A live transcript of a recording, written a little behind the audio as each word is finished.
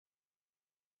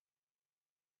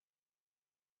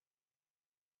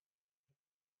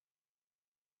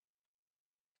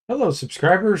Hello,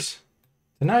 subscribers.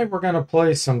 Tonight we're going to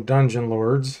play some Dungeon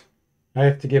Lords. I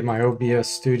have to get my OBS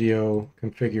studio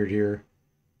configured here.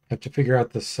 I have to figure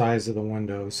out the size of the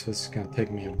windows, so this is going to take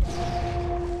me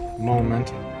a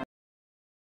moment.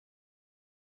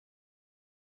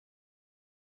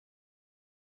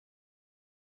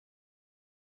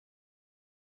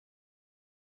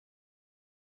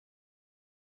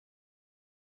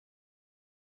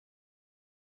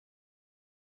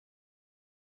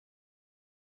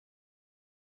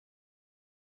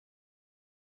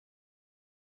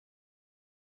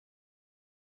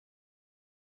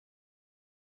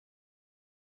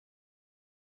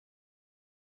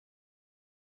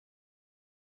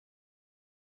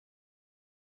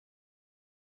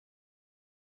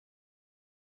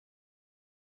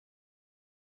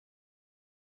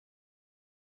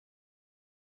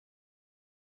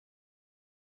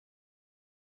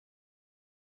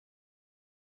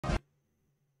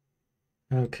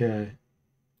 Okay.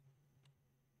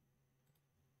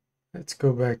 Let's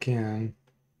go back in.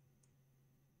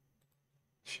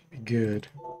 Should be good.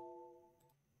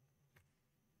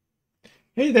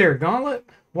 Hey there, Gauntlet.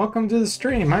 Welcome to the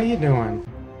stream. How you doing?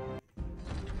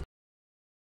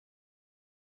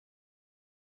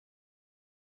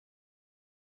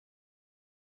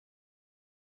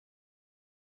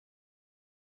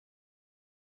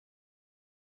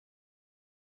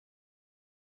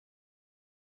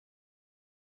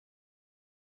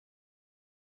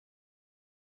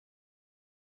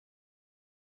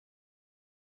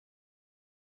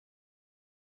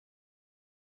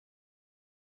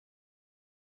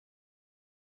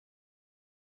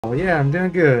 Oh yeah, I'm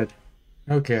doing good.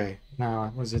 Okay.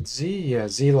 Now, was it Z? Yeah,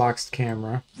 Z locks the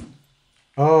camera.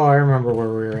 Oh, I remember where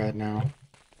we were at now.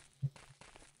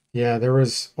 Yeah, there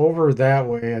was over that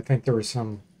way. I think there was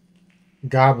some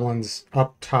goblins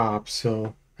up top,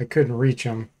 so I couldn't reach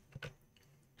them.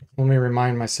 Let me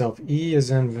remind myself. E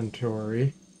is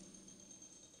inventory.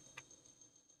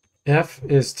 F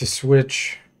is to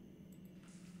switch,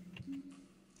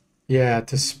 yeah,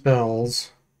 to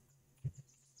spells.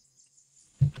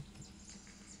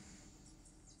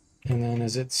 And then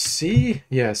is it C?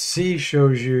 Yeah, C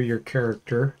shows you your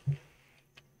character.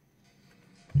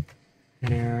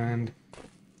 And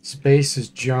space is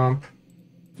jump.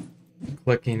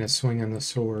 Clicking is swinging the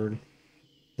sword.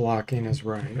 Blocking is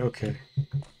right. Okay.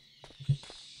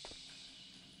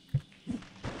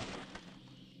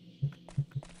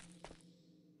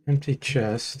 Empty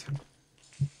chest.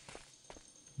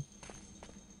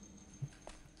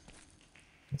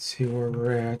 Let's see where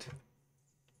we're at.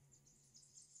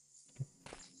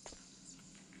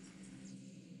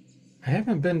 I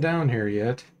haven't been down here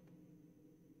yet.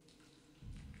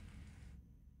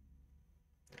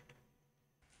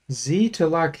 Z to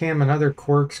lock cam and other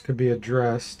quirks could be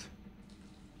addressed.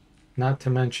 Not to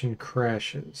mention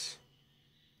crashes.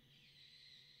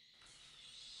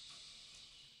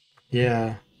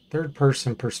 Yeah, third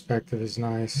person perspective is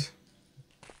nice.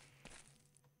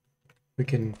 We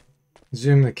can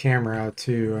zoom the camera out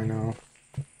too, I know.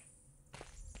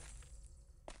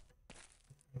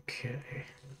 Okay.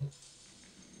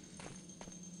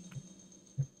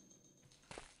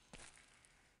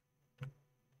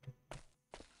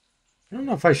 I don't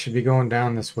know if I should be going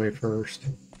down this way first.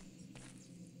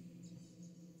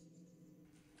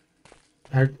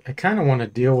 I kind of want to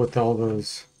deal with all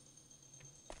those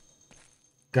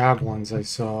goblins I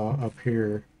saw up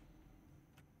here.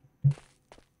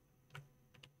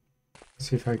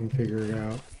 See if I can figure it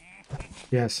out.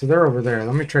 Yeah, so they're over there.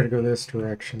 Let me try to go this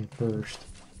direction first.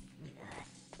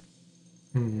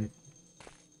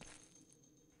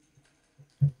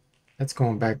 That's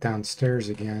going back downstairs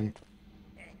again.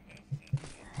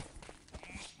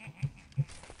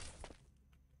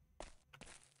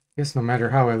 Guess no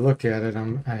matter how I look at it,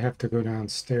 I have to go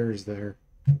downstairs there.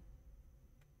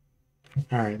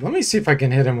 Alright, let me see if I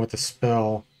can hit him with a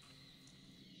spell.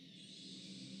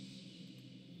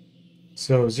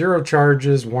 So 0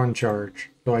 charges, 1 charge.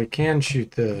 So I can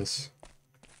shoot this.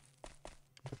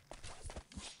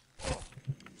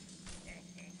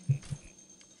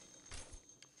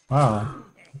 Wow,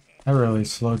 that really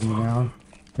slowed me down.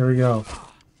 Here we go.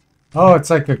 Oh, it's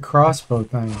like a crossbow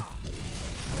thing.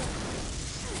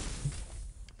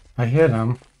 I hit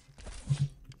him.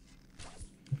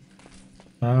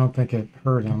 I don't think it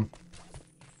hurt him.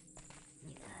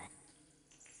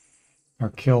 Or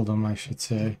killed him, I should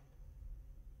say.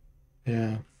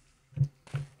 Yeah.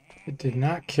 It did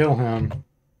not kill him.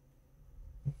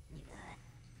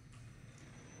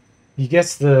 You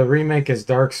guess the remake is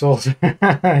Dark Souls?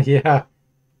 Yeah.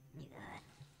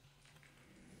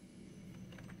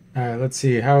 Alright, let's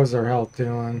see. How's our health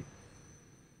doing?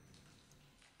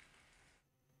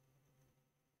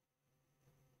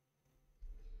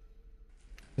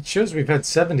 It shows we've had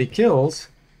 70 kills.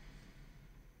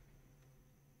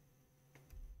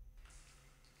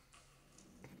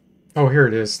 Oh, here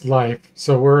it is. Life.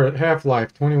 So we're at half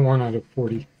life. 21 out of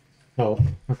 40 health.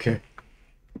 Okay.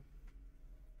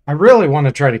 I really want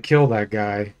to try to kill that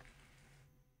guy.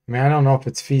 I mean, I don't know if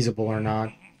it's feasible or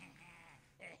not.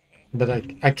 But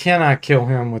I cannot kill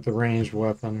him with a ranged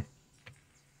weapon.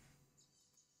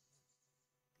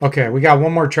 Okay, we got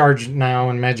one more charge now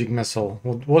and magic missile.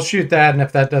 We'll shoot that, and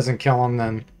if that doesn't kill him,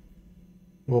 then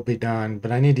we'll be done.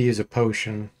 But I need to use a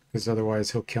potion, because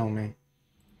otherwise he'll kill me.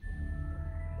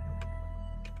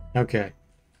 Okay.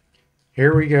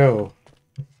 Here we go.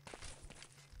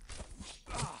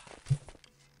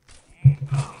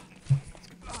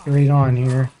 Right on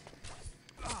here.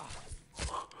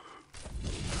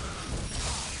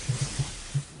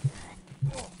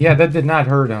 Yeah, that did not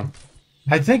hurt him.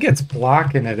 I think it's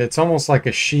blocking it. It's almost like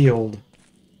a shield.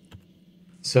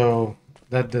 So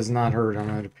that does not hurt him,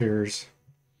 it appears.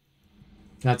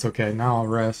 That's okay. Now I'll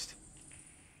rest.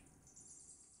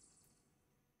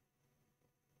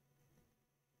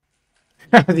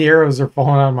 The arrows are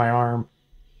falling out of my arm.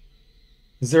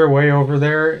 Is there a way over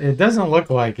there? It doesn't look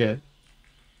like it.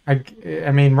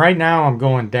 I mean, right now I'm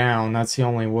going down. That's the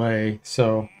only way.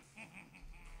 So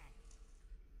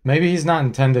maybe he's not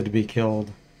intended to be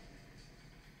killed.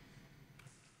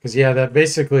 Because, yeah, that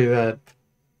basically that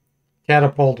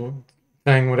catapult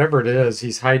thing, whatever it is,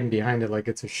 he's hiding behind it like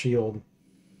it's a shield.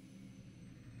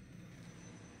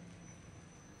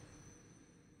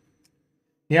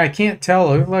 Yeah, I can't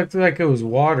tell. It looked like it was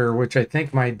water, which I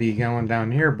think might be going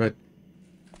down here, but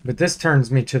this turns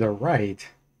me to the right.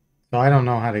 So I don't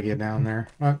know how to get down there.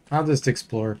 I'll just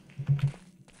explore.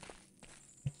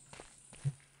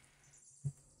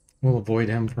 We'll avoid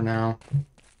him for now.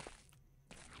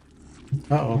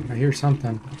 Uh-oh, I hear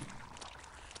something.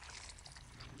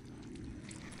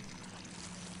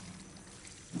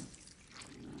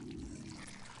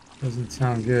 Doesn't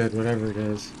sound good, whatever it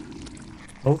is.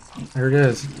 Oh, there it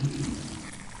is.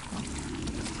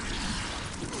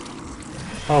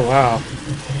 Oh, wow.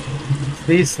 It's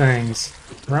these things.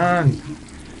 Run!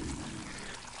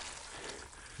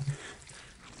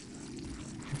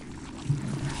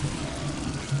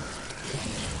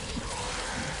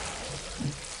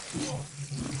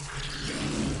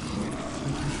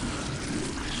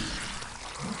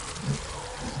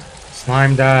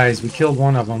 Slime dies. We killed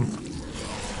one of them.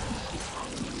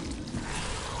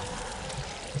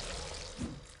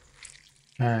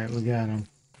 Alright, we got him.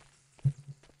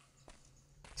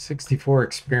 64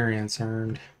 experience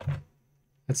earned.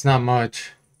 That's not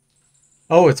much.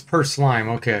 Oh, it's per slime.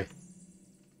 Okay.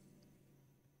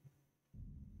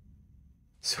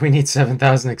 So we need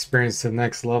 7,000 experience to the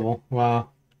next level. Wow.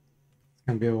 It's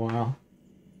gonna be a while.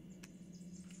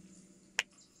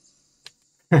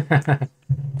 I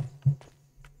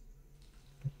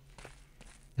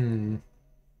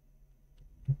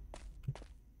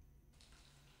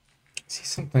see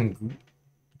something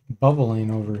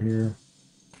bubbling over here.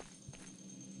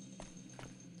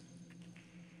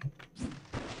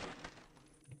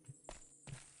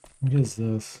 What is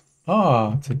this?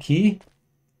 Oh, it's a key?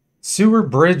 Sewer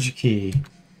bridge key.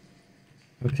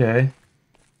 Okay.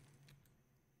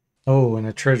 Oh, and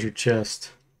a treasure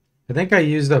chest. I think I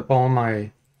used up all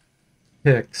my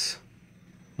picks.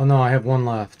 Oh no, I have one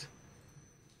left.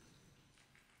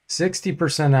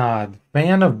 60% odd.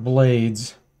 Fan of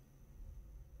blades.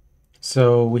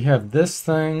 So we have this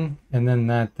thing and then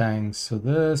that thing. So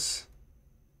this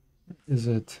is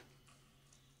it.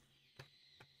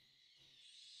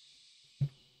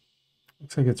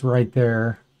 Looks like it's right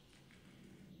there.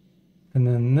 And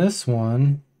then this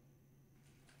one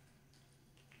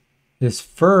is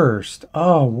first.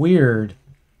 Oh, weird.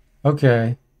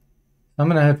 Okay. I'm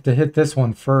going to have to hit this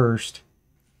one first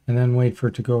and then wait for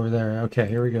it to go over there. Okay,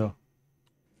 here we go.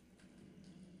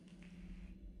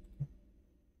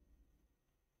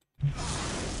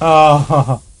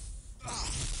 Oh.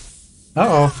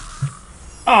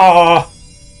 Uh-oh. Oh.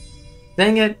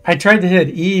 Dang it. I tried to hit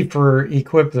E for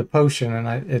equip the potion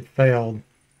and it failed.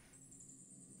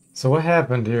 So what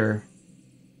happened here?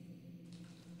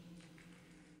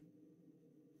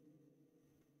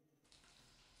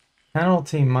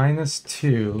 Penalty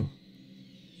 -2.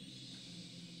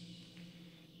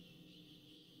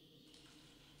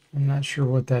 I'm not sure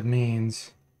what that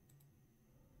means.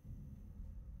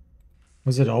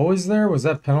 Was it always there? Was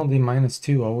that penalty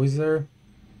 -2 always there?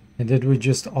 And did we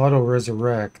just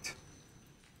auto-resurrect?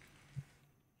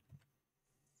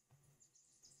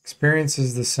 Experience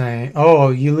is the same. Oh,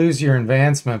 you lose your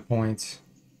advancement points.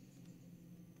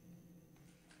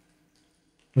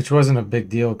 which wasn't a big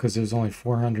deal because it was only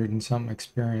 400 and something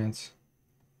experience.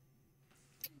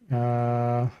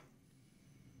 I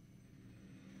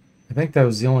think that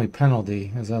was the only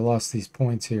penalty, as I lost these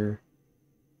points here.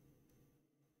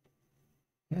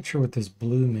 Not sure what this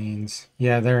blue means.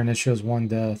 Yeah, there, and it shows 1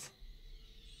 death.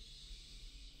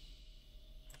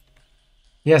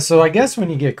 Yeah, so I guess when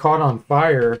you get caught on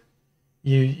fire,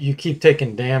 you keep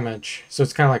taking damage. So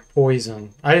it's kind of like poison.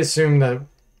 I assumed that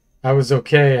I was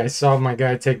okay. I saw my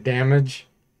guy take damage.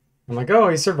 I'm like, oh,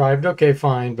 he survived. Okay,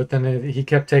 fine. But then he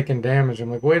kept taking damage.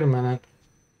 I'm like, wait a minute.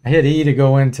 I hit E to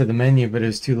go into the menu, but it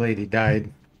was too late. He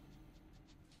died.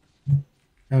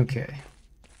 Okay.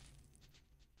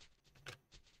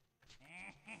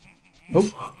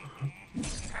 Oh.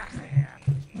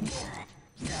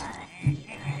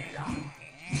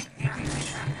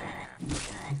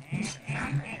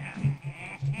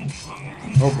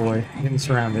 Oh boy, getting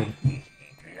surrounded.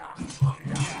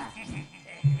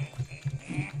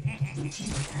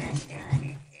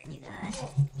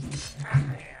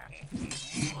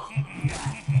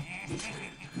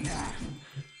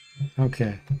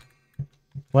 Okay.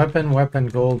 Weapon, weapon,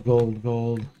 gold, gold,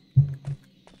 gold.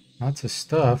 Lots of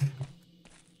stuff.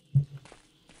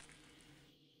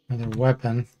 Another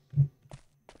weapon.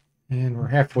 And we're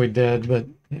halfway dead, but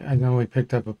I know we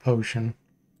picked up a potion.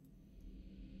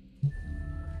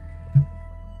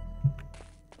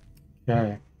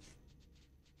 Okay.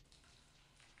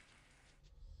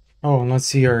 Oh, and let's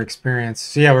see our experience.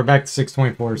 So yeah, we're back to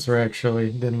 624, so we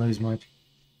actually didn't lose much.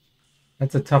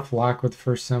 That's a tough lock with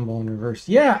first symbol in reverse.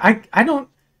 Yeah,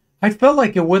 I felt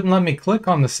like it wouldn't let me click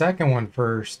on the second one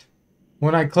first.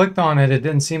 When I clicked on it, it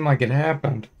didn't seem like it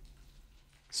happened.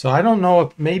 So I don't know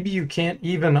if maybe you can't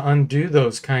even undo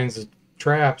those kinds of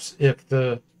traps if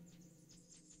the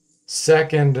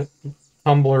second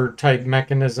tumbler type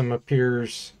mechanism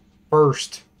appears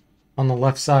first on the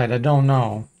left side. I don't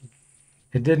know.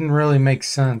 It didn't really make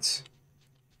sense.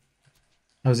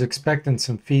 I was expecting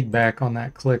some feedback on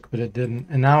that click, but it didn't.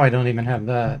 And now I don't even have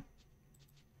that.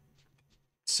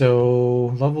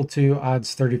 So level 2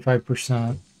 odds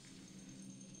 35%.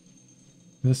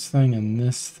 This thing and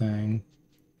this thing.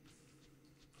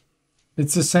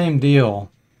 It's the same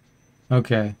deal.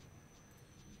 Okay.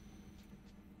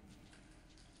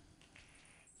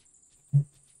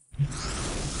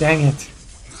 Dang it.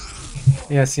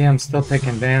 Yeah, see, I'm still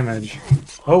taking damage.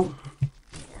 Oh!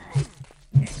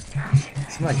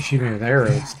 Somebody shoot me with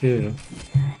arrows, too.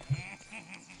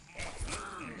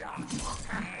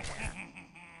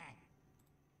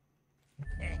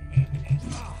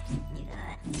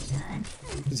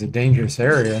 It's a dangerous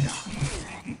area.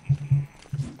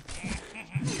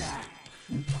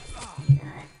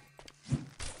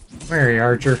 Where are you,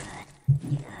 Archer?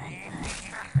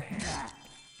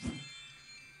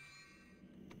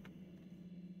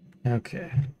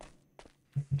 Okay.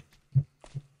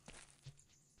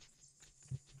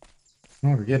 Oh,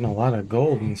 we're getting a lot of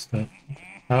gold and stuff.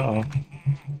 Uh-oh.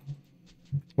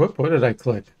 What did I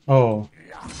click? Oh.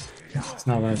 That's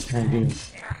not what I was trying to do.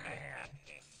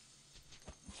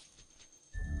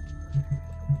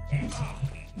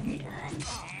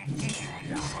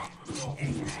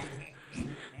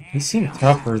 These seem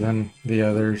tougher than the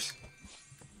others.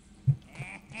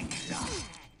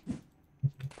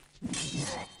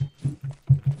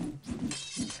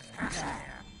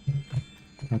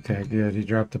 Okay, good. He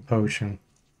dropped a potion.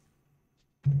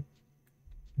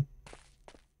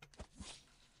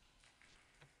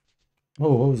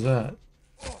 Oh, what was that?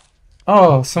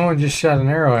 Oh, someone just shot an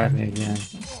arrow at me again.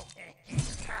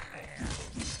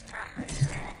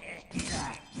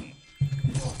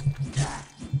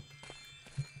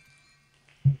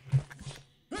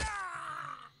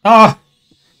 Oh!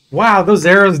 Wow, those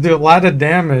arrows do a lot of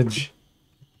damage.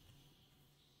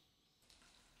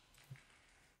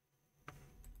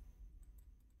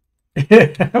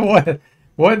 What?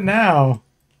 What now?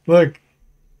 Look.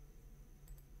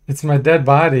 It's my dead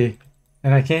body,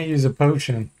 and I can't use a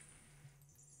potion.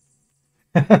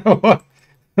 what?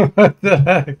 What the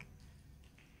heck?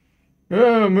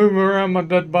 Oh, move around my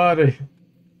dead body.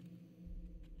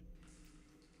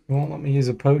 It won't let me use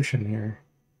a potion here.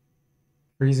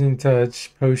 Freezing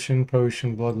touch, potion,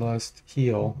 potion, bloodlust,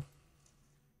 heal.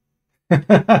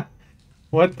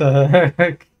 What the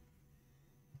heck?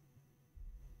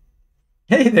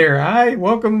 Hey there, hi.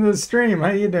 Welcome to the stream.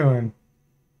 How you doing?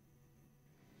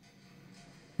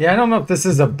 Yeah, I don't know if this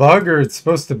is a bug or it's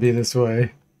supposed to be this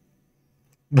way.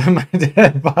 But my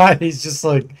dead body's just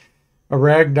like a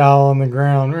rag doll on the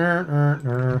ground.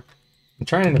 I'm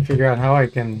trying to figure out how I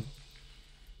can...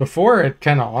 Before it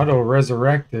kind of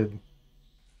auto-resurrected.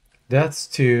 Deaths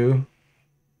 2.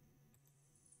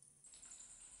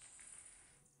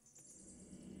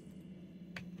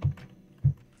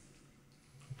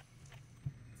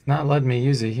 It's not letting me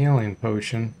use a healing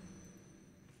potion.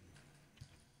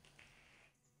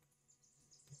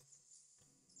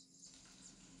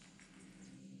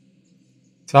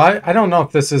 So I don't know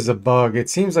if this is a bug. It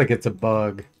seems like it's a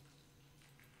bug.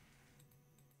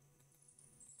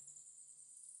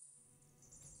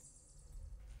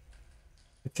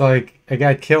 It's like I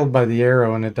got killed by the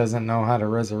arrow and it doesn't know how to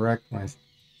resurrect my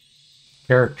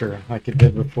character like it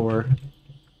did before.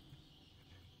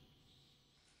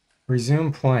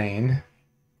 Resume playing.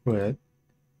 Quit.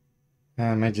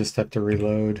 I might just have to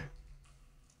reload.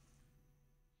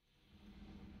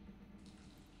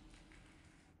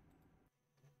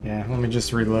 Yeah, let me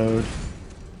just reload.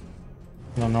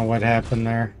 I don't know what happened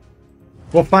there.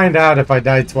 We'll find out if I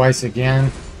die twice again.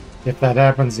 If that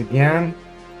happens again.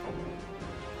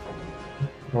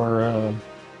 Or,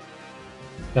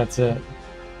 that's it.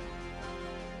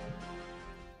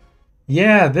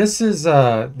 Yeah, this is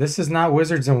not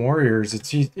Wizards and Warriors.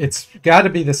 It's got to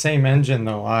be the same engine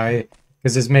though.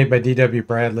 Because it's made by D.W.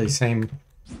 Bradley, same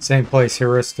place,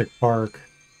 Heuristic Park.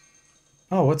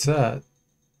 Oh, what's that?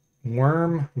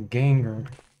 Worm Ganger.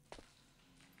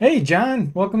 Hey,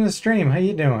 John, welcome to the stream. How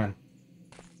you doing?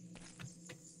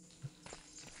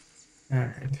 All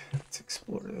right, let's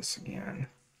explore this again.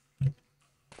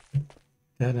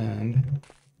 Dead end.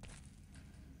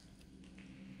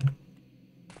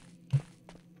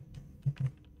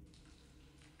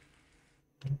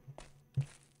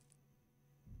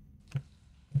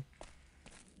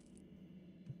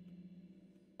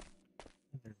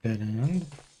 Dead end.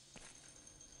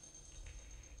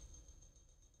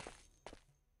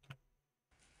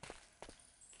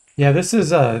 Yeah, this is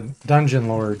Dungeon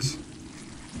Lords.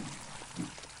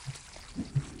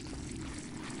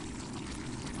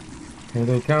 Here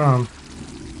they come.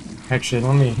 Actually,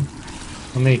 let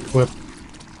me equip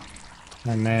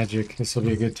my magic. This will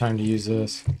be a good time to use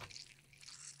this.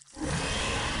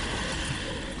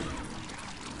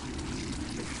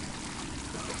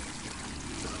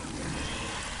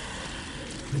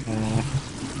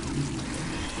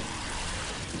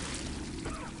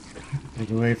 Get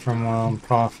away from while I'm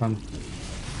coughing.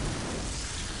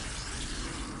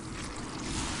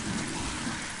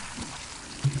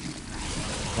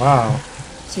 Wow,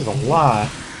 this is a lot.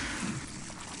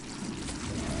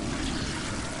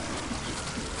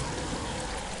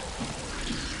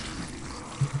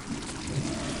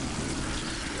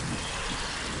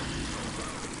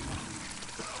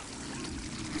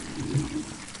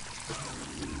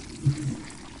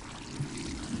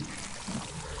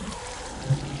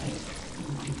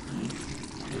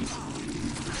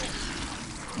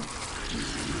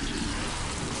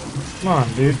 Come on,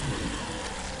 dude.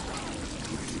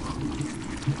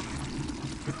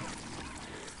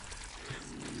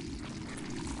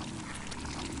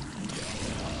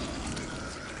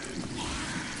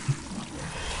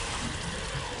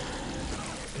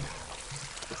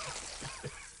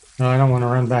 No, I don't want to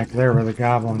run back there where the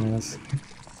goblin is.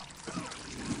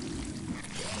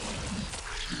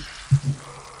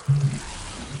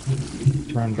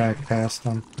 Run back past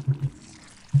them.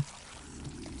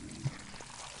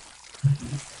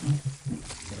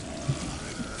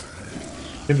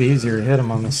 It'd be easier to hit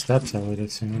him on the steps, I would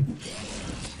assume.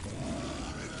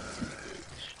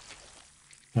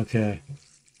 Okay.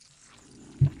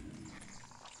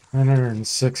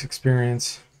 906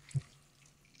 experience.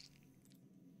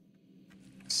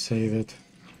 Save it.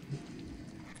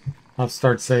 I'll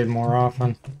start saving more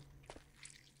often.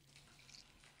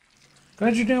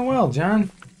 Glad you're doing well, John.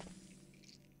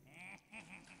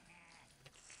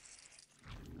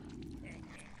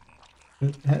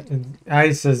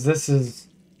 Ice says this is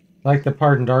like the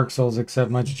part in Dark Souls,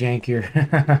 except much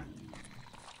jankier.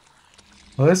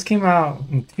 Well, this came out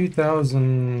in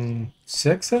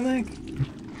 2006, I think?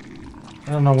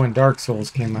 I don't know when Dark Souls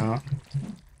came out.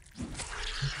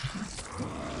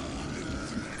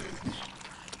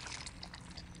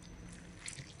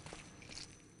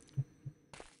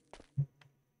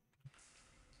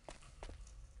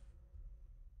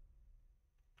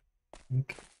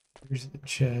 Okay, here's the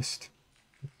chest.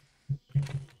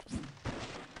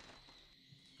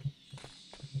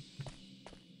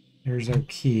 Here's our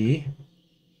key.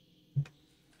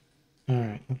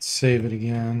 Alright, let's save it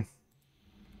again.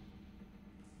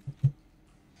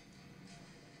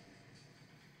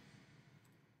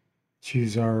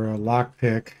 Choose our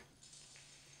lockpick.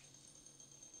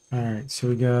 Alright, so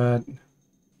we got...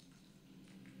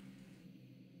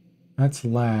 That's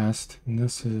last, and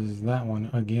this is that one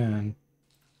again.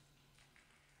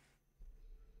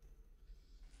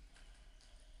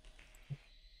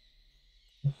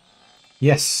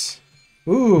 Yes!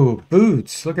 Ooh,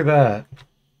 boots! Look at that.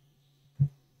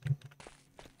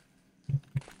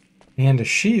 And a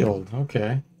shield.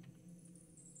 Okay.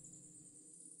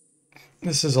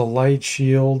 This is a light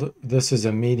shield. This is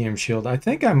a medium shield. I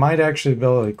think I might actually be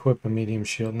able to equip a medium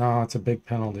shield. No, it's a big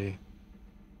penalty.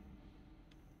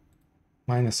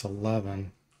 Minus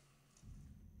 11.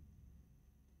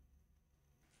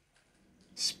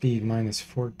 Speed minus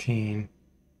 14.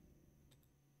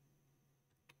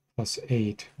 Plus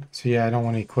 8. So yeah, I don't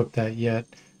want to equip that yet.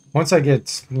 Once I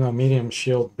get medium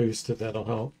shield boosted, that'll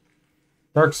help.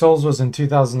 Dark Souls was in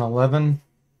 2011,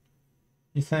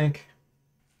 you think?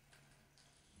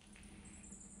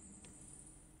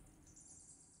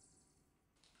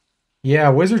 Yeah,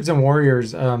 Wizards and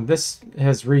Warriors. This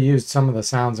has reused some of the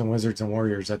sounds in Wizards and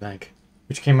Warriors, I think,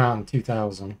 which came out in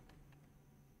 2000.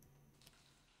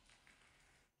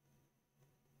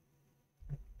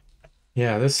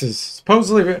 Yeah, this is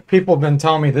supposedly people have been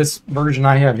telling me this version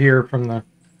I have here from the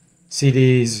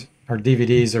CDs or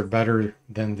DVDs are better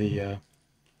than the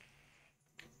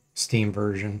Steam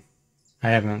version. I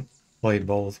haven't played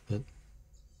both, but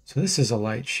so this is a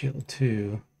light shield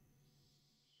too.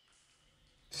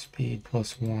 Speed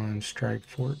plus 1, strike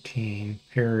 14,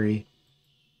 parry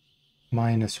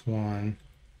minus 1,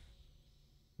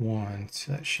 1.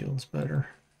 So that shield's better.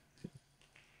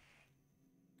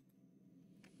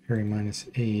 Parry minus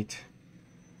 8.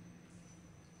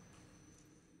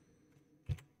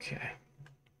 Okay.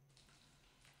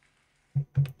 All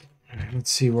right, let's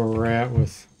see where we're at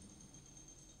with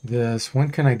this.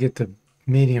 When can I get the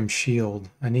medium shield?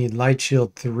 I need light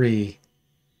shield 3.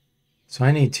 So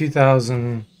I need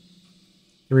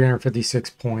 2,356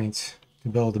 points to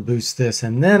be able to boost this.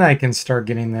 And then I can start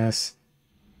getting this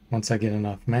once I get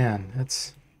enough. Man,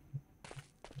 that's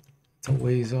a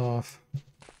ways off.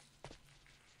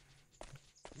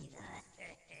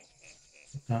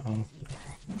 Uh-oh.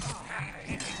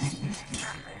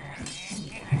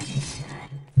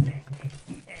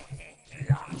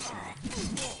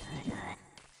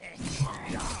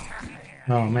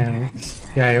 Oh man, this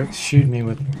guy shooting me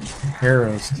with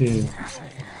arrows too.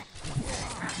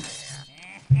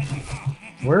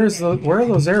 Where are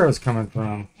those arrows coming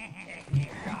from?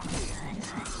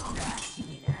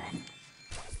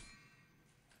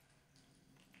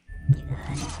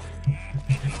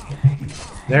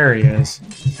 There he is.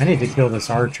 I need to kill this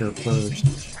archer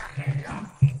first.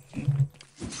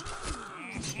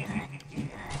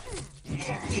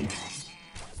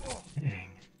 Dang.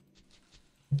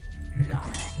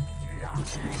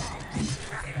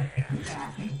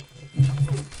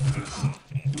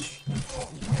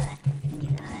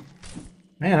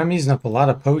 Man, I'm using up a lot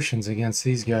of potions against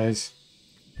these guys.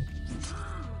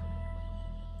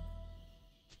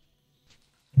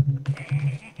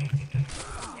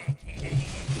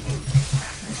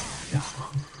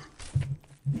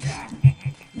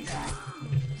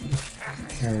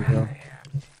 There we go.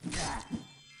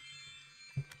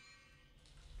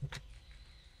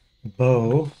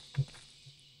 Bow.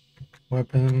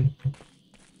 Weapon.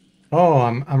 Oh,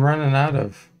 I'm running out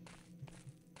of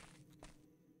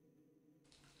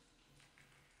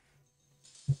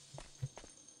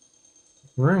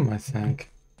room, I think.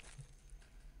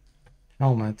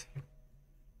 Helmet.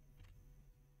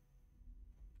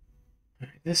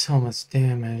 Alright, this helmet's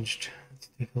damaged. Let's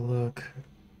take a look.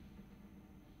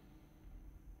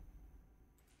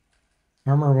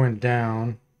 Armor went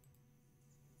down.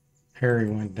 Parry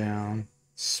went down.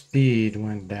 Speed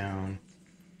went down.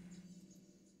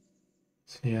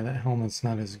 So yeah, that helmet's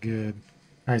not as good.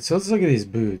 Alright, so let's look at these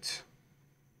boots.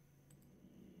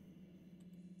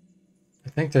 I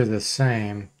think they're the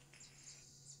same,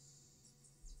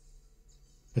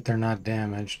 but they're not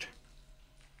damaged.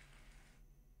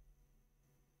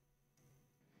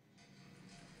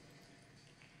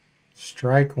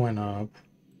 Strike went up.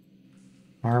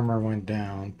 Armor went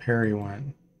down. Parry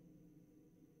went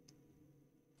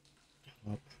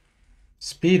up.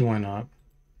 Speed went up.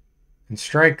 And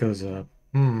strike goes up.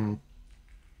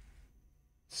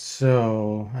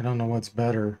 So, I don't know what's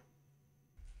better.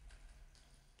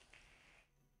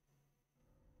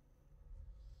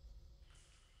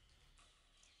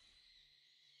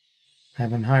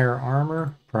 Having higher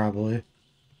armor? Probably.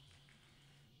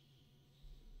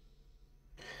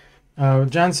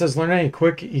 John says, learn any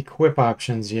quick equip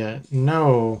options yet?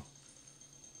 No.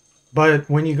 But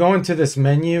when you go into this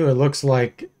menu, it looks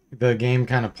like the game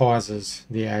kind of pauses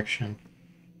the action.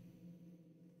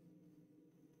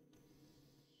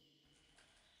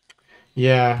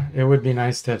 Yeah, it would be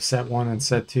nice to have set 1 and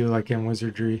set 2 like in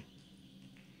Wizardry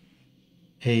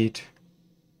 8.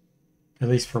 At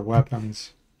least for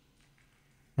weapons.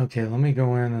 Okay, let me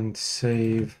go in and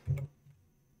save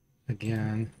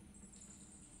again.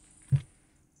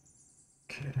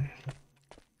 Okay.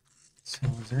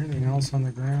 there anything else on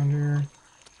the ground here?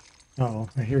 Oh,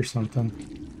 I hear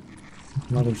something.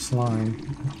 Another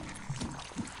slime.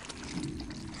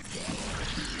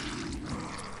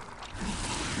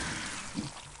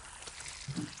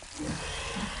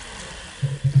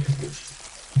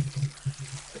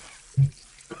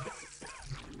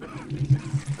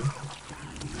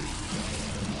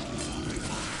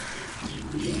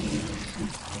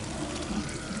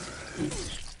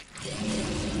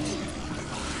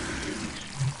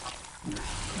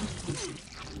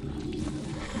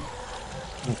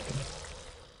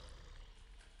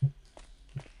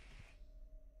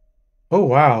 Oh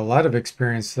wow, a lot of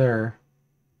experience there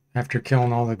after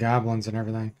killing all the goblins and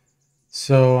everything.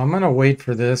 So I'm gonna wait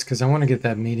for this because I want to get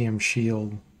that medium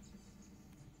shield.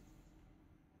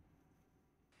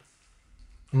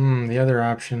 The other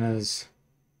option is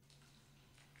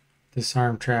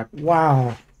disarm trap.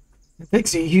 Wow, it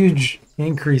takes a huge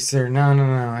increase there. No, no,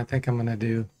 no. I think I'm gonna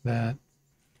do that.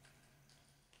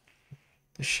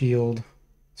 The shield.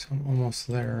 So I'm almost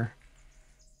there.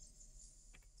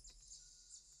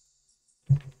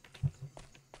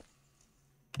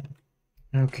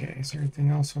 Okay, is there anything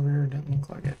else over here? Doesn't look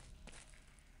like it.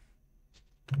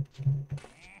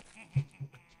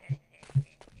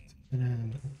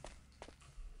 And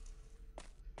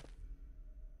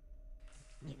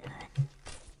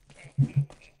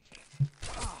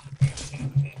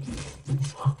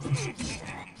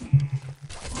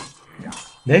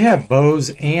they have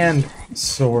bows and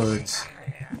swords.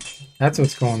 That's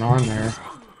what's going on there.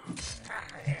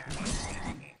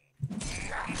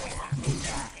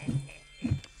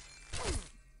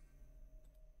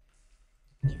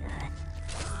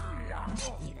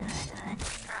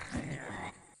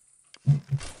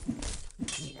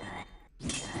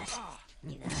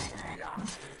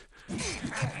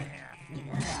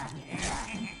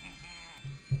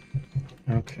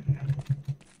 Okay.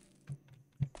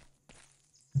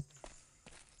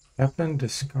 Weapon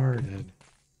discarded.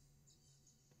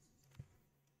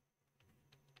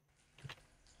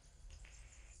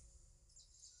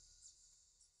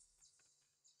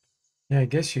 Yeah, I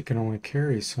guess you can only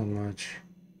carry so much.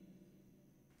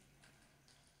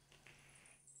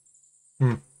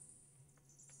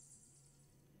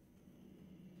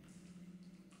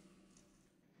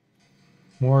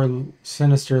 More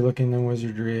sinister looking than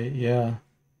wizardry. Yeah.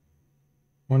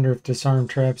 Wonder if disarm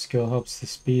trap skill helps the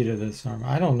speed of this arm.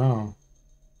 I don't know.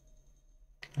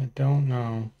 I don't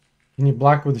know. Can you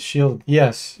block with a shield?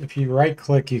 Yes. If you right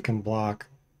click, you can block.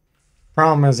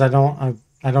 Problem is, I don't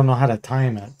know how to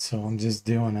time it, so I'm just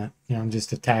doing it. You know, I'm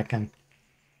just attacking,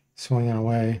 swinging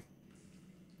away.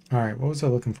 All right, what was I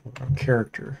looking for? A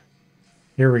character.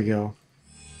 Here we go.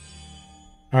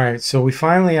 All right, so we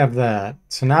finally have that.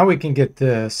 So now we can get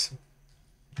this,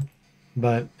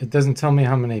 but it doesn't tell me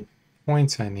how many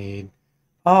points I need.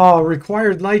 Oh,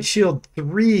 required light shield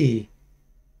 3.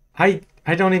 I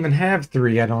don't even have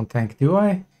 3, I don't think. Do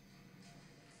I?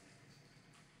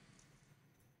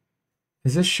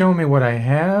 Is this showing me what I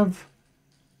have?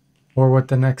 Or what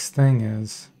the next thing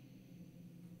is?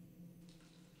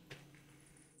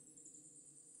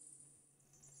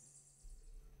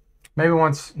 Maybe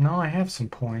once... No, I have some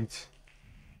points.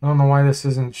 I don't know why this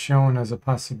isn't shown as a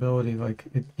possibility. Like,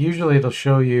 usually it'll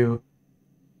show you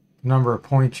the number of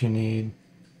points you need.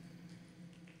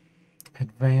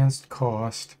 Advanced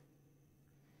cost.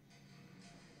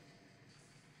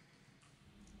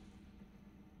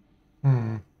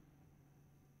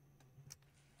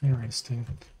 Interesting.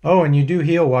 Oh, and you do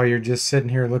heal while you're just sitting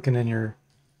here looking in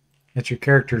at your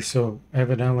character, so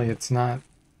evidently it's not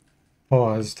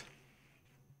paused.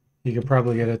 You could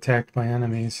probably get attacked by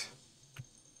enemies.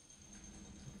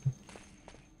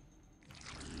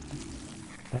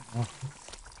 Uh-oh.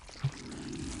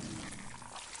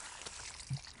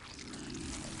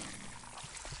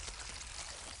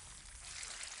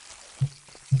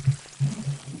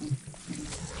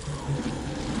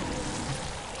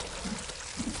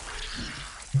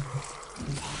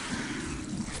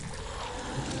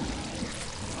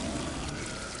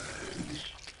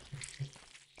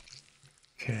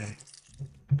 Okay.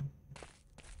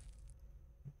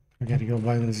 I gotta go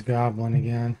by this goblin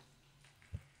again.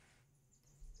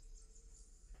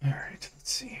 Alright,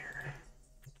 let's see here.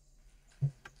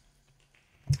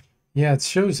 Yeah, it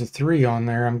shows a 3 on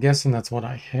there. I'm guessing that's what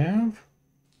I have.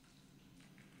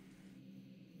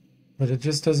 But it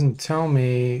just doesn't tell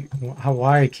me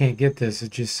why I can't get this.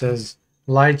 It just says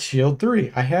light shield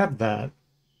 3. I have that.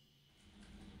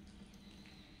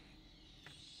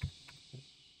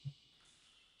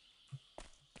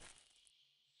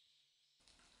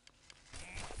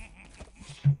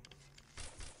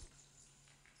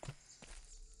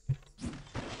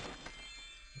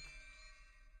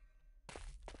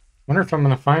 Wonder if I'm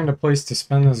gonna find a place to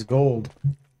spend this gold.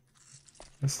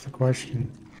 That's the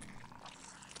question.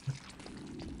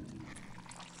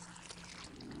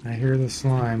 I hear the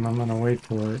slime. I'm gonna wait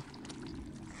for it.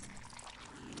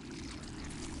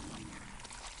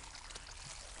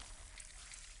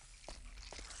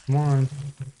 Come on.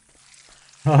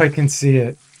 Oh, I can see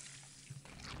it.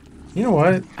 You know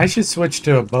what? I should switch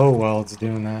to a bow while it's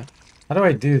doing that. How do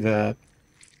I do that?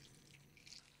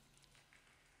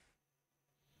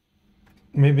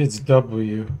 Maybe it's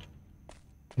W.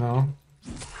 No?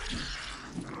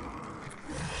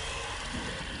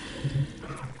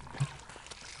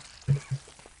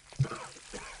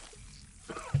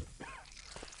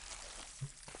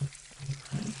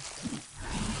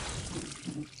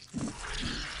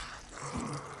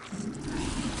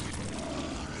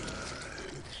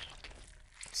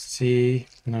 C.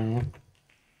 No.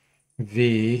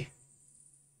 V.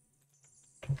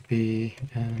 B.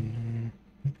 N.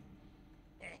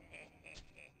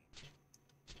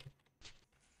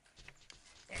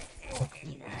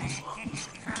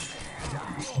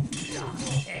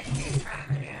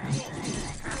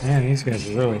 Man, these guys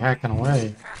are really hacking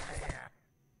away.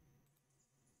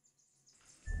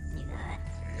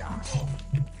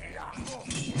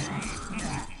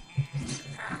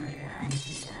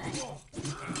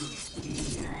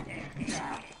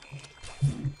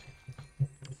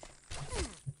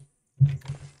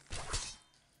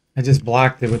 I just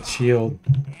blocked it with shield.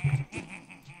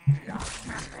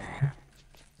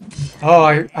 Oh,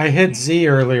 I hit Z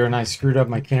earlier and I screwed up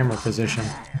my camera position.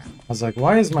 I was like,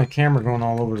 why is my camera going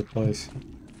all over the place?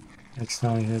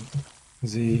 Accidentally hit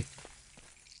Z.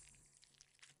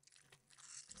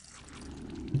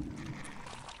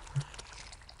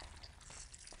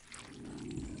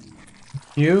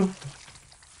 Q?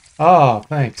 Oh,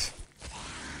 thanks.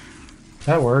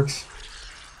 That works.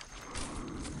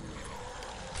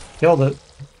 Killed it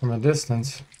from a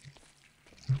distance.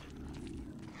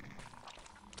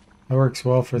 That works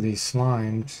well for these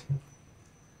slimes.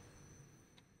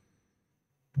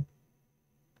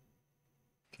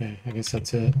 Okay, I guess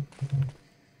that's it.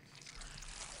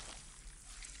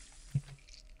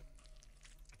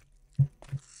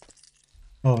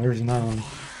 Oh, here's another one.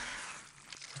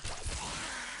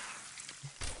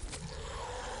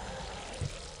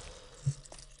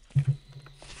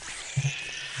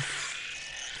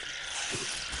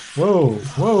 Whoa,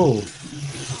 whoa.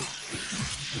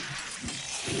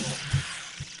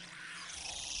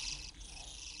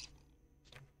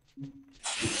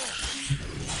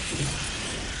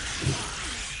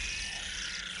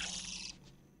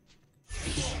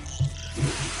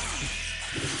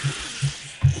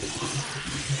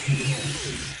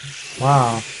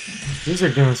 Wow, these are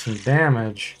doing some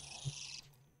damage.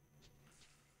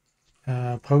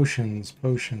 Potions,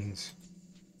 potions.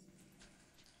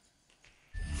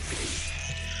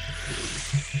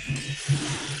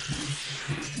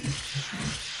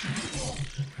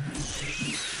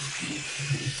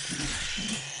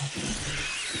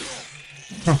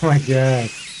 Oh my god.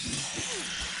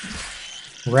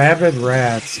 Rabid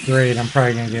rats. Great, I'm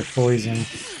probably gonna get poisoned.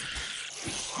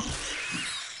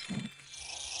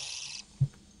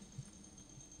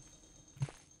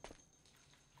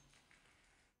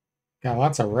 Got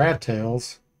lots of rat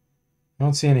tails. I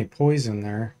don't see any poison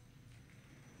there.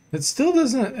 It still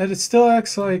doesn't, it still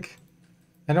acts like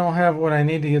I don't have what I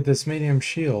need to get this medium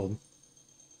shield.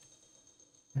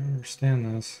 I don't understand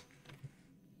this.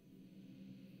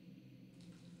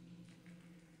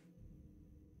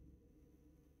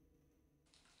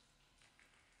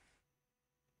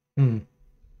 Hmm.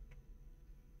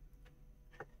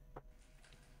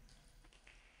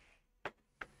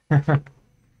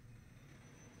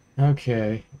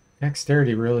 Okay.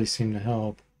 Dexterity really seemed to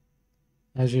help.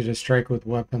 Allows you to strike with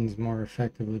weapons more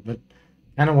effectively, but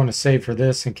I don't want to save for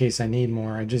this in case I need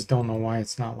more. I just don't know why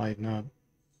it's not lighting up.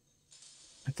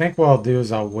 I think what I'll do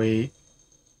is I'll wait.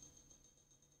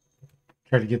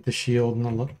 Try to get the shield in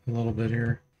a little bit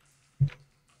here.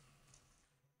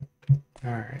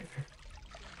 Alright.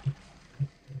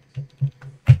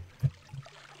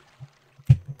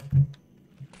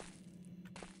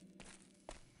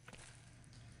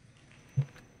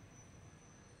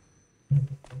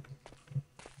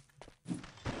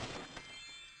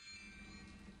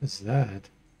 What's that?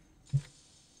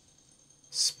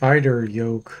 Spider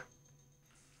yoke.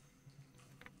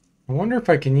 I wonder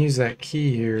if I can use that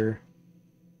key here.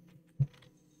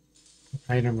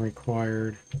 Item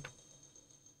required.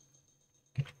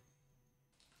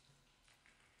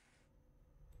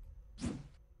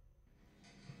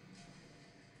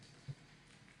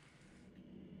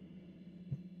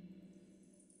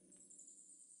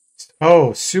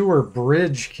 Oh, sewer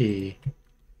bridge key.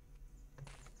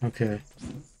 Okay.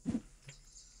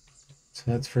 So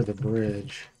that's for the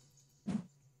bridge.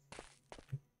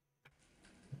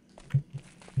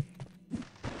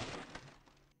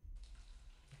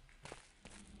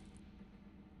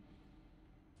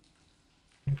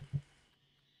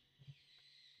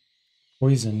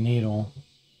 Poison needle.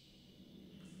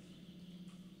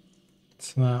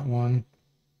 It's that one.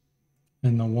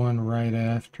 And the one right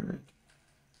after it.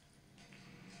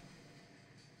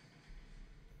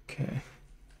 Okay.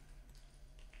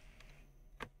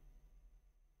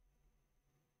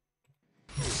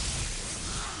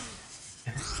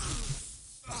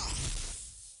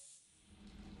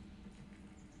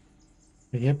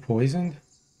 They get poisoned?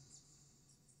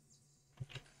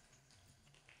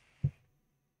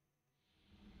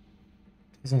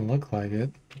 Doesn't look like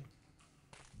it.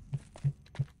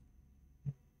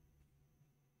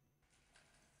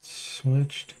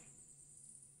 Switched.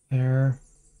 There.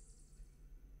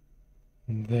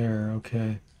 And there,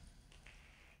 okay.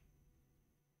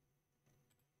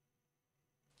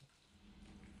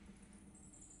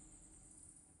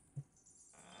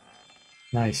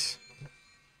 Nice.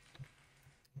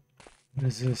 What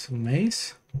is this, a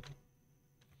mace?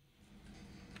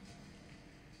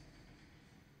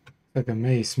 Like a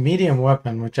mace. Medium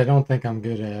weapon, which I don't think I'm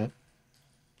good at.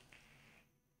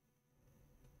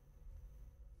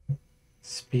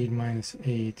 Speed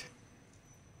 -8.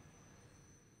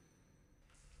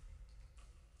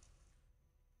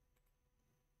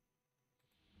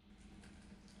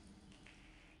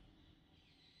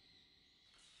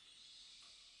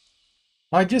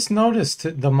 I just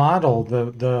noticed the model,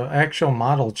 the actual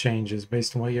model changes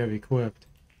based on what you have equipped.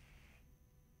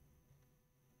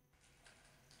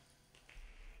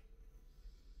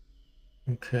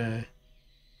 Okay.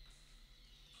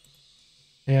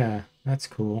 Yeah, that's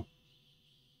cool.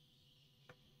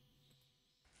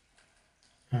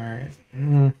 All right.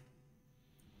 I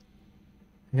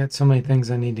got so many things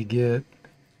I need to get.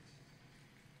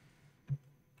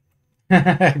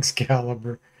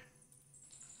 Excalibur.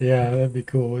 Yeah, that'd be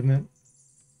cool, wouldn't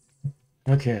it?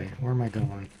 Okay, where am I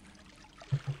going?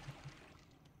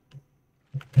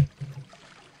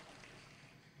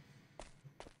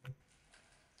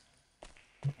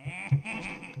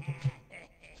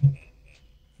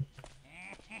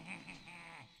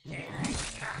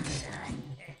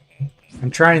 I'm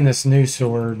trying this new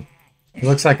sword. It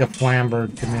looks like a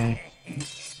Flamberg to me.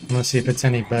 I'm gonna see if it's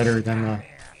any better than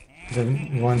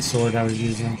the one sword I was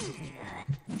using.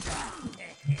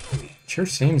 Sure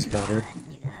seems better.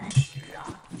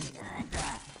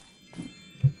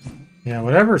 Yeah,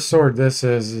 whatever sword this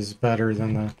is better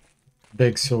than the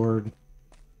big sword.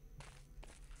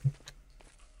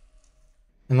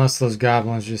 Unless those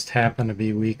goblins just happen to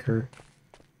be weaker.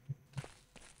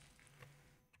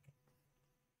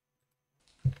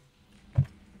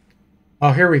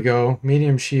 Oh, here we go.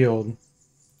 Medium shield.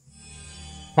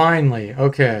 Finally.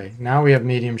 Okay, now we have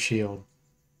medium shield.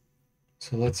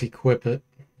 So let's equip it.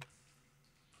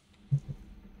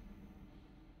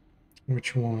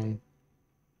 Which one?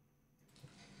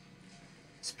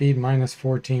 Speed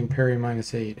 -14, parry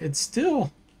 -8. It's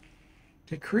still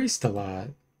decreased a lot.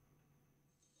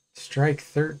 Strike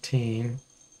 13.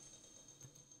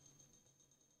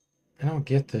 I don't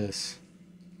get this.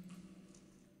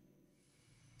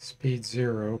 Speed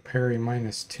 0, parry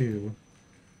 -2.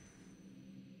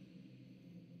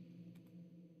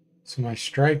 So my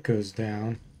strike goes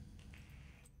down.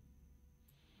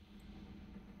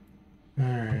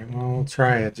 Alright, well, we'll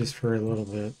try it just for a little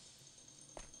bit.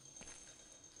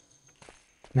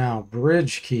 Now,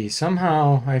 bridge key.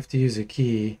 Somehow I have to use a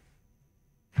key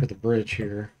for the bridge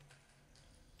here.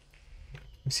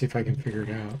 Let's see if I can figure it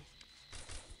out.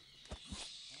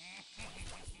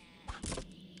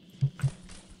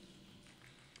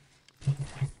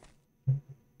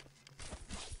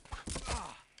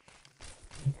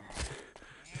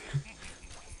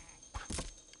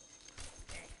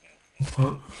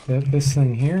 Oh, this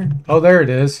thing here? Oh, there it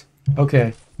is.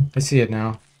 Okay, I see it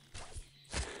now.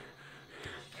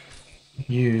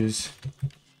 Use.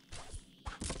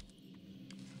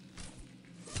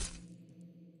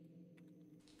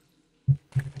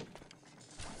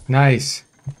 Nice.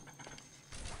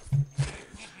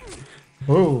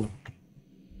 Whoa.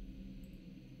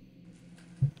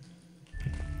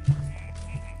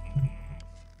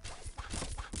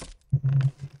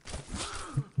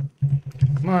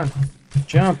 Come on.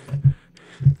 Jump.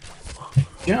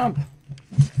 Jump.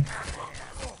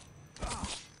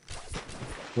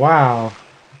 Wow.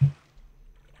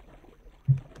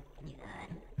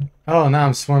 Oh, now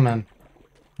I'm swimming.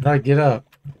 How do I get up?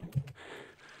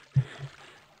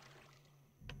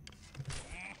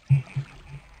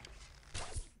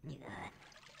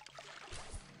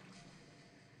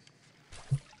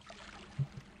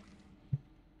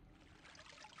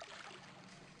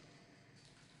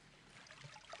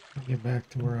 Get back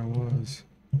to where I was.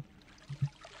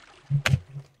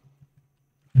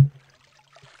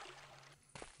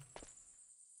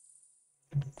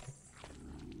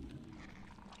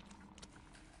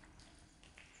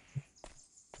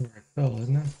 Where I fell,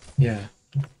 isn't it? Yeah.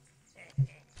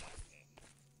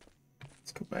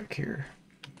 Let's go back here.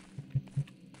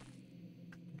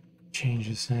 Change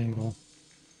this angle.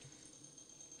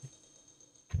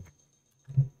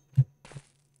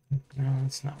 No,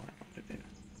 that's not what I want to do.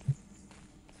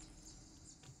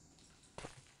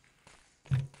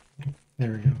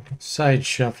 There we go. Side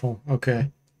shuffle.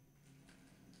 Okay.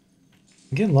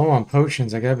 I'm getting low on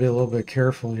potions. I gotta be a little bit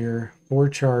careful here. 4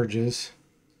 charges.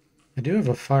 I do have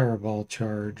a fireball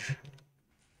charge.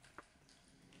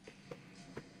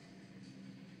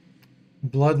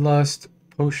 Bloodlust,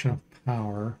 potion of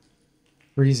power,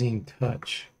 freezing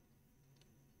touch.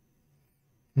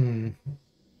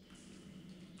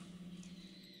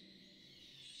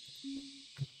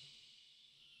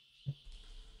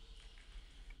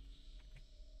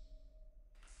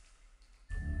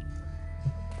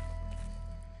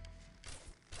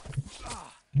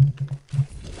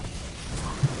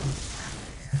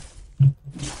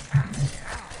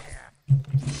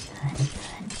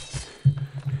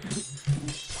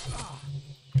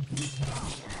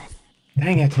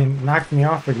 Dang it, he knocked me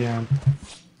off again.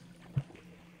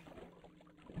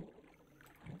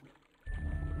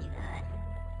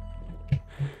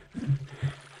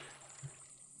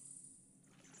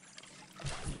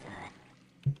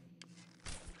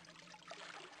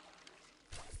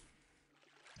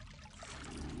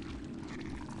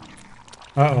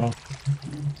 Uh-oh.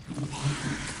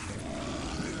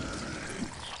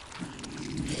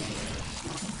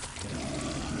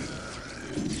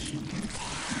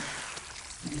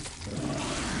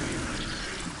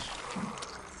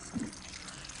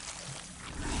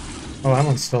 Oh, that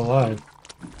one's still alive.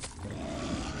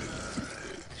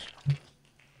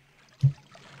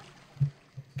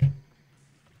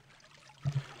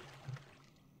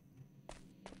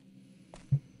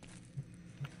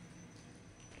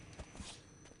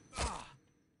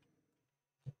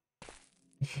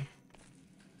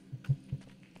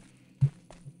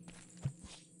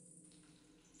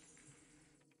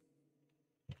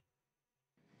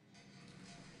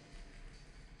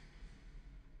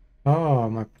 Oh,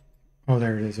 my... Oh,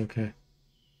 there it is. Okay.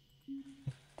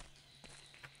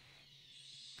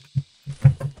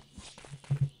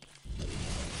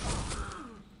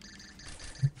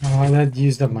 Oh, that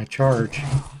used up my charge.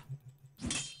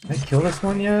 Did I kill this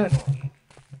one yet?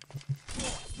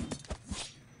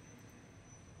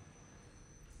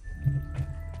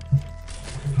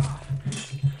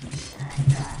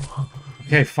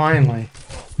 Okay, finally.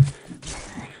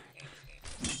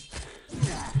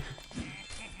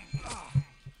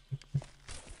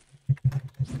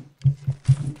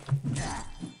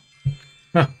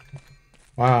 Huh.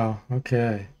 Wow,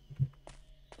 okay.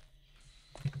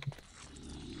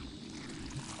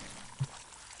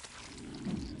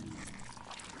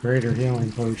 Greater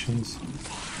healing potions.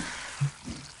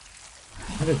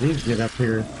 How did these get up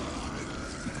here?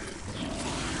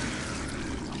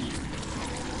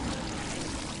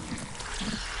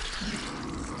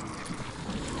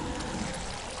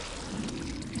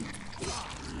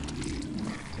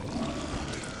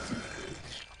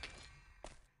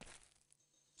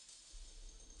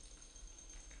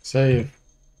 Save.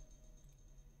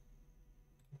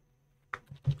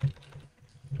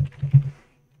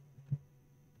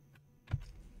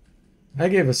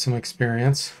 That gave us some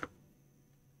experience.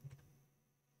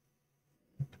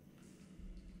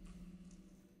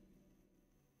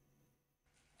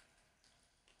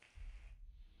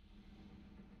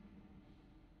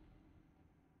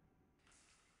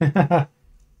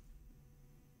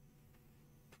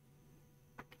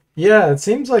 Yeah, it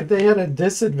seems like they had a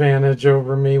disadvantage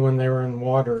over me when they were in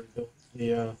water.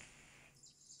 The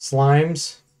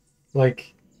slimes,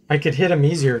 like, I could hit them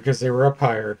easier because they were up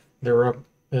higher. They were up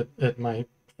at my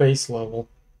face level.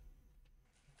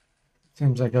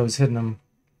 Seems like I was hitting them.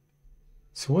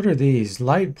 So what are these?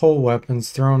 Light pole weapons,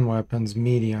 thrown weapons,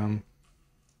 medium.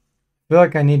 I feel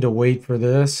like I need to wait for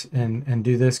this and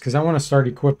do this because I want to start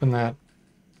equipping that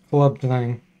club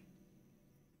thing.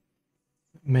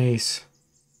 Mace.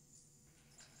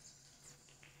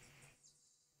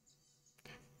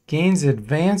 Gains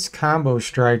advanced combo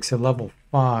strikes at level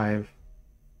 5.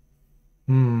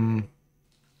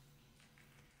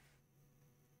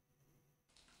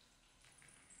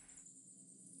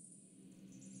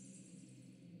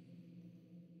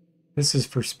 This is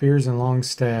for spears and long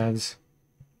staves.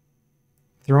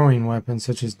 Throwing weapons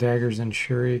such as daggers and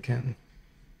shuriken.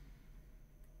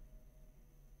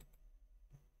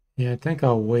 Yeah, I think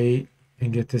I'll wait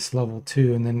and get this level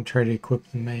 2 and then try to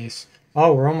equip the mace.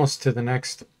 Oh, we're almost to the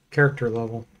next character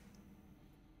level.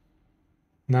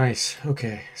 Nice.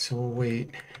 Okay, so we'll wait.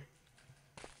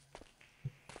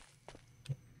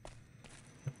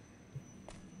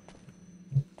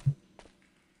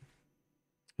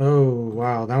 Oh,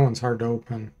 wow, that one's hard to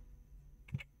open.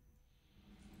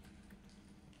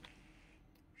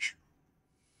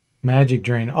 Magic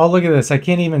Drain. Oh, look at this. I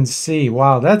can't even see.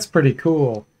 Wow, that's pretty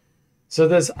cool. So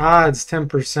this odds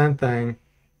 10% thing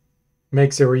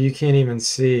makes it where you can't even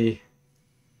see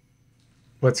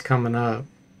what's coming up.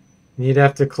 You'd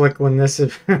have to click when this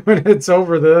is when it's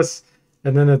over this,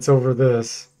 and then it's over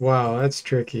this. Wow, that's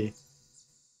tricky.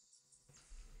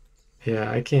 Yeah,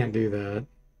 I can't do that.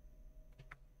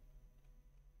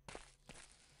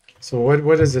 So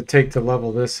what does it take to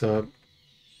level this up?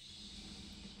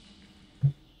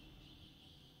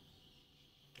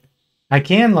 I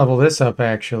can level this up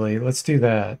actually. Let's do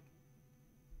that.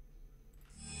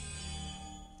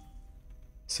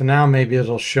 So now maybe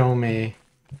it'll show me.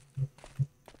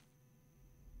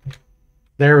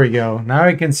 There we go. Now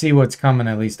I can see what's coming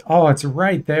at least. Oh, it's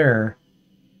right there.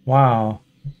 Wow.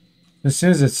 As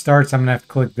soon as it starts, I'm going to have to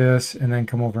click this and then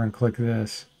come over and click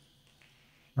this.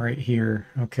 Right here.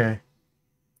 Okay.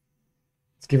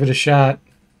 Let's give it a shot.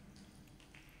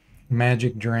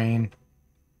 Magic Drain.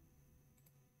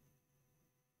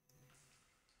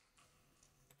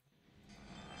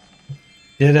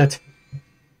 Did it.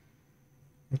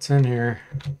 What's in here?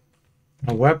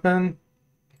 A weapon?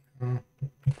 Oh,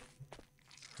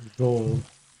 gold.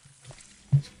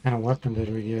 What kind of weapon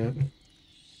did we get?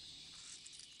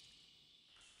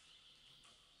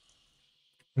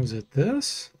 Was it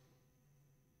this?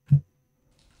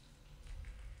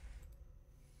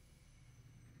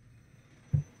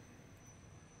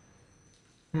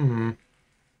 I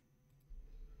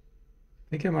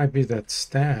think it might be that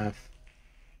staff.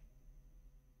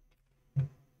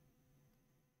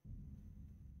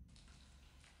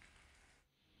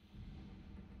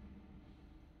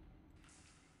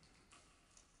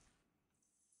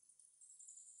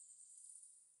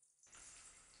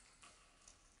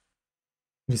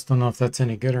 I just don't know if that's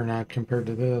any good or not compared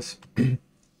to this. I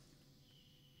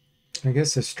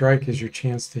guess a strike is your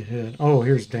chance to hit. Oh,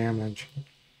 here's damage.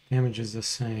 Damage is the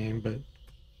same, but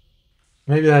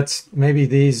maybe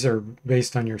these are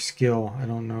based on your skill. I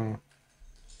don't know.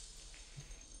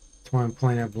 That's why I'm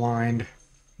playing it blind.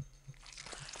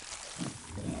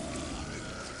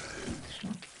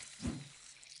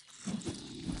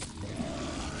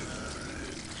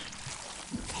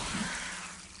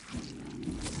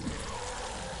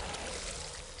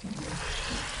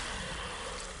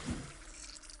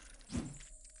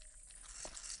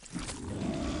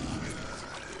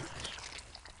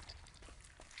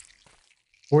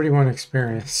 $41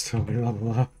 experience till we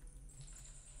level up.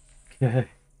 Okay.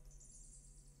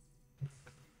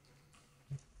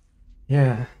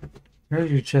 Yeah.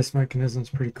 Treasure chest mechanism's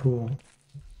pretty cool.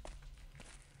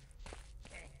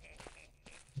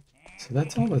 So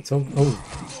that's all that's over.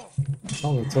 Oh, that's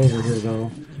all that's over here, though.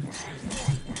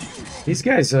 These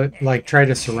guys like try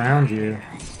to surround you.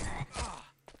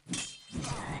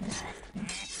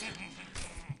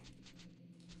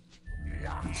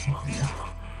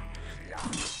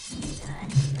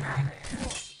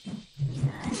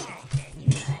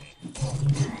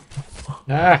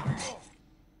 Ah.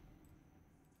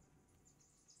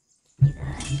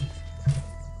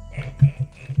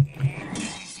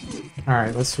 All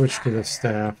right, let's switch to the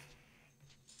staff.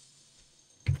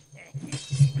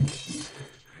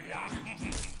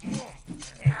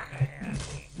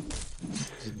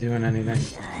 Is it doing anything?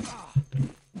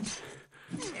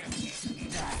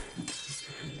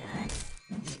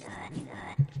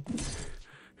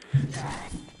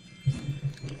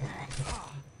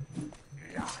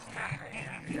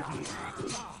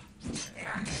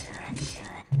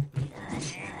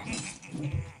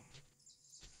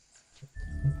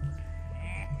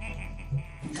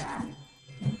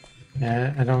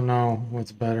 Yeah, I don't know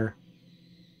what's better.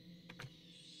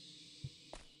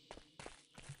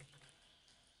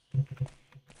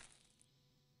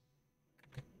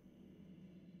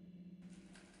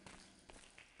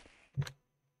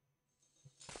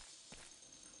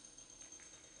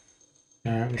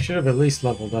 Alright, we should have at least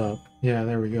leveled up. Yeah,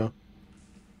 there we go.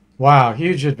 Wow,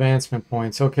 huge advancement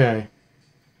points. Okay.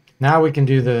 Now we can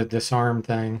do the disarm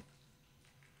thing.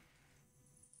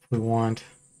 If we want.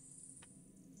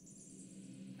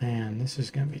 Man, this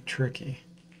is going to be tricky.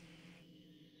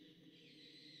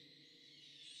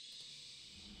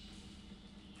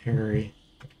 Harry.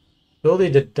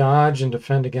 Ability to dodge and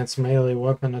defend against melee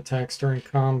weapon attacks during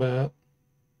combat.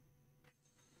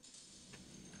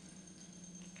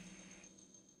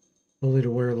 Ability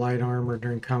to wear light armor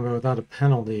during combat without a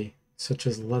penalty, such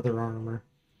as leather armor.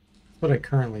 That's what I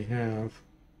currently have.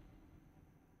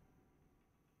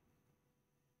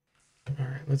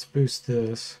 Alright, let's boost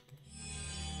this.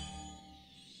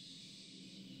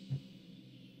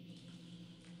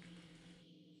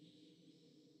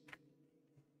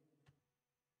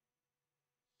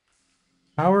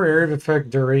 Power, area of effect,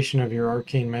 duration of your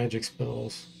arcane magic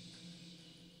spells.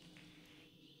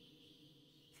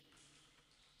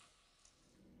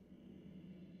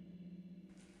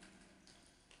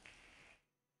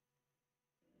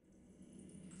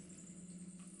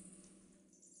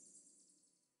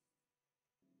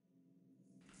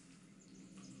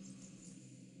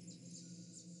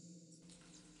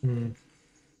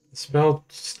 The spell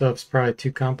stuff's probably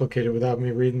too complicated without me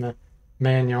reading the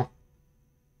manual.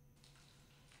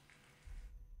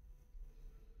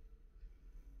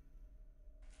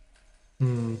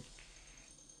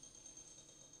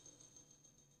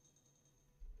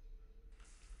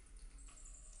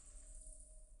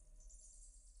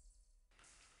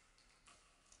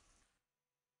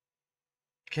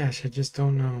 Gosh, I just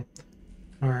don't know.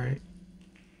 Alright.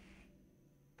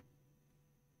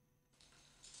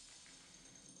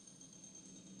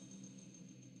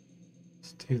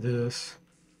 Let's do this.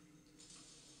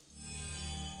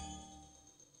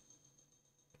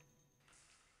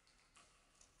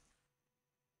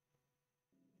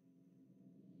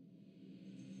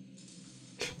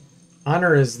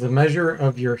 Honor is the measure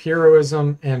of your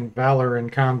heroism and valor in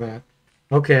combat.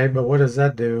 Okay, but what does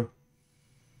that do?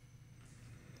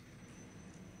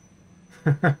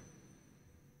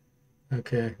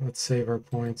 Okay, let's save our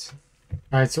points.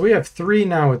 Alright, so we have 3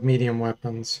 now with medium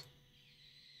weapons.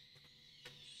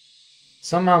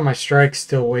 Somehow my strike's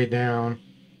still way down.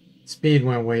 Speed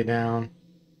went way down.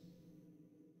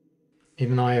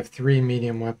 Even though I have 3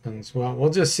 medium weapons. Well,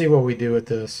 we'll just see what we do with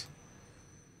this.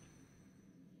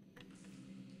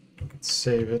 Let's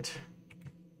save it.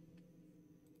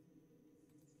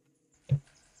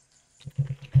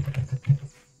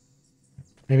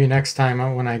 Maybe next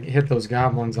time when I hit those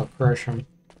goblins, I'll crush them.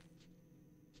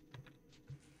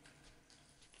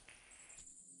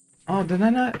 Oh, did I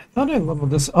not? I thought I leveled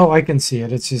this. Oh, I can see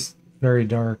it. It's just very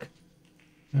dark.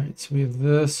 Alright, so we have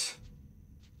this,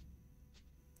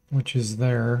 which is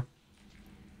there.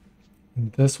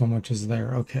 And this one, which is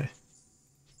there. Okay.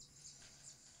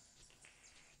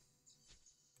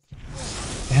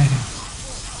 Dang.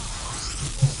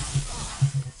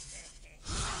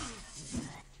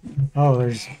 Oh,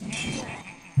 there's... Here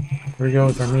we go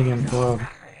with our medium club.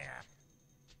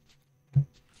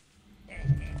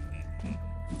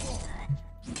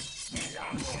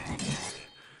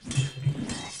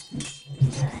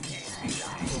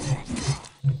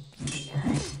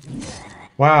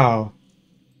 Wow.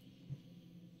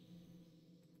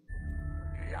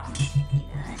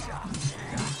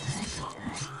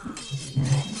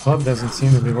 Club doesn't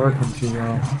seem to be working too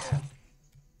well.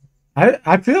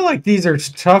 I feel like these are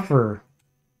tougher.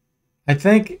 I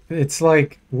think it's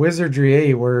like Wizardry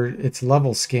A where it's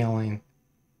level scaling.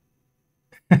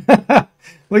 Look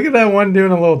at that one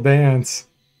doing a little dance.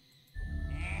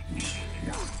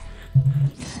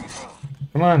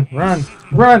 Come on, run.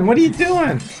 Run! What are you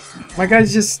doing? My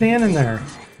guy's just standing there.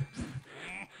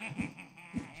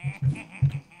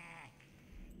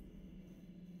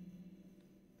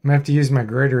 I'm gonna have to use my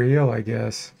greater heal, I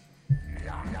guess.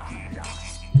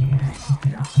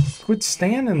 Quit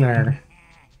standing there.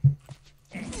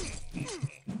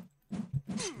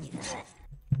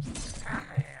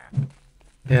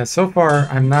 Yeah, so far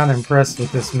I'm not impressed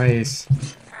with this mace.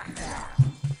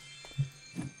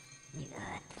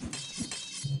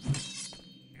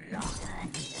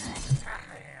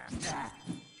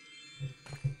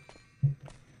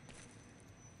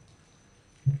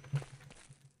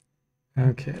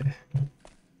 Okay.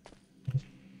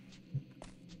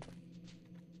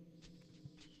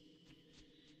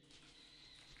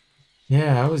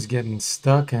 Yeah, I was getting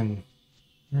stuck and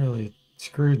really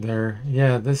screwed there.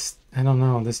 Yeah, this, I don't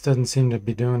know, this doesn't seem to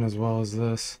be doing as well as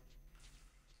this.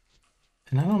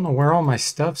 And I don't know where all my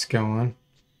stuff's going.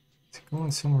 Is it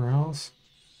going somewhere else?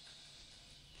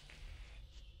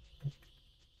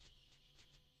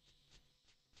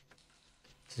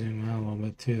 Zoom out a little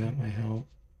bit too, that might help.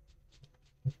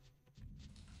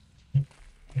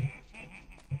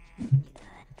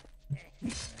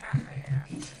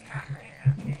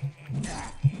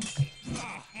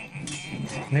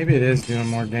 Maybe it is doing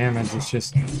more damage, it's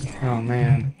just, oh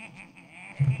man.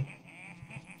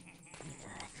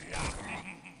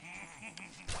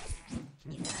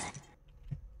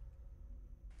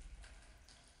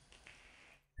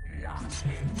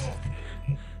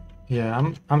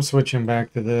 Yeah, I'm switching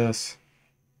back to this.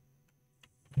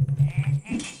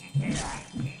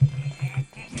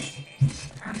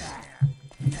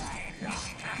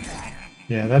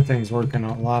 Yeah, that thing's working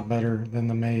a lot better than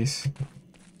the mace.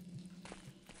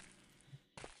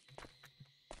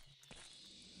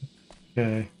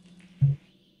 Okay.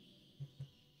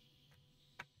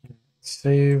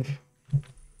 Save.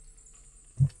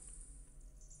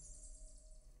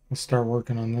 We'll start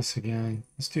working on this again.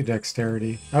 Let's do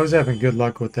dexterity. I was having good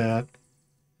luck with that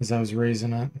as I was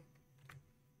raising it.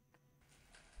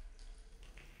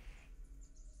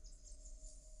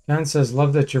 John says,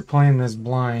 love that you're playing this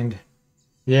blind.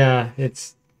 Yeah,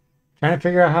 it's trying to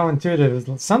figure out how intuitive it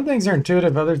is. Some things are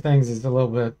intuitive, other things is a little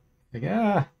bit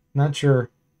like, not sure.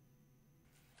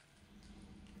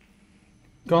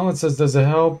 Gauntlet says, does it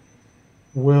help?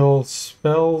 Will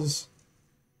spells...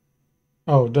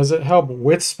 Oh, does it help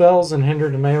with spells and hinder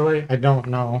the melee? I don't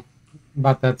know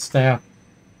about that staff.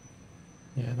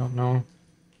 Yeah, I don't know.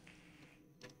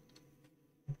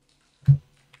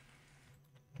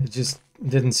 It just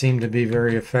didn't seem to be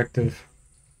very effective.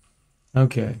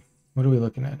 Okay, what are we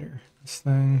looking at here? This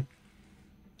thing.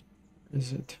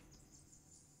 Is it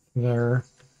there?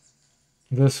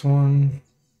 This one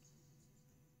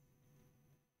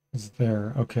is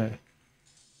there. Okay.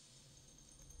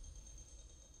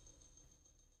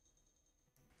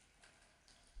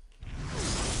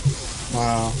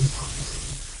 Wow.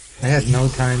 I had no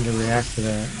time to react to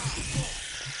that.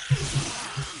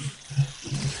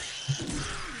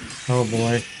 Oh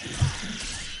boy.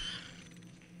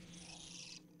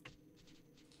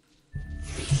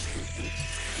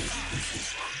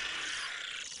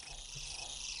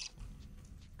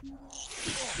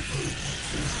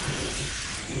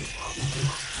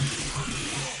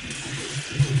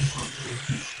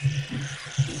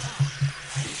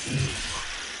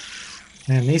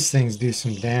 Man, these things do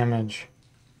some damage.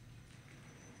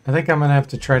 I think I'm gonna have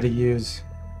to try to use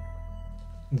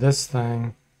this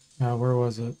thing. Where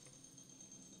was it?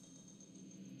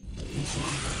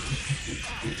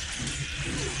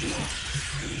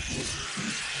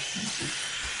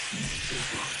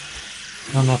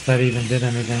 I don't know if that even did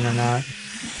anything or not.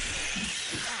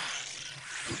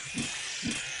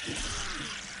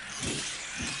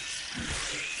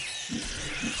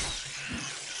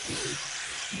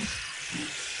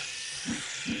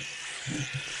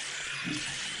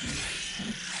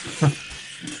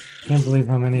 Can't believe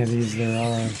how many of these there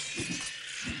are.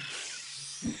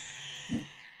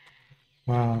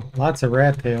 Wow, lots of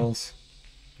rat tails.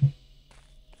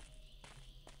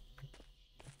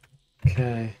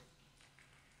 Okay.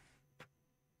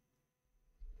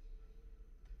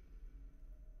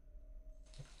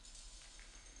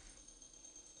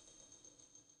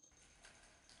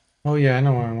 Oh yeah, I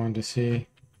know what I wanted to see.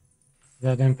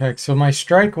 That impact. So my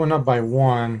strike went up by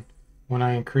 1 when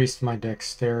I increased my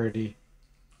dexterity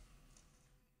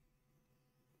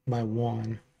by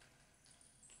 1.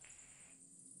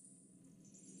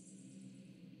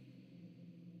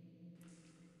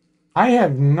 I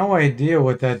have no idea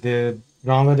what that did,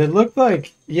 Gauntlet. It looked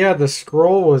like, yeah, the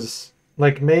scroll was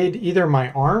like made either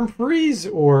my arm freeze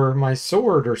or my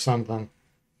sword or something.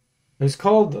 It was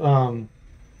called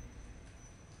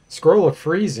Scroll of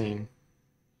Freezing.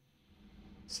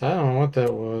 So I don't know what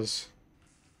that was.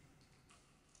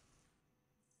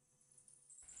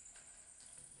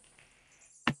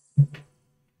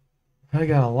 I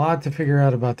got a lot to figure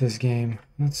out about this game.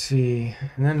 Let's see.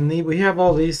 And then we have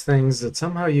all these things that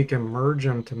somehow you can merge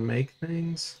them to make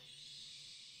things.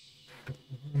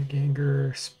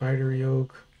 Ganger, spider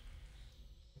yolk.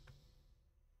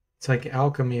 It's like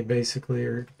alchemy, basically,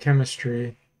 or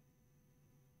chemistry.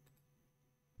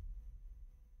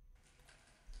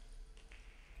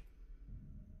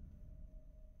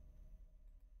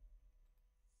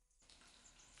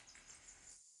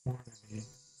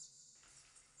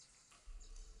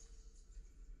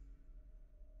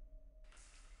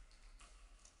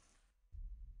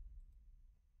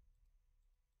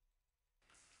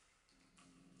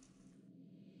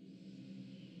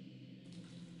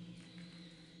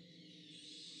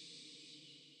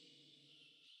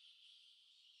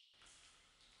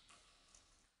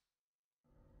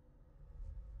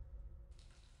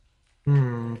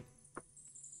 Hmm.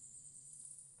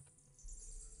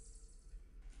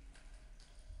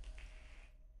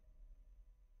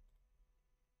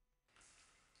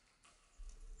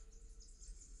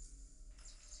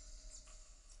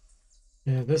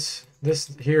 Yeah, this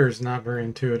here is not very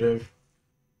intuitive.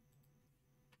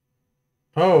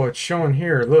 Oh, it's showing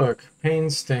here. Look, pain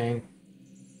stain.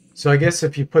 So I guess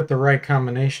if you put the right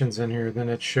combinations in here, then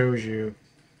it shows you.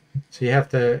 So you have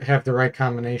to have the right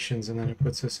combinations, and then it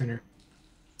puts this in here.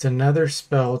 It's another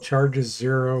spell, charges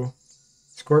 0,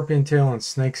 Scorpion Tail and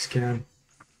Snake Skin.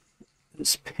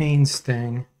 It's Pain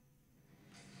Sting.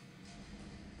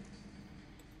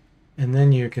 And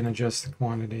then you can adjust the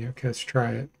quantity. Okay, let's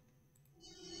try it.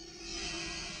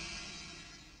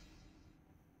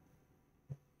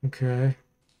 Okay.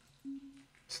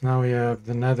 So now we have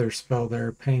the Nether spell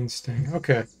there, Pain Sting.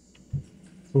 Okay.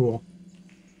 Cool.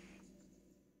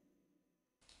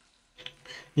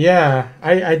 Yeah,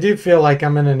 I do feel like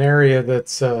I'm in an area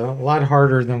that's a lot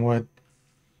harder than what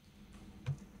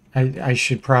I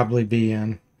should probably be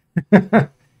in.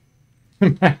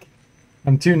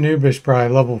 I'm too noobish,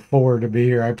 probably level 4 to be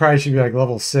here. I probably should be like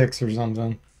level 6 or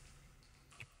something.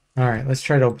 Alright, let's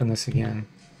try to open this again.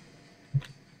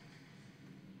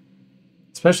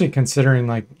 Especially considering,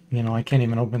 like, you know, I can't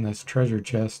even open this treasure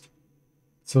chest.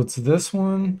 So it's this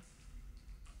one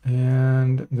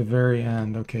and the very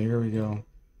end. Okay, here we go.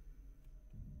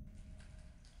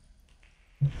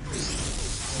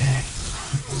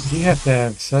 You have to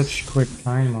have such quick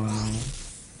time on that.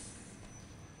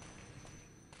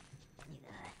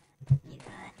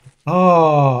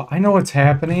 Oh, I know what's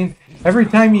happening. Every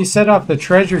time you set off the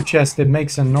treasure chest, it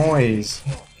makes a noise.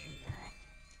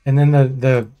 And then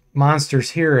the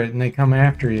monsters hear it and they come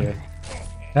after you.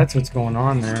 That's what's going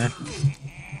on there.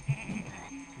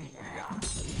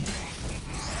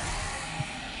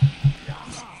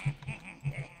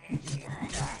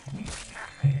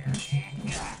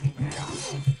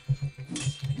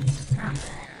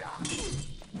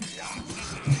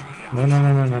 No, no,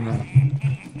 no, no, no, no.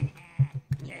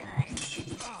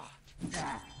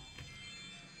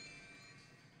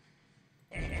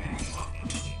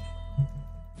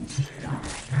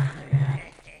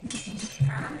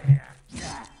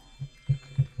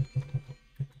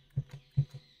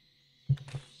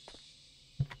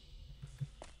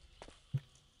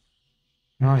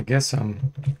 No, I guess I'm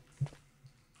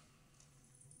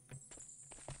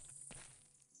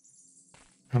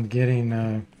getting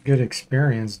a good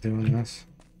experience doing this.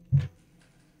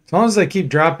 As long as I keep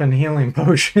dropping healing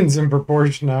potions in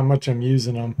proportion to how much I'm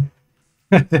using them,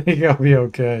 I think I'll be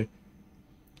okay.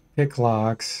 Pick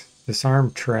locks,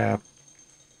 disarm trap.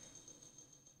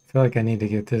 I feel like I need to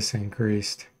get this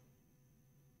increased.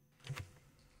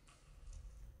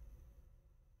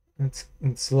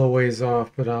 It's a little ways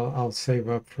off, but I'll save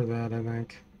up for that, I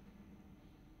think.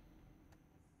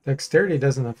 Dexterity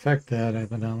doesn't affect that,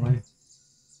 evidently.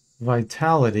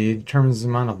 Vitality determines the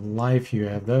amount of life you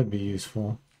have. That would be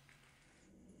useful.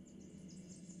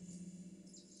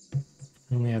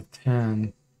 I only have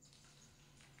 10.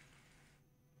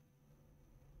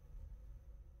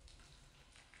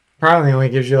 Probably only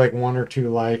gives you like 1 or 2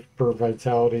 life per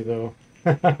vitality, though.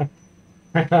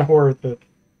 Not worth it.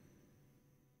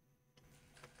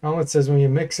 Oh, it says when you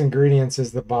mix ingredients,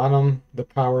 is the bottom the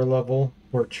power level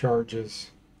or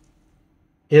charges?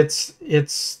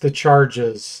 It's the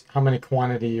charges, how many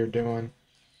quantity you're doing.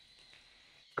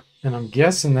 And I'm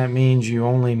guessing that means you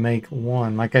only make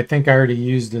 1. Like, I think I already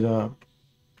used it up.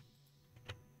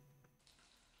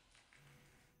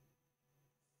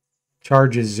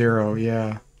 Charges 0,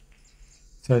 yeah.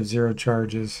 So I have 0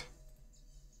 charges.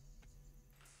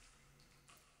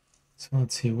 So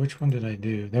let's see, which one did I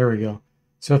do? There we go.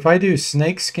 So if I do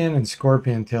Snake Skin and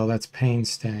Scorpion Tail, that's Pain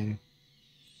Sting.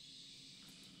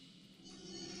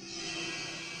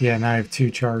 Yeah, now I have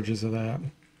 2 charges of that.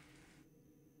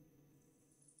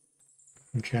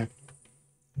 Okay.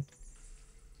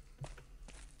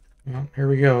 Well, here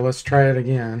we go. Let's try it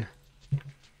again.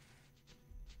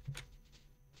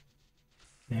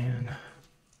 And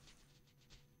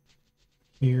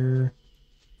here,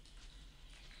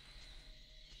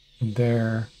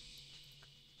 there.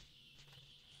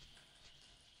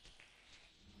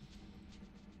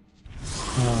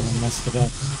 Oh, I messed it up.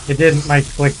 It didn't, my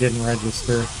click didn't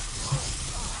register.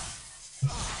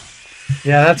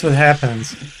 Yeah, that's what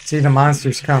happens. See, the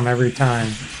monsters come every time.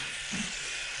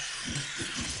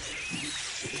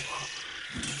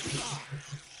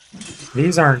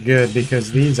 These aren't good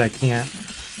because these I can't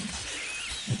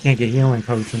get healing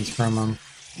potions from them.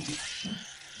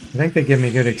 I think they give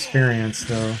me good experience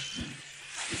though.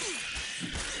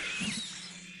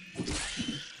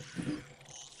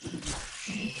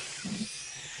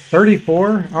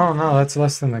 $34? Oh no, that's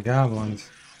less than the goblins.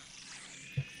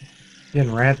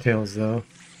 Getting rat tails though.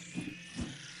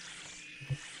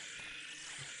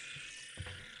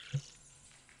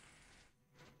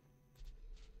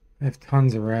 I have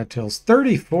tons of rat tails.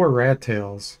 34 rat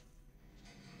tails.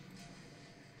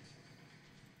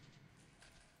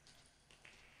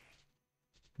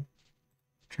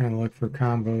 Trying to look for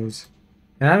combos.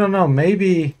 And I don't know,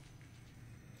 maybe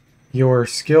your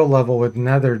skill level with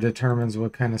Nether determines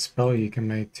what kind of spell you can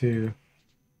make too.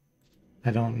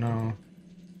 I don't know.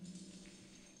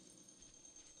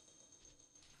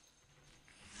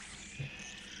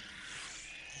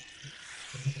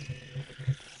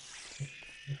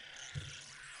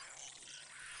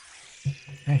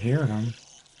 I hear them.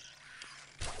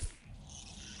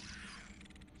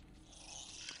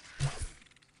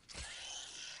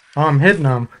 Oh, I'm hitting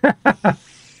them.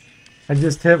 I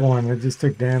just hit one. It just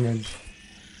took damage.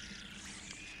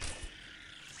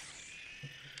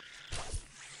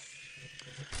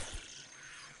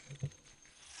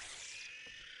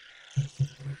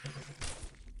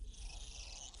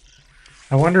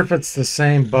 I wonder if it's the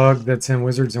same bug that's in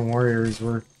Wizards and Warriors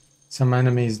where some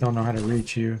enemies don't know how to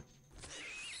reach you.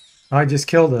 Oh, I just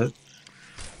killed it.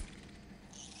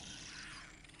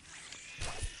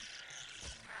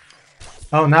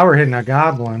 Oh, now we're hitting a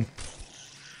goblin.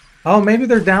 Oh, maybe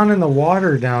they're down in the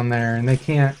water down there and they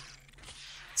can't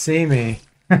see me.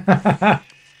 I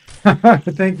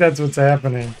think that's what's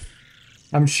happening.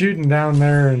 I'm shooting down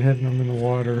there and hitting them in the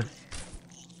water.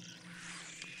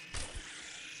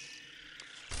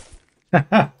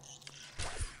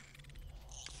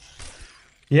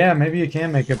 Yeah, maybe you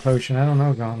can make a potion. I don't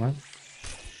know, Gauntlet.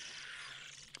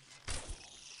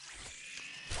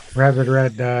 Rabbit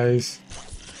Rat dies.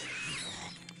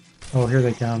 Oh, here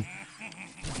they come.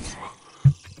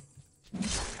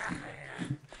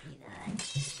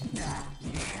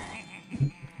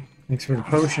 Thanks for the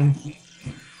potion.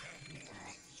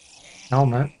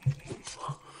 Helmet.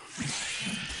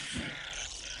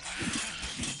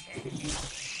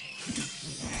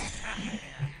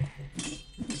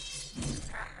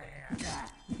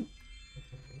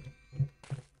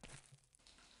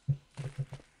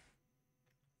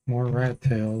 More rat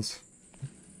tails.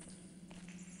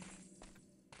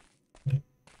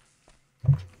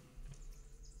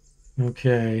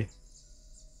 Okay.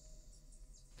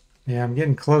 Yeah, I'm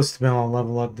getting close to being able to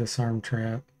level up Disarm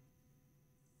Trap.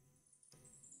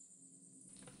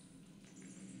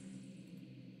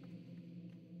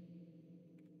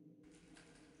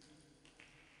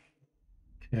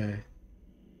 Okay.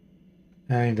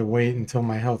 I need to wait until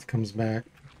my health comes back.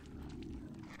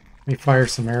 Let me fire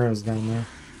some arrows down there.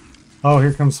 Oh,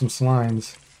 here comes some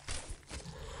slimes.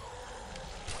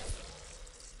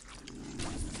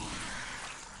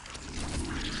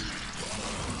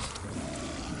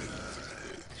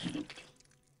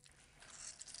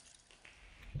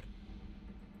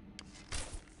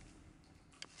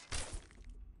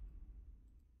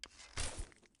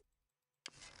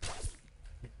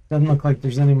 Doesn't look like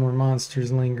there's any more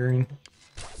monsters lingering.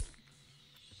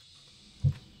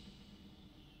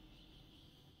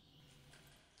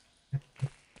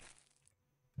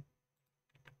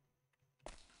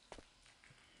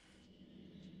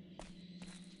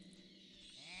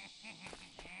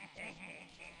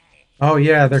 Oh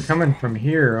yeah, they're coming from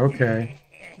here. Okay.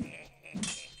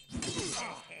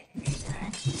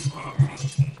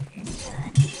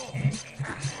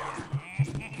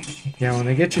 Yeah, when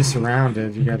they get you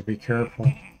surrounded, you gotta be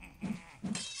careful.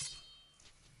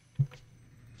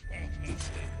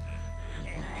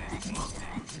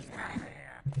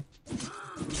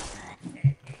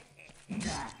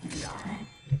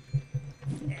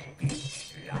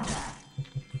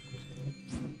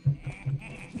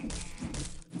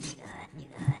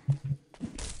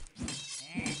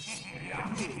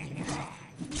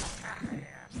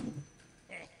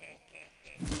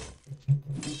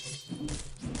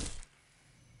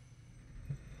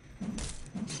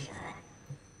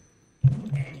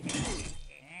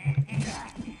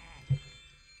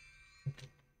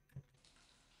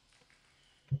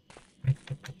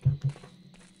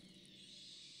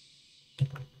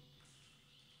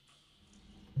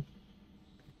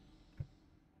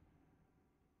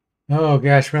 Oh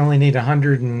gosh, we only need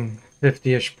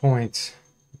 150-ish points.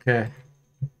 Okay.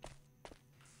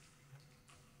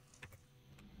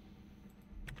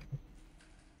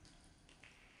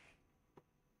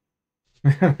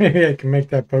 Maybe I can make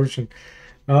that potion.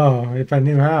 Oh, if I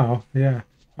knew how. Yeah.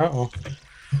 Uh-oh.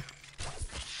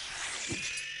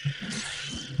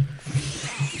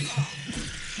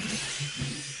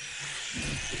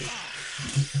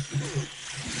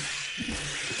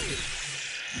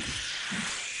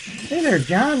 Hey there,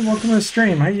 John. Welcome to the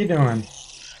stream. How you doing?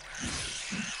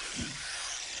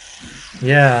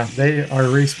 Yeah, they are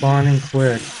respawning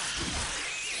quick.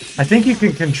 I think you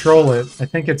can control it. I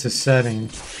think it's a setting.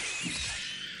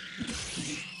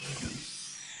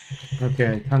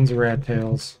 Okay, tons of rat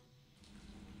tails.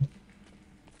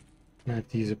 I have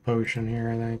to use a potion here,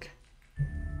 I think.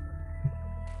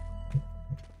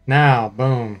 Now,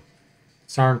 boom.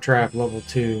 Disarm trap level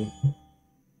 2.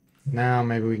 Now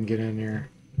maybe we can get in here.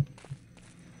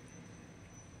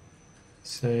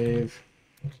 Save.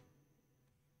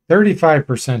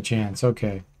 35% chance.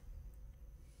 Okay.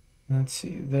 Let's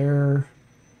see. There.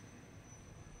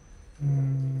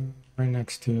 Right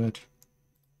next to it.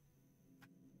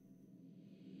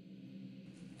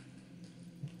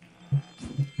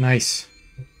 Nice.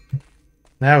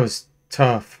 That was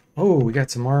tough. Oh, we got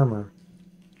some armor.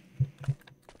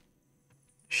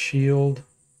 Shield.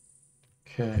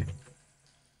 Okay.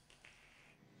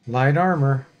 Light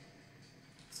armor.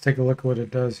 Let's take a look at what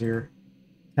it does here.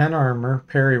 10 armor.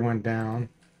 Parry went down.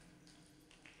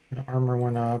 Armor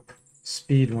went up.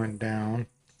 Speed went down.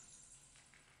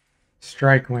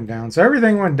 Strike went down. So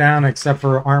everything went down except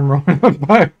for armor went up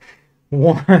by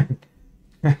 1.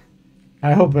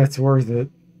 I hope that's worth it.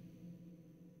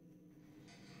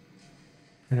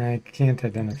 And I can't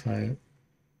identify it.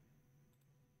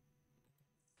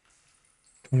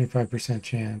 25%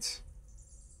 chance.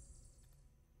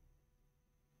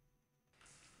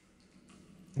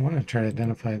 I want to try to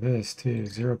identify this too.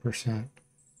 0%.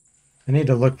 I need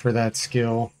to look for that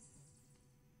skill.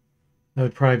 That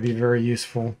would probably be very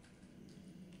useful.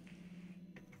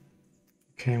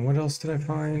 Okay, what else did I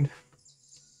find?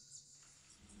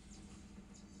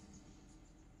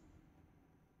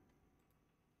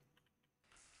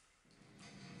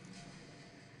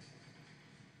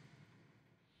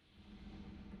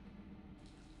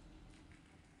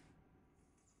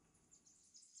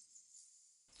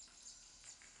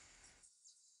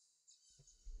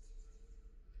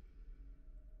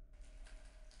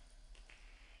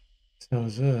 That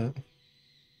was it.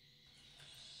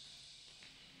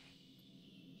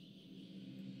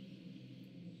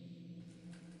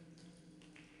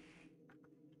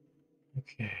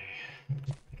 Okay.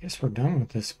 I guess we're done with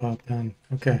this spot then.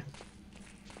 Okay.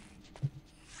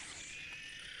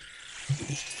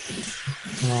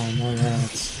 Oh, more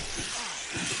rats.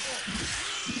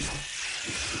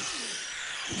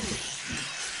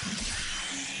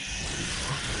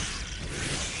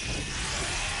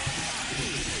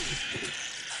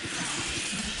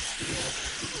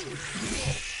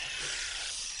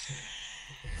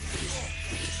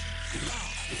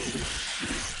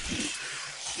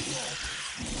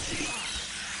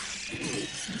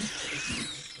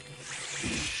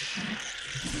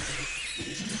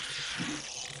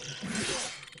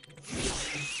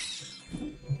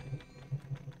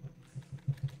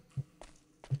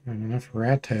 Enough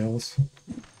rat tails.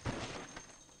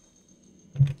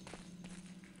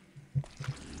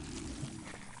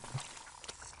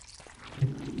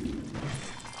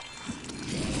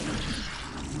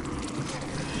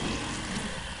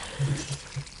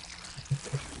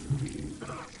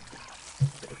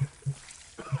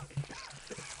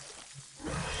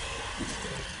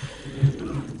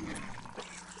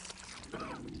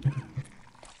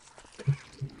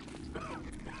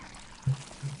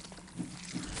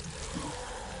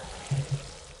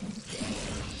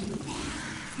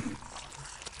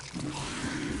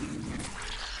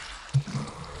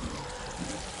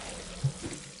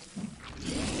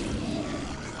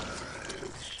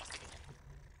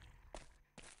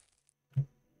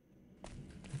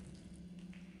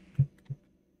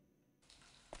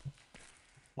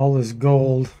 All this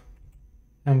gold.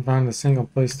 Haven't found a single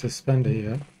place to spend it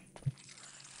yet.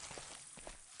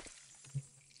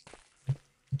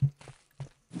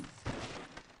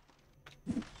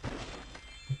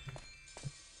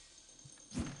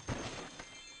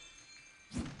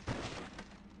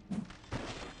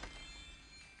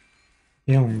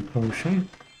 Healing potion.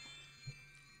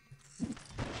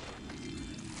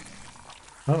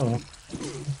 Uh-oh.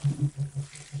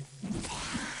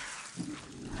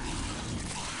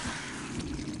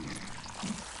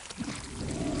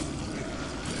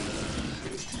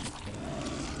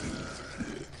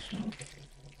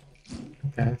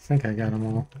 Okay, I think I got them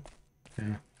all.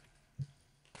 Yeah.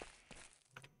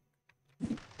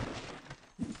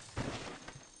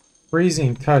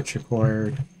 Freezing touch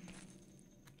acquired.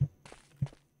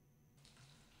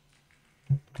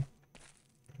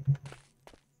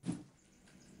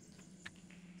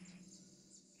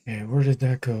 Okay, where did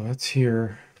that go? That's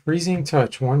here. Freezing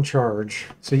touch, 1 charge.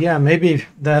 So yeah, maybe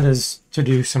that is to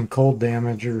do some cold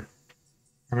damage, or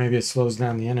maybe it slows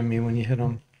down the enemy when you hit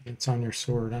them. It's on your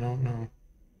sword. I don't know.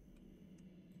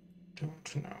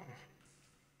 Don't know.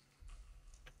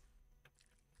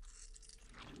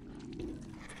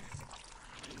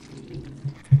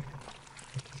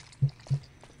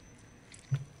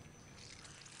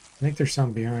 I think there's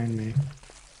some behind me.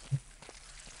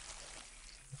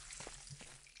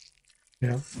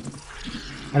 Yeah.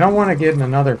 I don't want to get in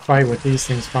another fight with these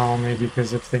things following me,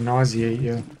 because if they nauseate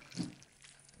you,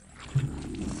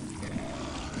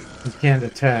 you can't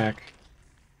attack.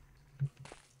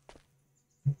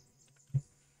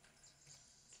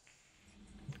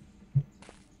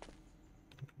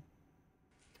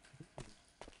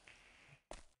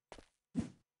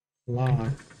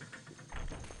 Lock.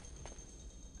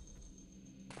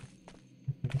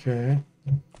 Okay.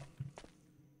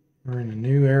 We're in a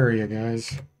new area,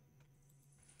 guys.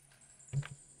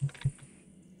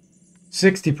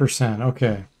 60%.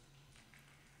 Okay.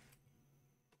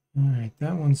 Alright,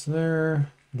 that one's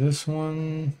there. This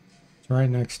one is right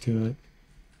next to it.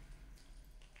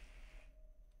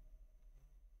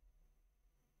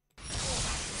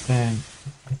 Dang.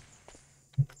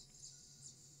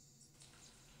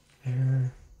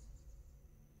 There.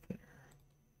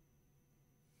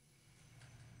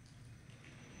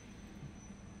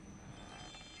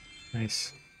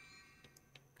 Nice.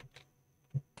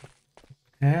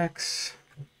 Axe.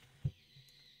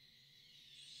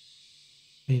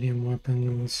 Medium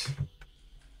weapons.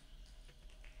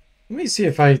 Let me see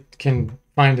if I can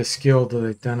find a skill to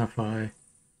identify.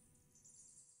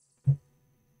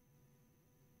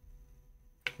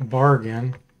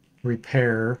 Bargain.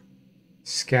 Repair.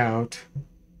 Scout.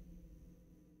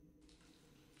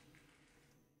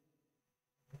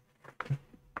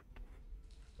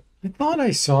 I thought I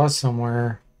saw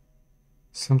somewhere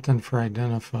something for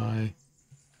identify.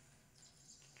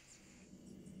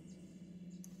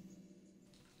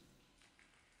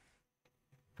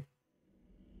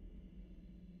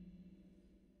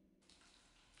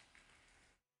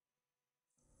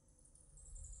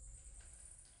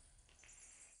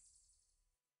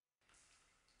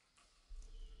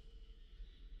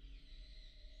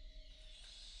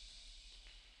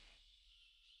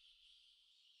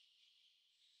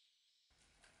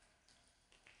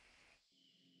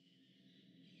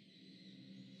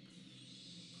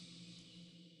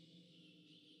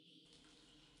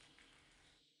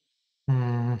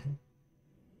 Hmm.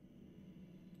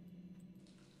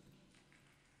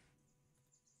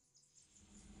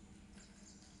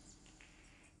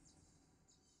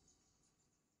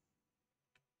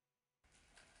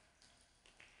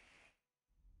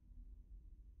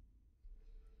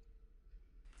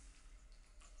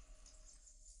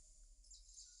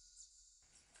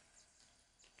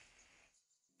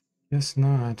 Guess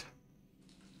not.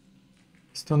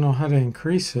 Just don't know how to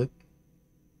increase it.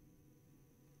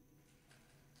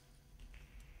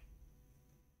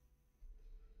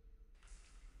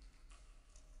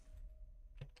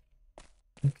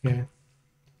 Okay.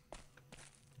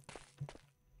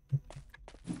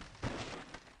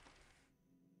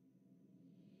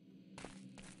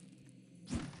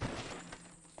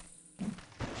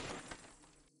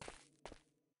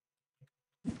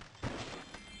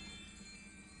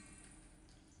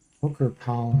 Poker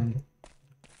pollen.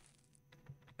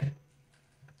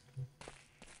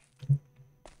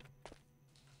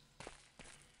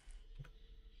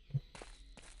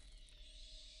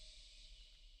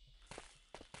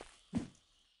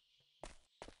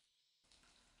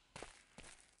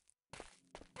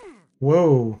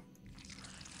 Whoa.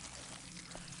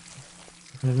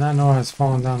 I did not know I was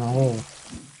falling down the hole.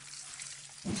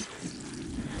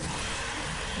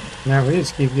 Now we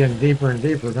just keep getting deeper and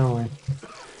deeper, don't we?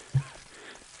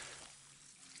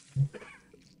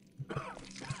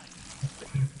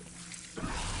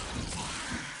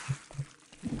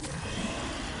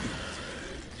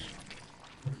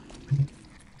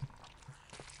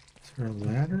 Is there a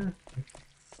ladder?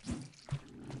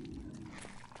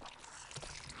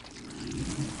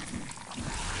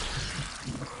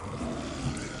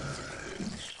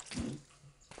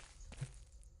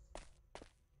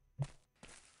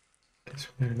 Guess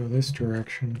we gotta go this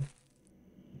direction.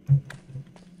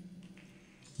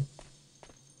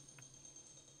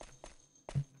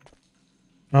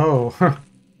 Oh,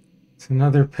 it's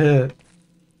another pit.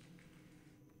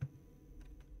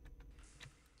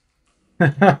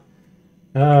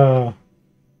 Oh,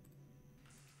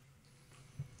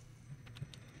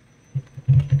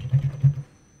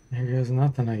 there goes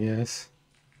nothing, I guess.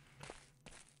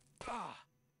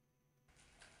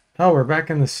 Oh, we're back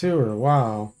in the sewer.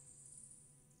 Wow.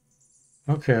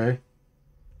 Okay.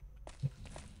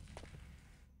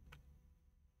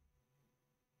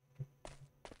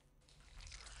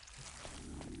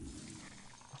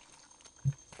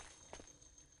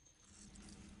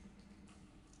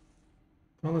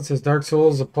 Well, it says Dark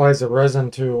Souls applies a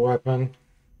resin to a weapon,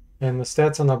 and the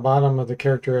stats on the bottom of the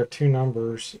character have two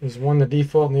numbers. Is one the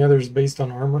default and the other is based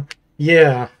on armor?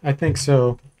 Yeah, I think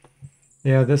so.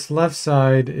 Yeah, this left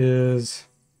side is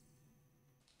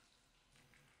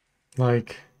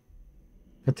like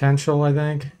potential, I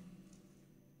think.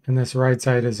 And this right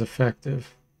side is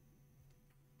effective.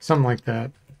 Something like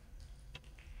that.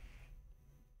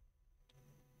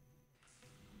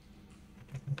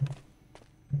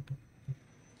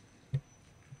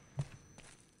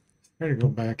 Try to go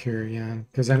back here again,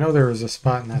 because I know there was a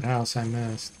spot in that house I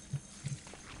missed.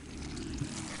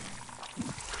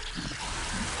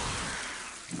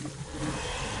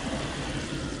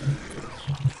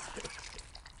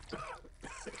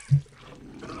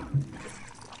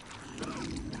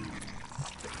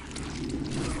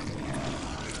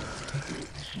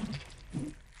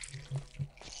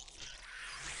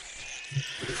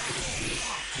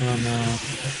 Oh no.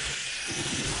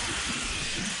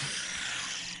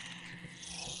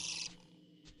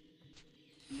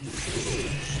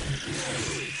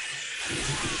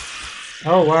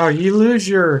 Oh wow, you lose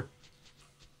your...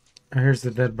 Oh, here's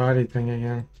the dead body thing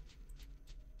again.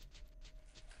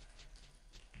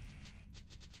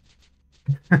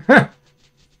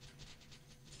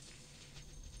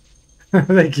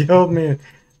 They killed me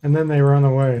and then they run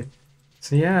away.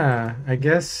 So yeah, I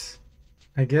guess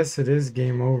it is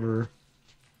game over.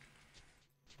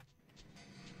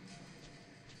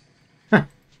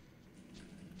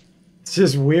 It's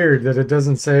just weird that it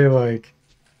doesn't say like,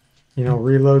 you know,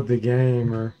 reload the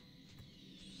game or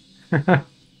it's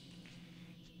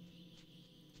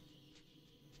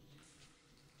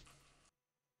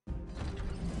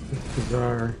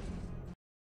bizarre.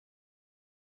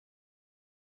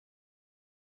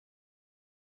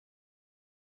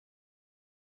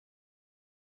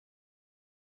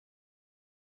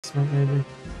 Maybe.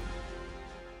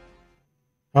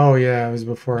 Oh yeah, it was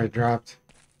before I dropped.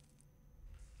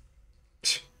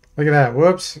 Look at that.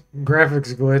 Whoops.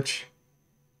 Graphics glitch.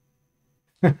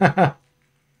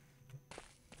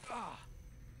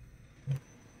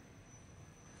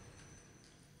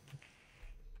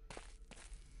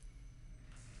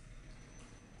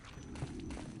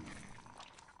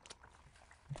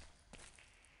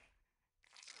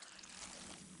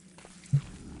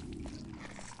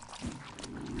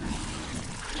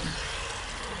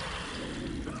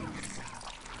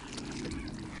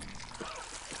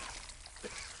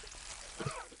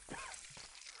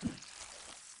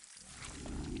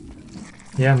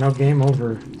 Yeah, no game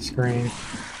over screen.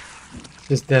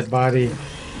 Just dead body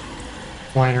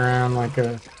flying around like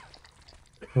a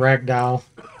rag doll.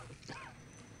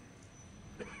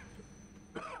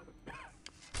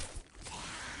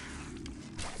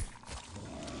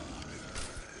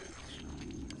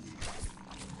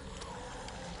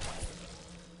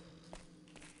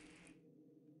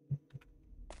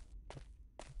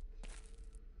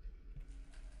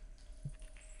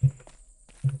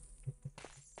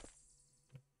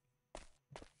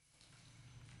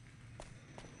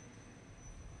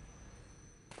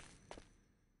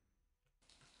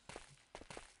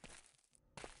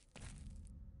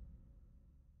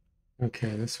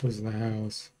 Okay, this was the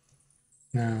house.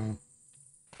 Now,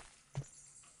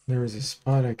 there was a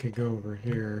spot I could go over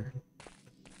here.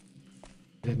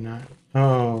 Did not.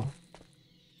 Oh,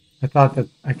 I thought that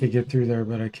I could get through there,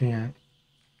 but I can't.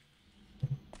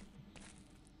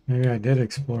 Maybe I did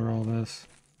explore all this.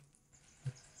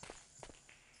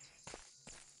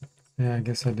 Yeah, I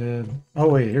guess I did. Oh,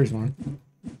 wait, here's one.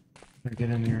 Gotta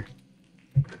get in here.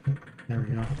 There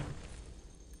we go.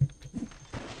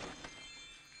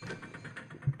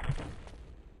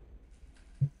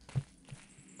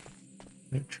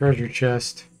 Treasure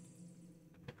chest.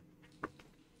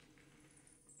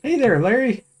 Hey there,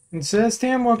 Larry and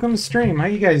Tam. Welcome to stream. How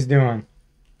you guys doing?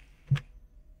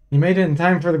 You made it in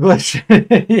time for the glitch.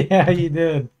 Yeah, you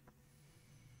did.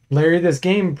 Larry, this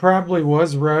game probably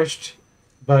was rushed,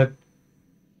 but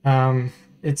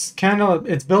it's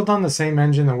built on the same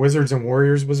engine that Wizards and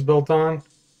Warriors was built on,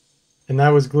 and that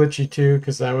was glitchy too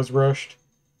because that was rushed.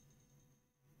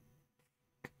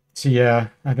 So yeah,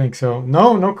 I think so.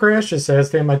 No crashes, says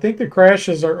Tam. I think the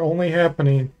crashes are only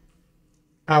happening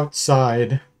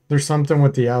outside. There's something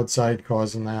with the outside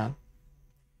causing that.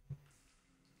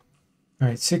 All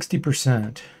right,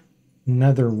 60%.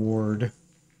 Nether ward.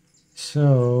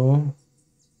 So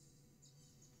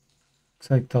looks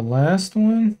like the last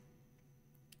one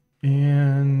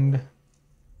and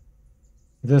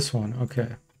this one.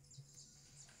 Okay.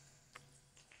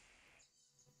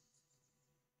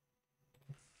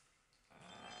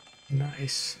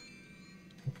 Nice.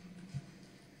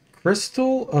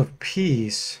 Crystal of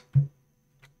Peace.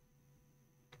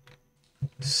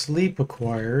 Sleep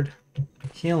acquired.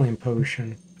 Healing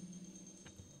potion.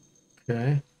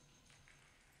 Okay.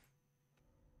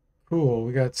 Cool.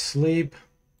 We got sleep.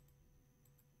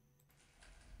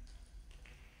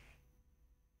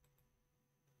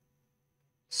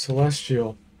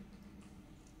 Celestial.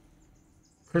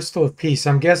 Crystal of Peace.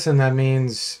 I'm guessing that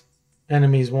means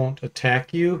enemies won't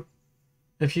attack you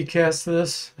if you cast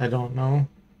this. I don't know.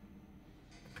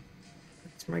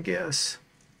 That's my guess.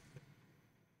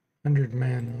 100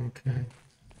 mana, okay.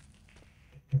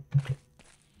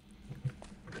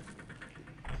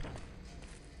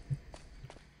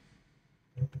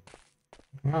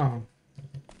 Wow.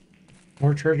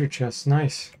 More treasure chests,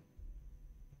 nice.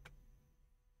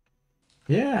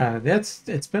 Yeah,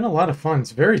 it's been a lot of fun.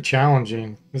 It's very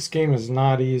challenging. This game is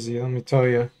not easy, let me tell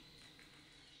you.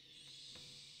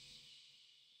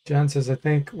 John says, I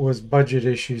think was budget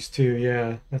issues too.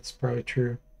 Yeah, that's probably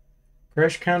true.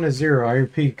 Crash count is 0. I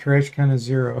repeat, crash count is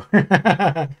 0.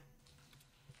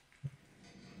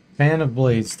 Fan of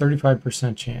Blades,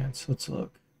 35% chance. Let's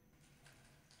look.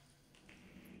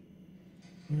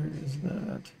 Where is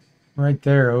that? Right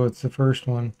there. Oh, it's the first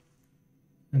one.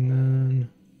 And then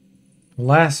the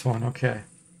last one. Okay.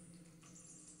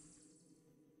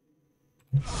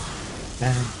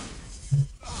 Damn.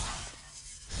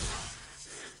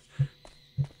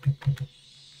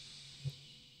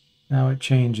 Now it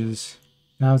changes.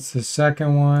 Now it's the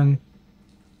second one.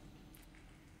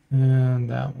 And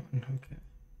that one. Okay.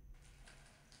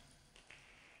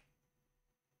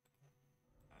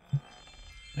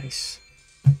 Nice.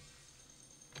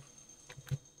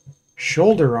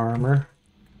 Shoulder armor.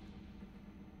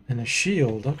 And a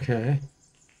shield. Okay.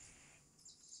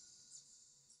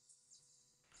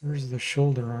 Where's the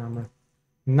shoulder armor?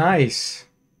 Nice.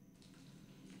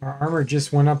 Our armor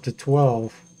just went up to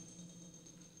 12.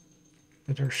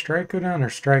 Did our strike go down? Our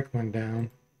strike went down.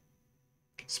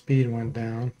 Speed went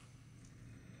down.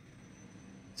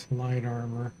 It's light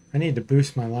armor. I need to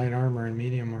boost my light armor and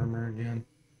medium armor again.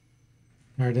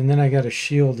 Alright, and then I got a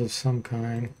shield of some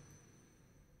kind.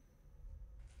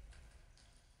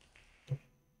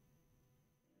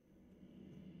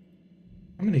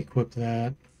 I'm going to equip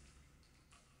that.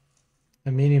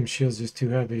 That medium shield's just too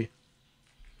heavy.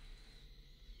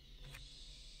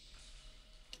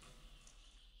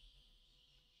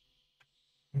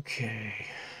 Okay.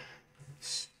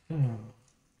 So.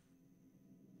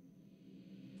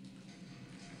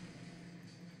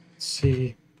 Let's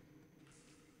see.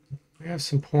 We have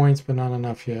some points, but not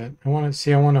enough yet. I want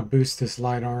to boost this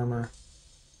light armor.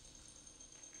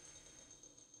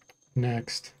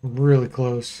 Next. Really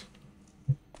close.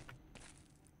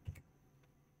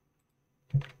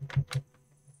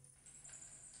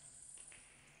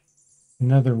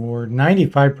 Another ward.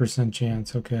 95%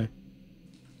 chance. Okay.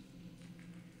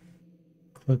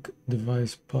 Click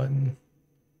device button.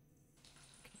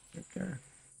 Right there.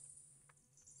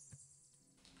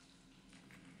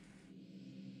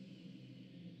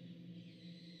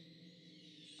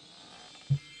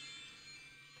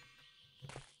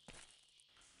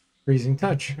 Freezing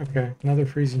touch. Okay, another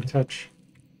freezing touch.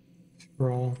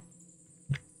 Scroll.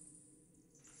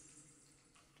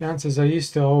 John says, I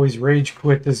used to always rage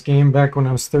quit this game back when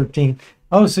I was 13.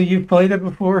 Oh, so you've played it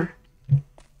before?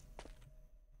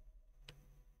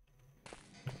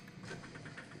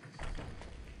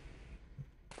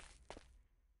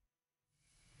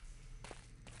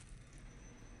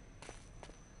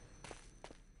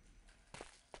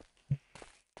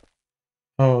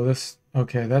 Oh, this...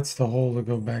 Okay, that's the hole to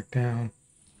go back down.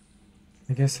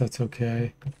 I guess that's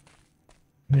okay.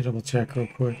 Let me double check real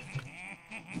quick.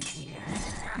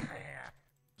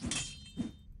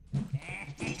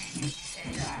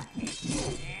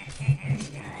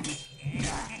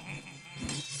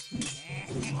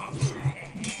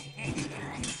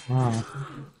 Wow.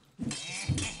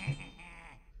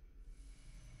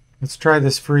 Let's try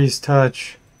this freeze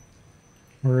touch.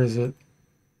 Where is it?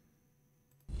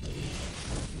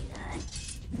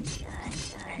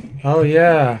 Oh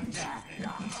yeah.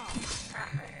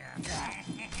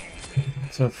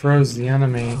 So it froze the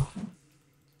enemy.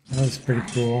 That was pretty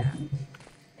cool.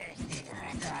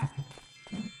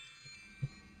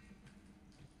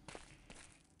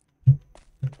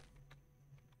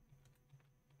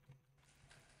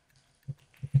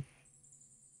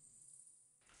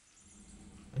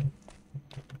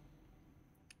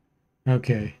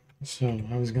 Okay, so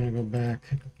I was gonna go back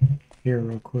here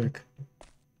real quick.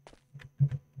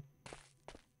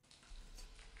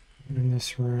 In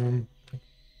this room.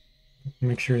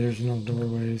 Make sure there's no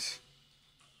doorways.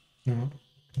 No.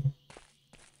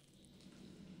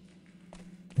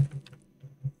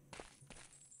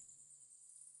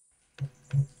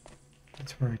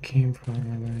 That's where I came from,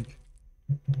 I think.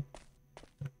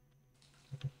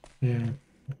 Yeah.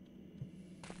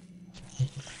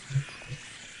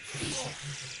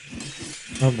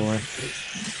 Oh boy.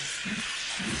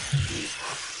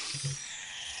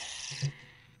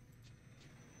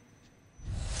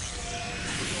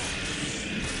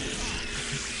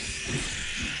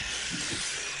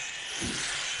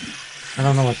 I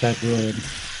don't know what that did.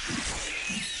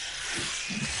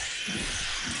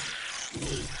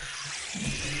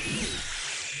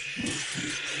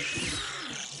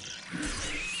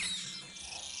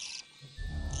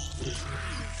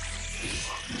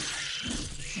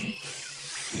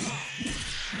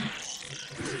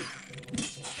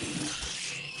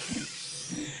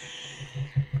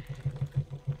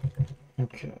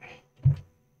 Okay.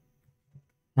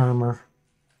 Armor.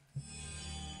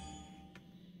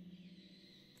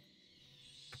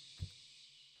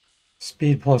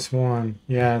 Speed +1.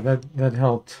 Yeah, that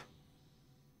helped.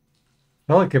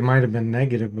 Felt like it might have been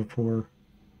negative before.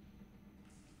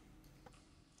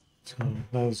 So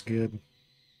that was good.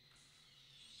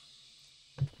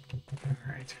 All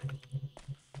right.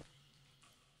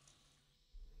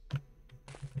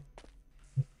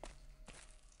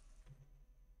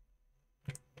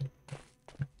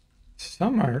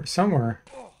 Somewhere.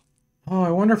 Oh, I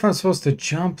wonder if I'm supposed to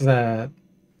jump that.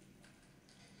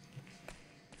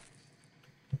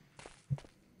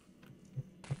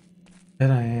 Bet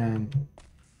I am.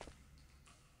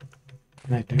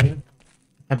 Can I do it?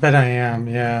 I bet I am.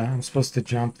 Yeah, I'm supposed to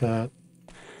jump that.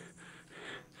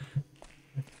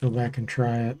 Go back and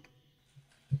try it.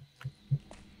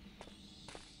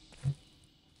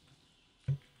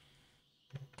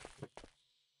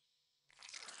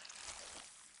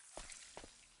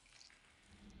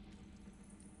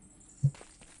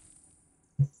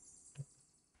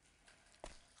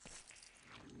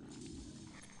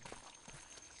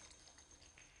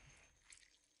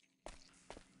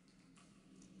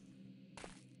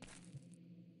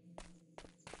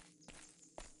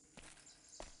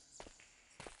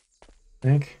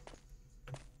 Think.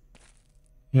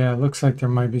 Yeah, it looks like there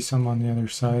might be some on the other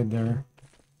side there.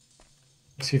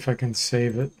 Let's see if I can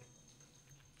save it.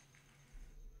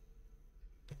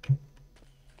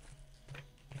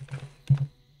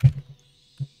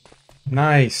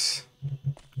 Nice.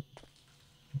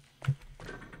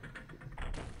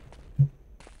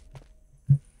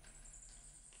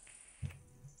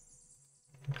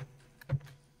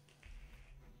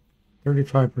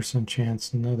 %35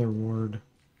 chance, another ward.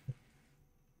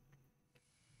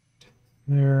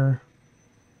 There.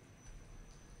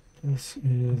 This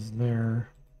is there.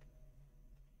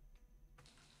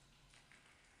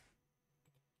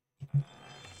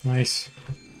 Nice.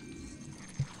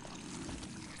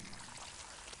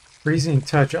 Freezing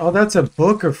Touch. Oh, that's a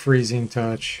book of Freezing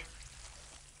Touch.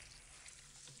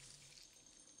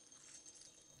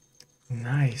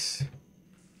 Nice.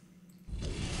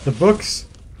 The books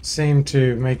seem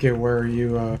to make it where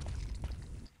you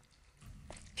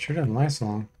sure doesn't last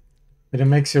long. But it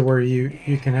makes it where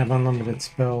you can have unlimited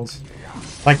spells.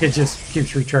 Like it just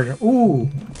keeps recharging. Ooh!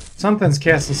 Something's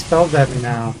casting spells at me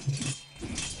now.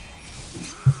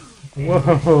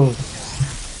 Whoa!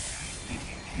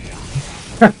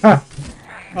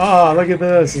 Oh, look at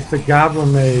this. It's the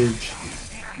Goblin Mage.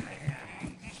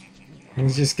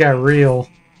 He's just got real.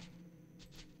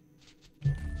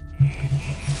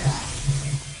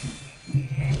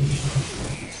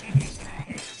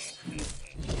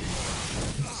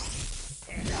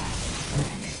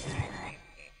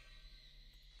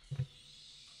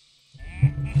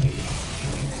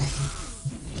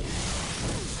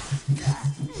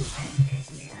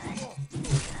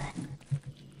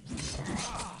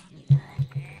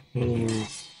 Ooh.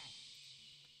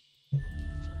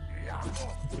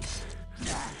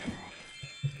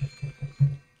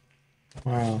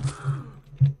 Wow.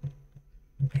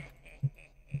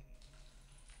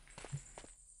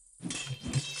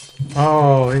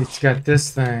 Oh, it's got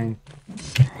this thing.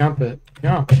 Jump it.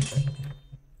 Jump.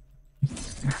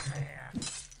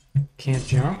 Can't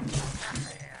jump?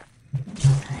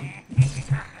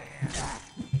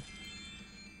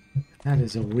 That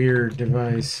is a weird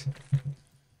device.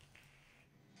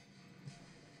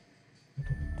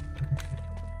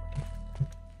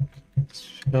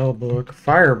 Spell book.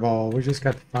 Fireball. We just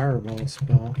got the fireball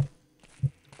spell.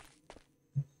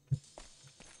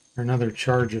 Or another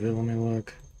charge of it. Let me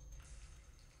look.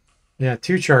 Yeah,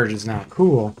 2 charges now.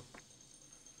 Cool.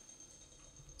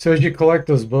 So as you collect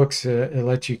those books, it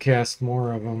lets you cast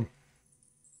more of them.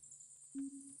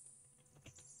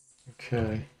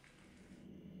 Okay.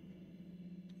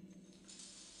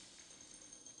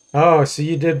 Oh, so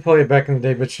you did play it back in the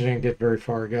day, but you didn't get very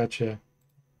far. Gotcha.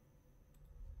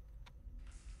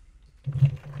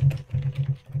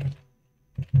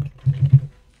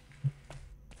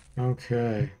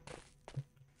 Okay.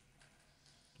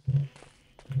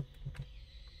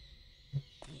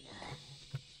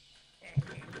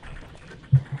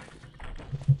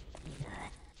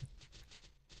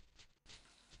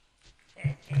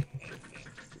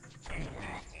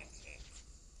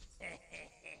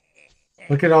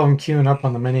 Look at all them queuing up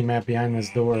on the mini map behind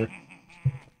this door.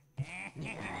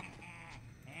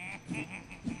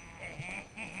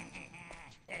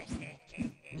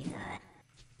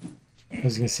 I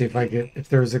was gonna see if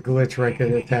there was a glitch where I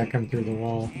could attack him through the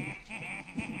wall.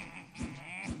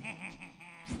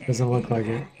 Doesn't look like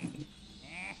it.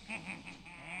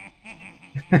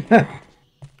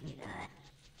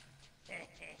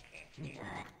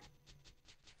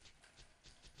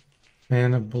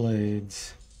 Man of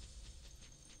Blades.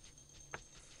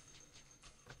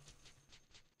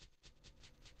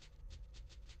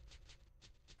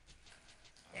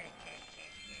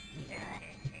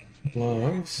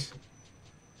 Gloves.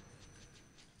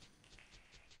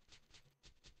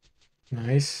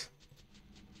 Nice.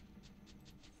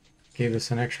 Gave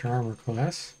us an extra armor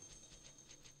class.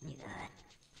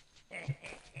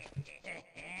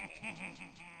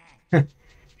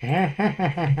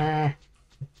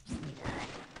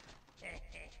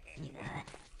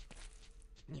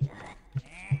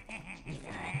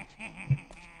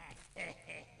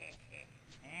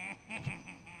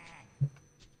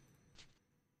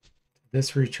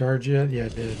 This recharge yet? Yeah,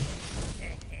 it did.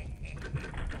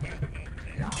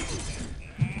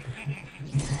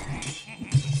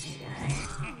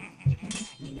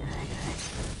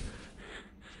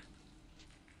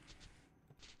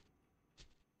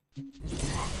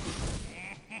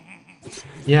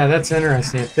 Yeah, that's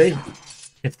interesting.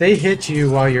 If they hit you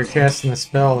while you're casting the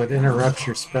spell, it interrupts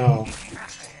your spell.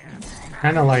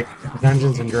 Kind of like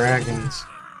Dungeons and Dragons.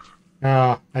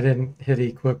 Oh, I didn't hit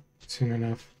equip soon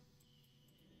enough.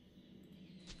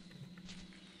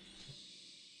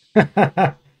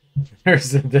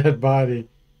 There's a dead body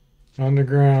on the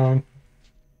ground.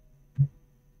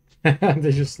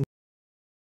 They just...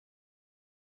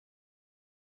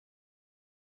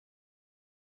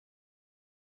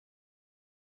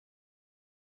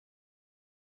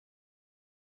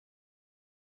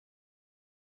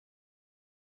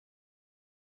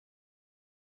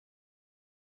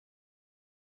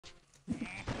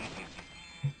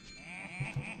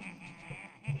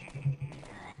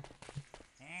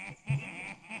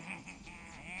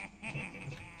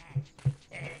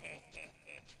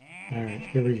 Alright,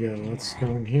 here we go. Let's go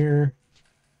in here.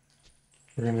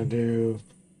 We're gonna do...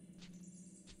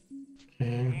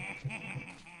 Okay.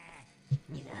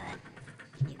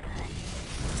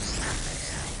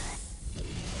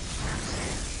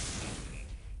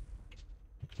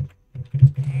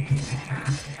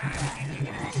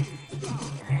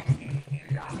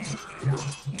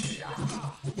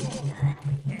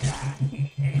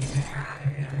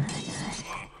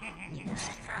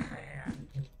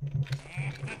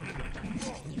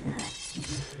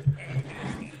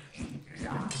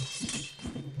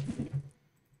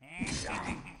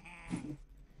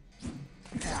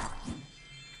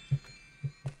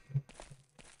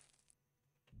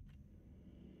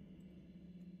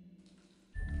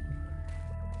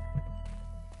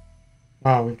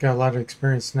 Wow, we've got a lot of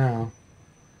experience now.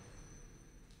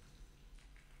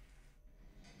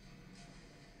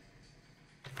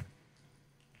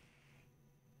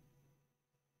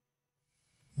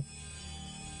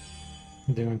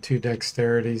 Doing 2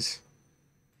 dexterities.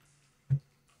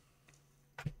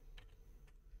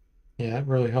 Yeah, it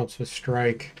really helps with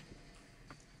strike.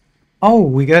 Oh,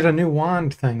 we got a new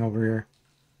wand thing over here.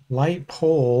 Light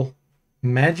pole,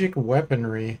 magic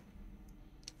weaponry.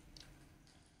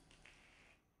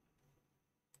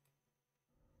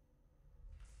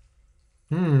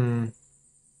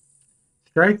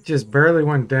 Strike just barely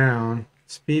went down.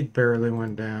 Speed barely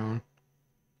went down.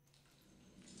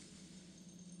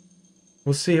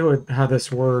 We'll see how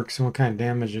this works and what kind of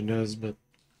damage it does, but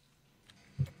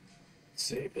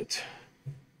save it.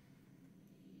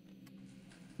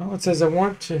 Well, it says I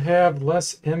want to have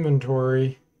less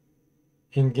inventory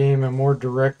in game and more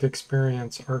direct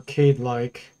experience,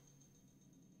 arcade-like.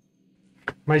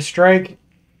 My strike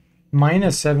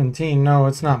minus 17. No,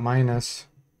 it's not minus.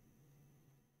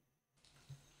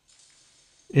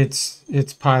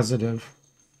 It's positive.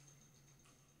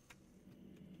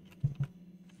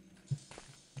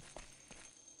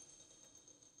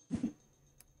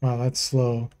 Wow, that's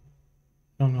slow.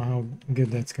 Don't know how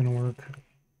good that's gonna work.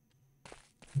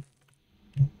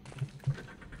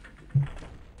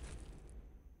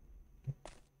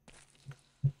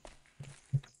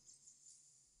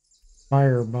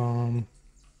 Firebomb.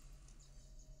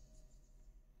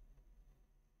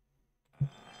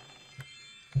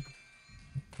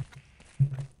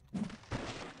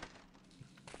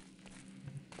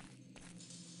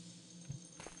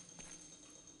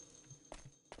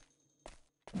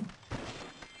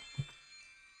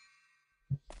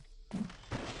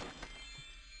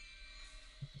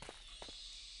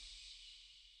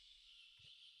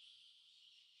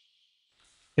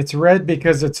 It's red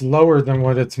because it's lower than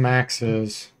what its max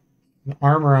is. The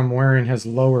armor I'm wearing has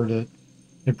lowered it.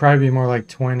 It'd probably be more like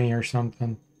 20 or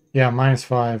something. Yeah,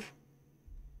 -5.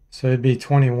 So it'd be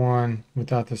 21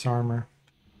 without this armor.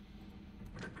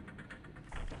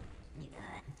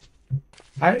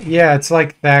 Yeah, it's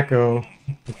like Thaco,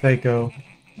 the Thaco,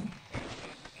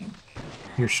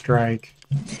 your strike.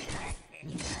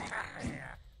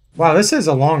 Wow, this is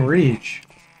a long reach.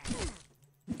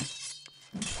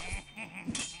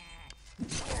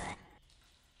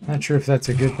 Not sure if that's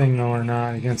a good thing though or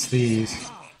not against these.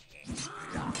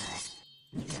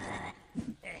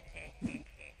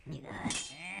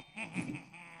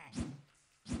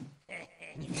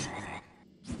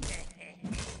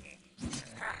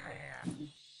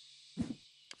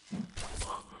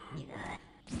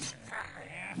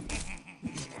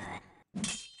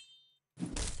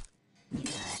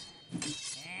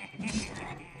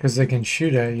 Because they can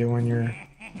shoot at you when you're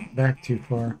back too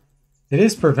far. It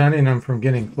is preventing them from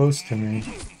getting close to me.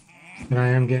 And I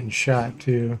am getting shot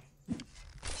too.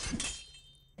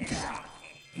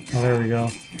 Oh, there we go.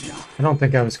 I don't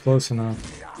think I was close enough.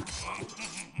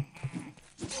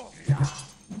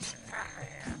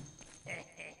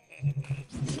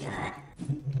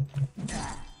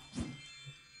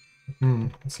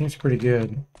 It seems pretty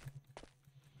good.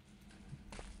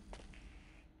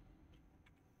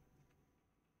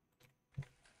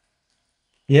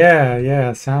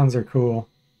 Yeah, sounds are cool.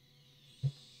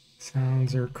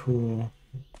 Sounds are cool.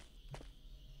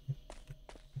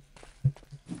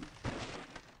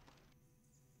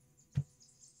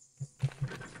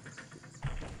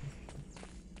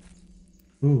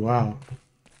 Ooh, wow.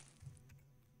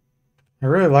 I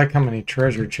really like how many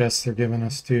treasure chests they're giving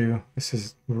us too. This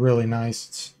is really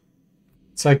nice.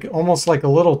 It's like almost like a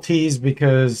little tease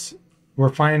because we're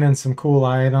finding some cool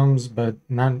items, but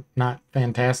not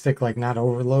fantastic, like not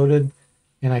overloaded.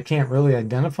 And I can't really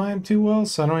identify them too well,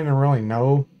 so I don't even really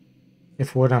know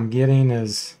if what I'm getting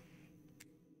is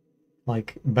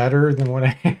like better than what I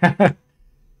had.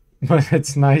 But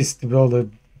it's nice to be able to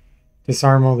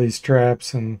disarm all these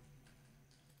traps and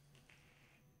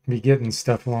be getting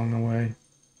stuff along the way.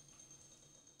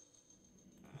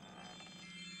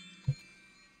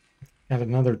 Got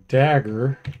another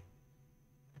dagger.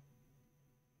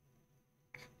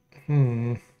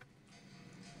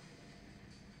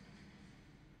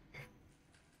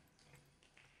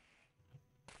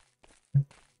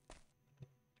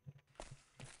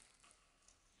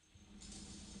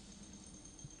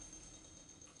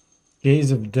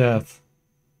 Gaze of Death.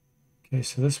 Okay,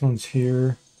 so this one's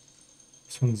here.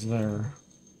 This one's there.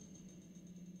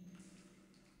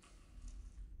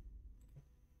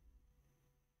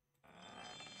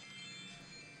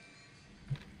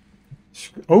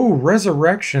 Oh,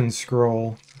 Resurrection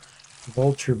Scroll.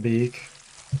 Vulture Beak.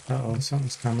 Uh-oh,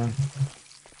 something's coming.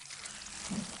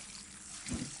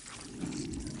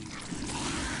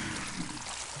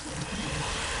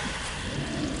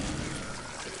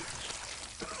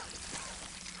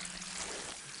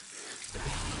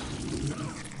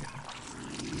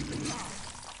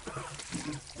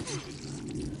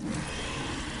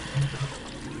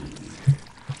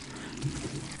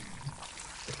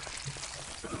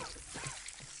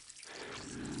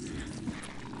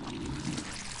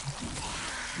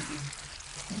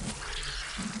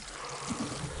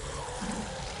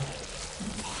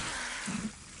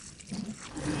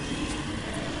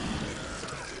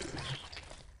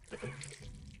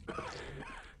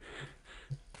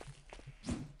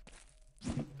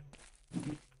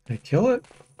 Did I kill it?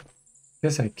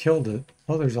 Guess I killed it.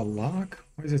 Oh, there's a lock?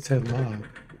 Why does it say lock?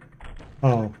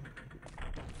 Oh.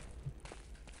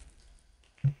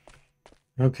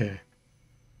 Okay.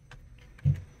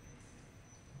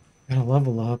 Gotta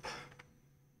level up.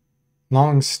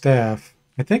 Long staff.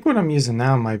 I think what I'm using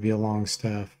now might be a long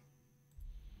staff.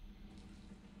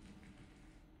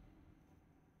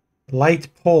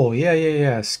 Light pole.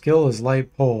 Yeah. Skill is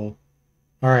light pole.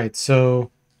 Alright,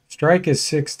 so strike is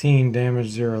 16, damage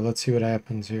 0. Let's see what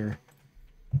happens here.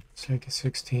 Strike is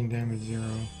 16, damage 0.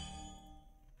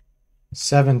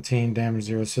 17, damage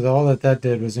 0. So all that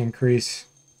did was increase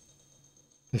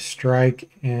the strike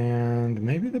and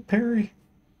maybe the parry.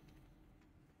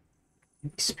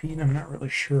 Speed, I'm not really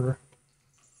sure.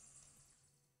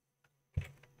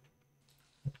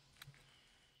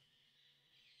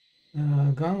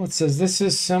 Gauntlet says, this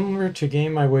is similar to a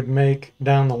game I would make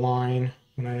down the line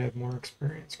when I have more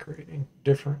experience creating.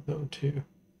 Different though too.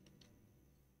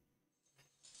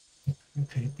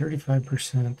 Okay,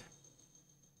 35%.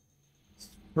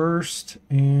 First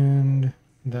and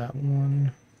that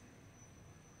one.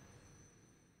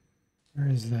 Where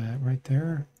is that? Right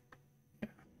there? Yeah.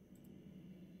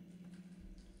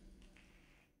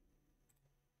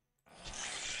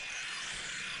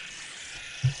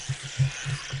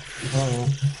 Uh-oh.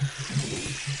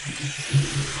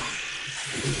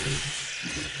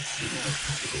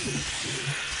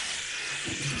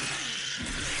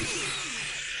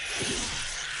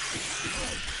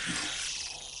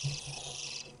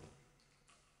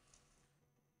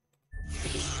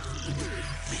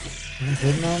 Am I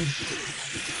hitting them?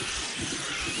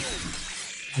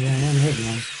 Yeah, I am hitting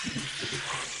them.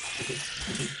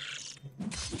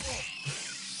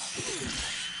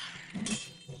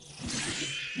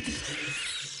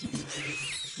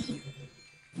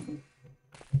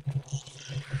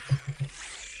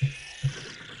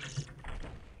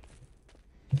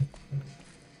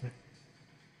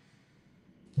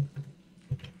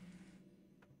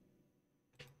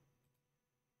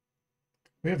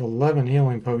 We have 11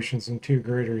 healing potions and 2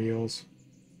 greater heals.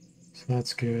 So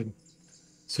that's good.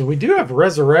 So we do have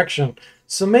resurrection.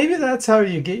 So maybe that's how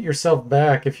you get yourself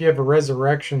back. If you have a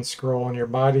resurrection scroll and your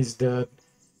body's dead,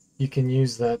 you can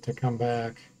use that to come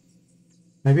back.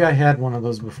 Maybe I had one of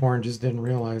those before and just didn't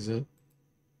realize it.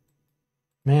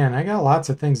 Man, I got lots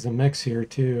of things to mix here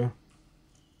too.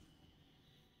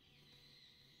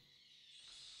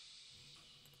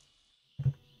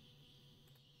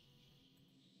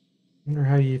 Wonder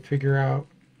how you figure out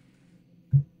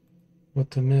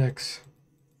what to mix.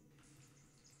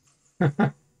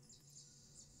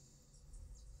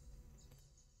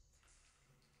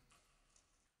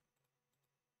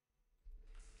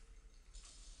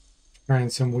 Trying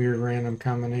some weird random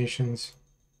combinations.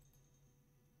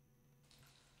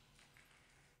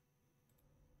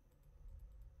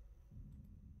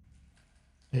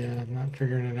 Yeah, not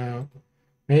figuring it out.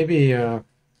 Maybe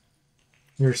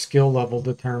your skill level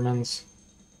determines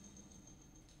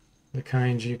the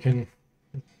kinds you can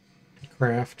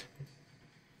craft.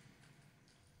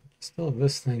 Still have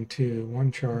this thing too.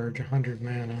 1 charge, 100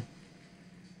 mana.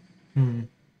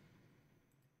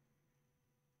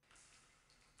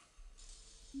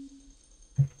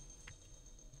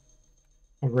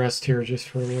 I'll rest here just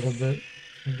for a little bit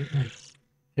and get my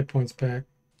hit points back.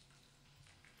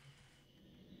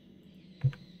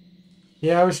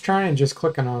 Yeah, I was trying just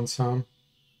clicking on some.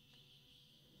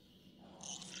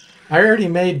 I already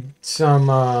made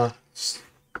some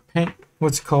pain,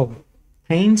 what's it called?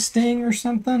 Pain Sting or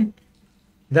something?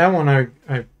 That one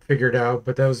I figured out,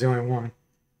 but that was the only one.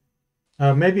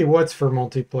 Maybe what's for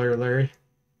multiplayer, Larry?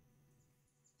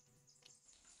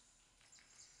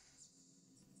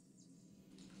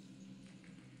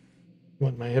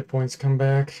 When my hit points come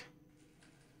back.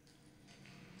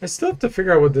 I still have to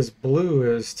figure out what this blue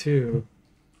is too.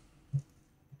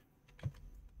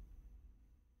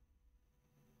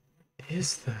 What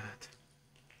is that?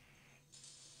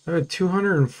 I had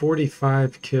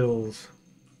 245 kills.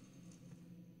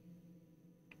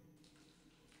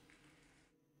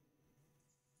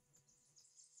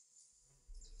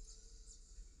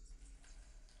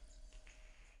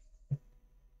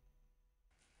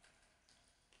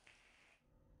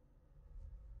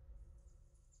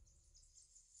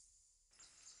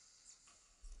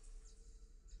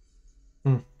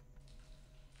 Hmm.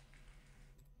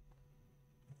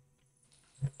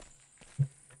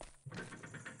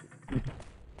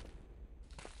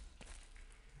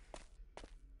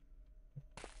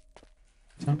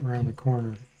 Something around the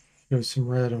corner. There's some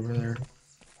red over there.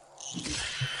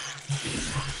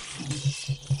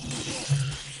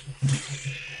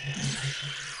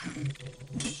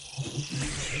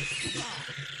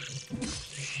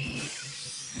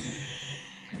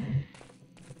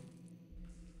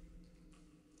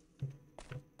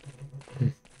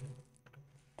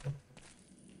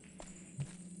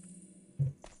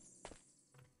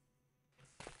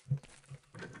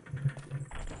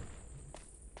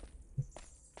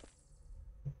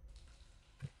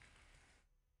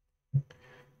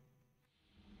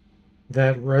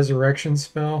 That resurrection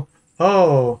spell?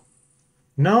 Oh,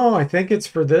 no, I think it's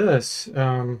for this.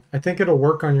 I think it'll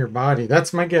work on your body.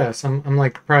 That's my guess. I'm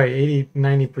like probably 80,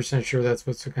 90% sure that's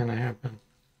what's going to happen.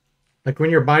 Like when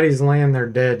your body's laying there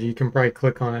dead, you can probably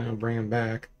click on it and bring him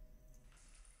back.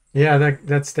 Yeah,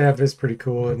 that staff is pretty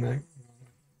cool, isn't it?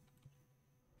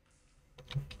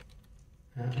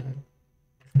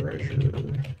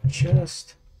 Treasure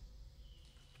chest.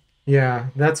 Yeah,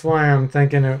 that's why I'm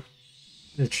thinking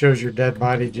it shows your dead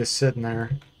body just sitting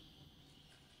there.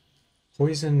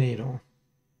 Poison needle.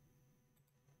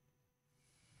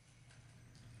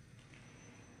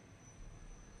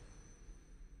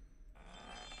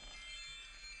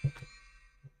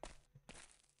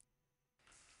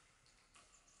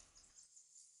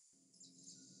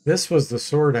 This was the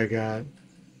sword I got.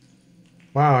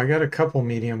 Wow, I got a couple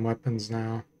medium weapons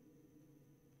now.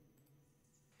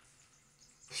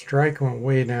 Strike went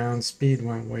way down. Speed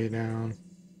went way down.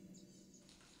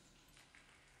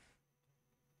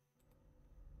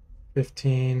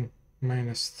 15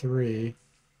 minus 3.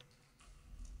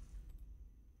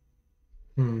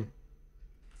 Wish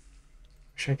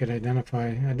I could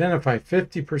identify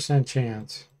 50%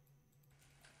 chance.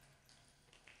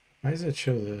 Why does it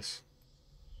show this?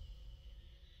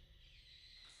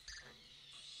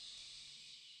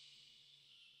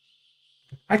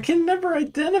 I can never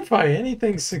identify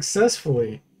anything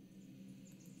successfully.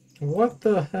 What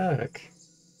the heck?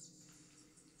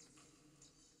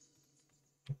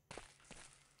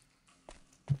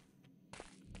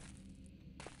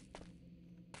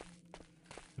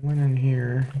 Went in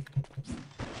here.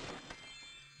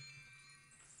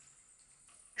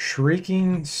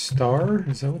 Shrieking Star?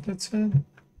 Is that what that said?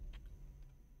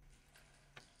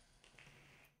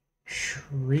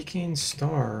 Shrieking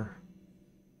Star.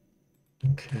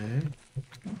 Okay.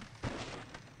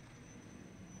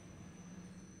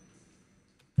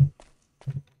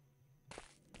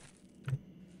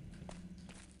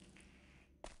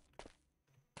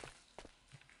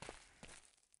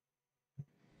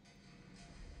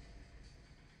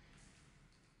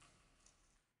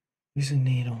 Use a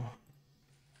needle.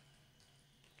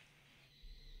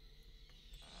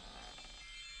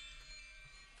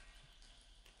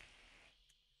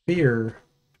 Fear.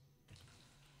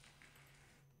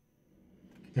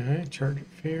 Okay, charge of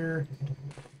fear.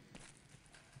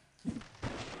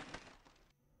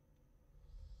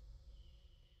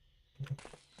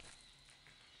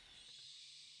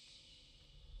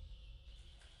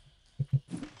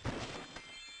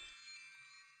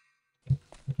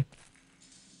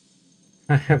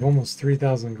 I have almost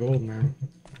 3,000 gold now.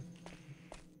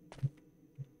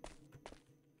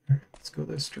 Let's go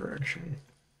this direction.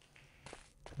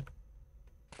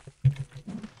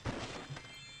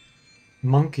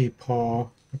 Monkey paw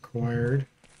acquired.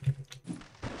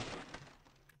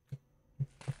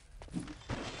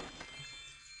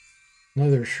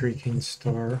 Another shrieking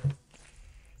star.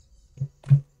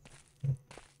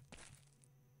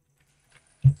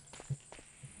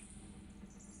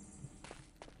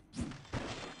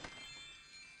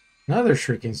 Another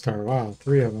shrieking star. Wow,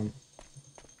 3 of them.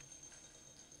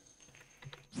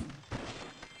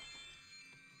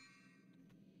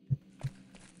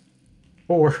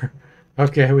 Four.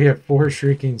 Okay, we have 4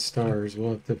 shrieking stars.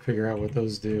 We'll have to figure out what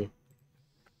those do.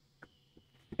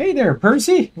 Hey there,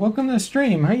 Percy. Welcome to the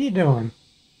stream. How you doing?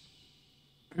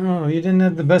 Oh, you didn't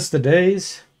have the best of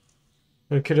days?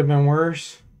 But it could have been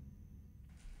worse?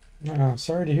 Oh,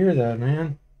 sorry to hear that,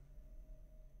 man.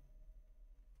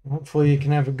 Hopefully you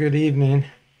can have a good evening.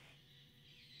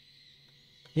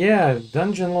 Yeah,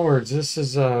 Dungeon Lords. This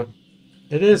is, it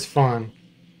is fun.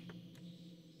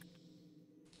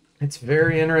 It's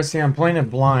very interesting. I'm playing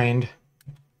it blind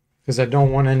because I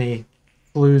don't want any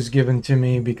clues given to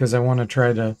me because I want to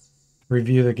try to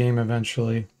review the game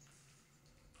eventually.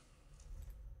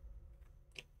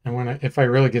 And if I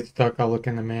really get stuck, I'll look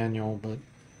in the manual, but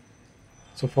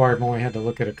so far I've only had to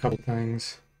look at a couple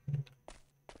things.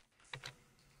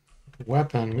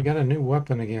 Weapon. We got a new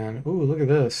weapon again. Ooh, look at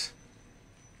this.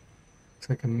 It's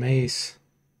like a mace.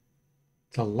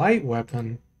 It's a light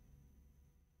weapon.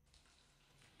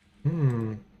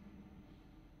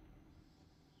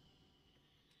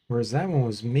 Whereas that one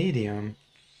was medium.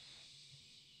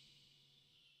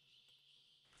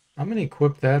 I'm going to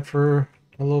equip that for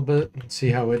a little bit and see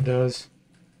how it does.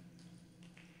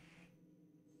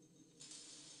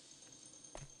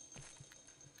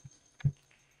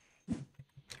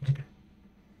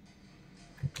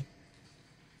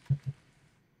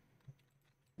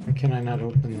 Why can I not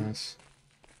open this?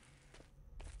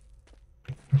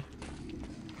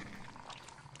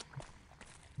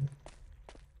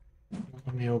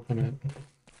 Let me open it.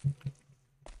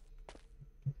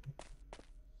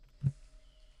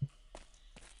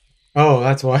 Oh,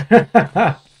 that's why.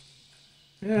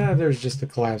 Yeah, there's just a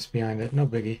collapse behind it. No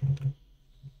biggie.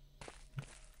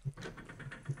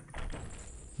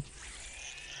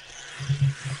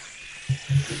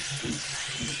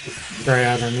 Try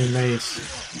out our new mace.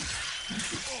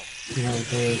 See how it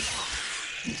goes.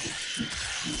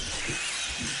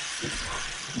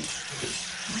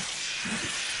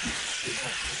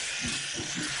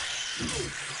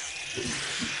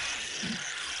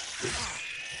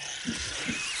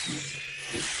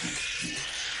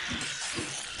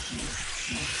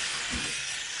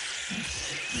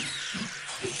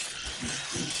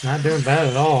 Not doing bad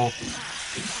at all.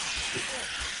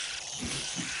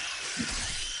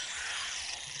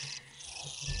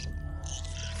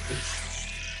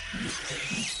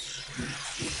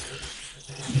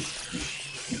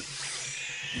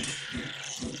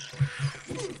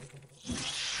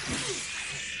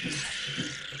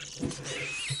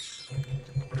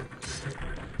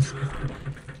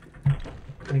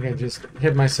 think I just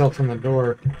hit myself in the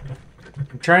door.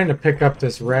 I'm trying to pick up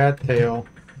this rat tail.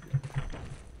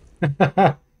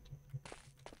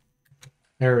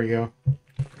 There we go.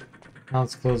 Now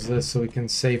let's close this so we can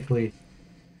safely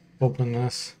open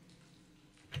this.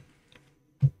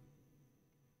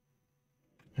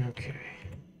 Okay.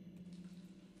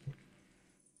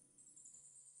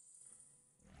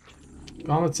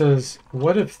 Gauntlet says,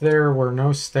 what if there were no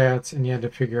stats and you had to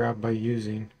figure out by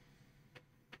using?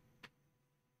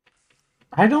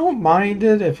 I don't mind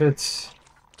it if it's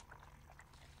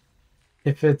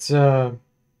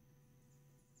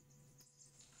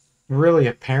really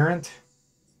apparent.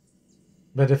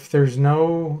 But if there's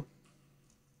no,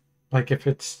 like if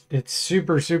it's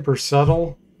super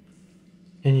subtle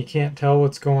and you can't tell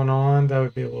what's going on, that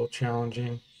would be a little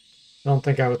challenging. I don't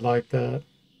think I would like that.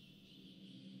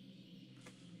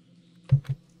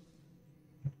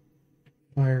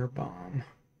 Firebomb.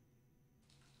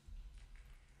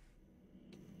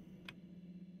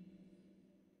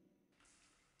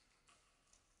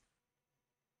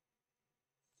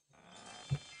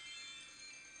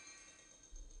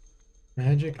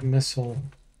 Magic missile.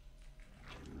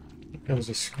 That was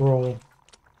a scroll.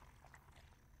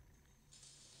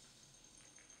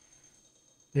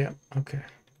 Yeah, okay.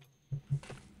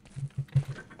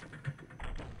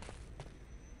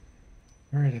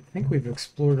 Alright, I think we've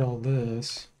explored all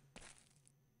this.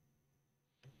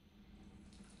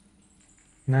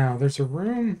 Now, there's a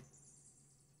room.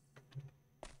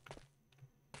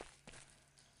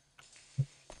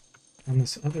 On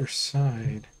this other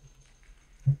side.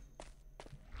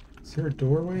 Is there a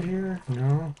doorway here?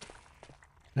 No.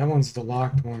 That one's the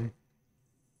locked one.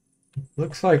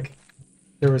 Looks like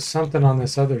there was something on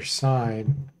this other side.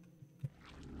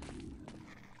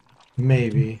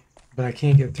 Maybe. But I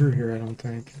can't get through here, I don't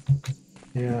think.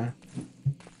 Yeah.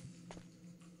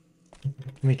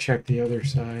 Let me check the other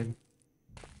side.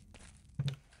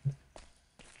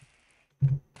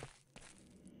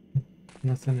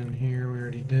 Nothing in here, we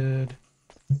already did.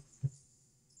 Let's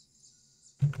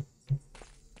go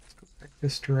back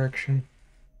this direction.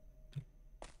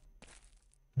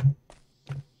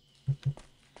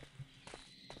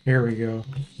 Here we go.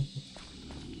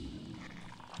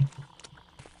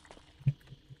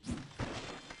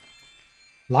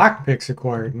 Lockpicks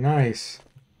acquired, nice.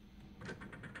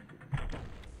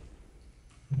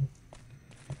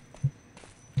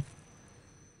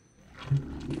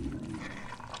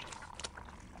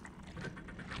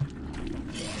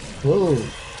 Whoa.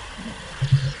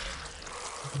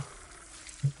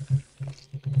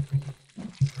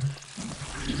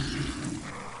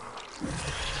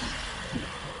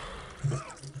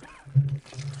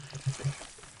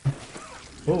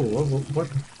 Whoa, what?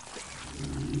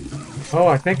 Oh,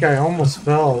 I think I almost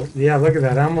fell. Yeah, look at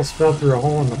that. I almost fell through a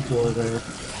hole in the floor there.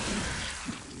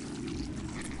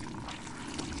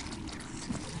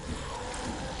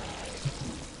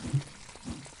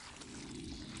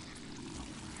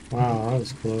 Wow, that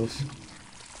was close.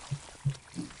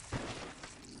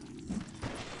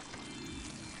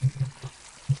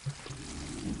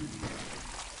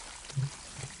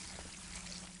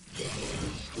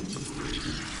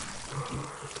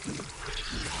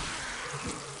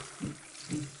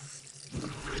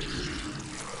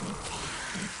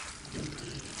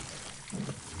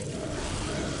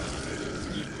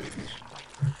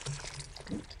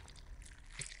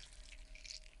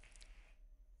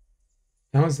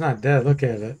 That one's not dead. Look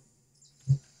at it.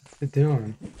 What's it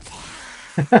doing?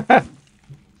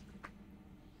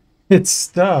 It's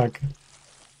stuck.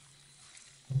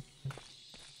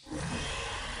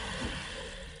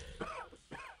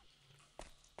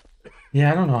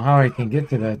 Yeah, I don't know how I can get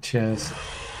to that chest.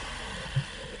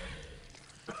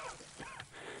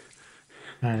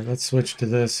 Alright, let's switch to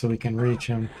this so we can reach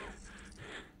him.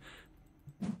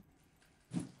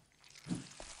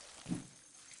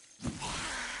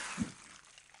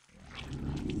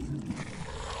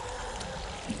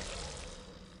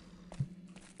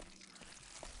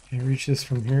 Can you reach this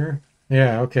from here?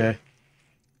 Yeah, okay.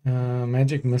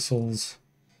 Magic missiles.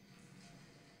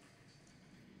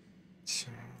 So,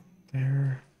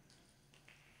 there.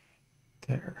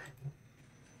 There.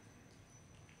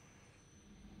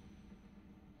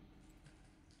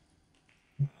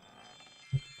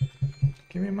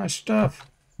 Give me my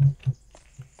stuff.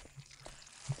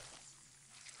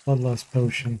 Bloodlust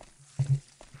potion.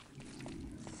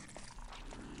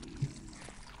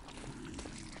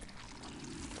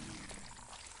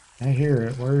 I hear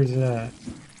it. Where is that?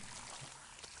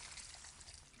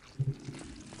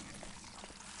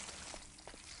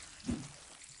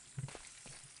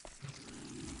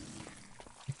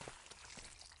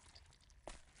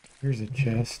 Here's a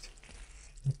chest.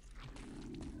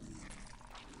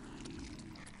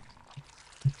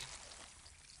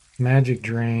 Magic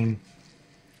Drain.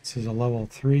 This is a level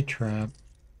 3 trap.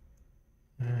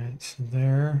 Alright, so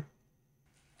there.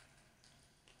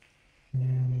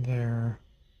 And there.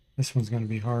 This one's going to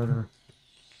be harder.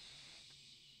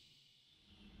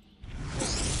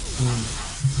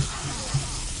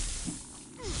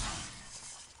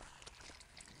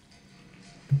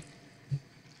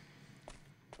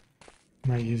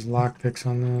 Might use lockpicks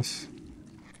on this.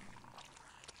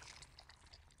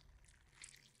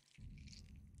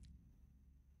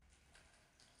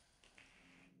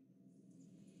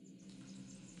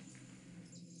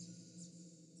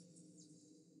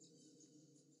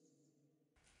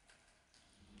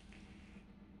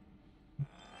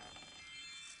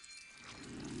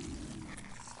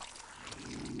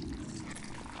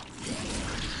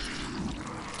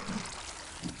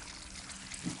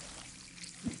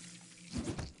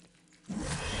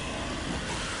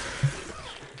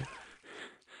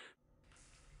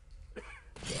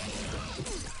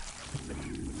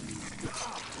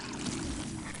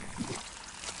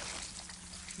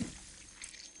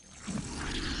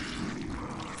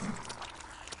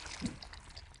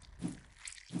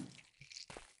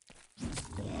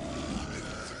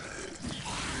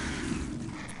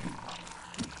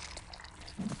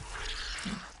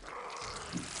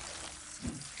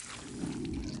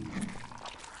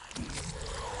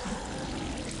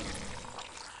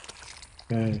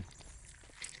 Okay.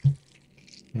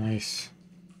 Nice.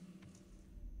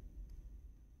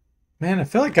 Man, I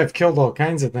feel like I've killed all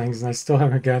kinds of things and I still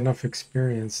haven't got enough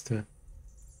experience to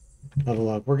level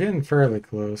up. We're getting fairly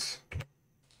close.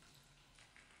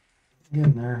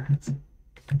 Getting there.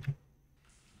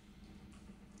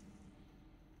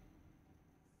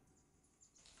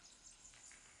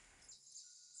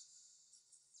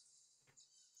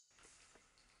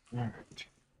 All right.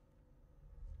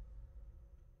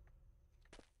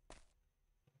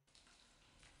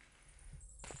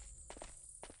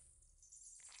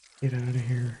 Get out of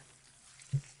here.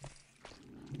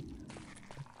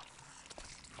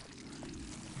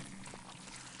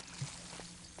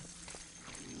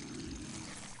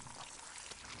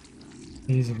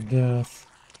 Days of Death.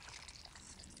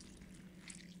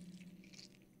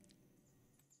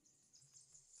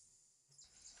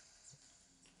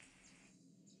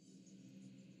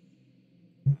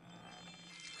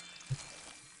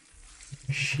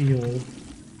 Shield.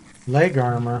 Leg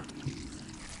armor.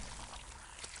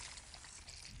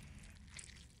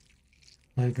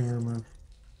 Leg armor.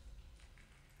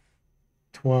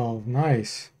 12.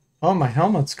 Nice. Oh, my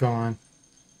helmet's gone.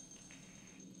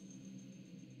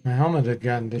 My helmet had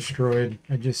gotten destroyed.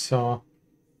 I just saw.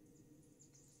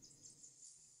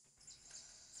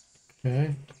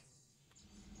 Okay.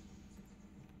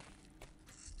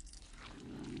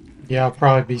 Yeah, I'll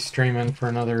probably be streaming for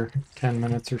another 10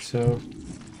 minutes or so.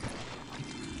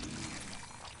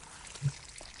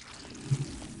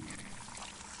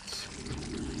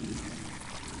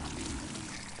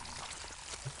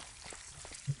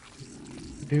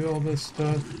 Do all this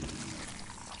stuff.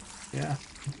 Yeah.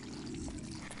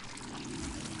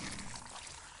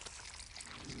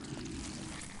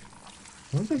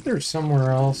 I don't think there's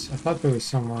somewhere else. I thought there was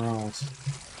somewhere else.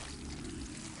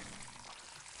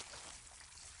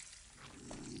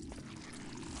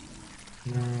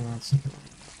 No, that's not.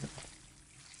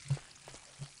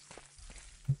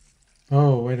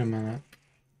 Oh, wait a minute.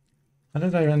 How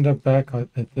did I end up back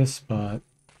at this spot?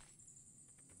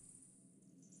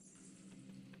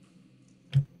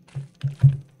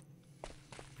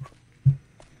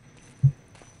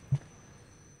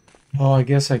 Oh, I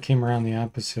guess I came around the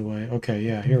opposite way. Okay,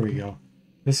 yeah, here we go.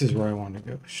 This is where I want to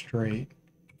go, straight.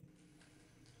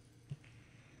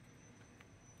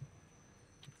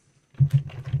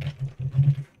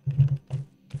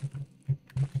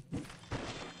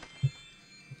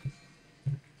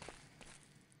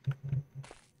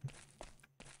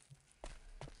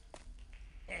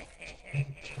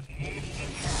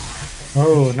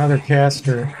 Oh, another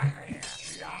caster.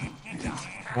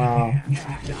 Wow.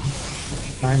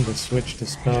 Time to switch to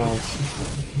spells.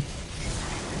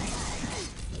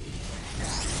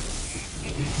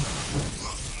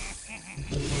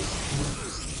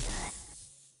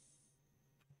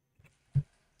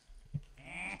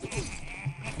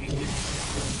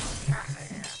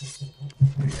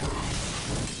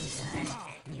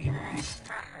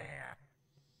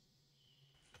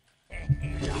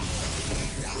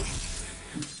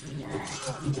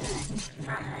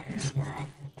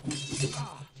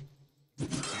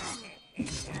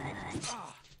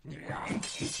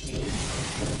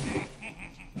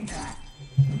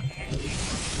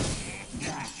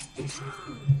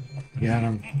 Got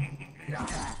him.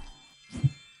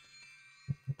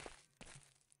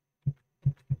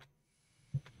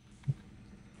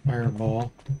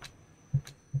 Fireball.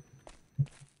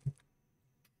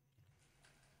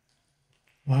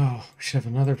 Wow, we should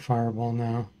have another fireball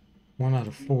now. 1 out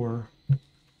of 4.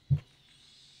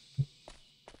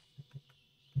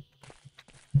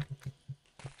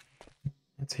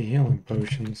 That's healing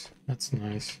potions. That's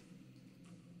nice.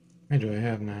 How many do I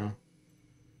have now?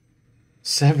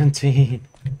 17.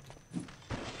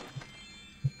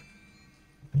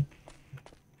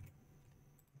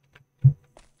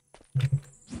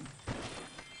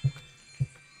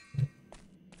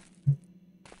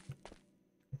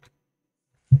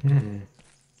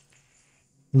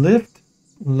 Lift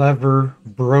lever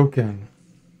broken.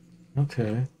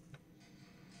 Okay.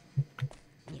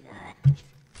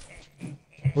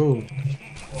 Ooh.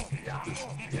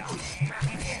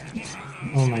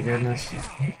 Oh my goodness.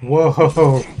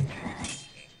 Whoa.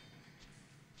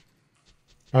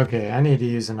 Okay, I need to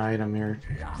use an item here.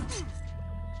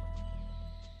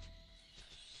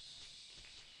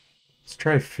 Let's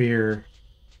try fear.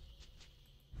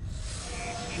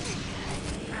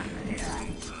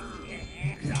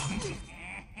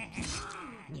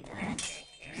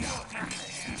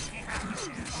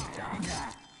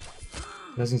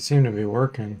 Doesn't seem to be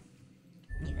working.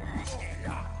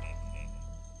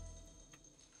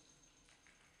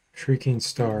 Shrieking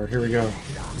Star. Here we go.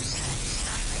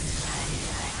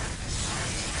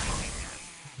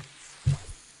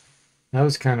 That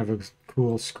was kind of a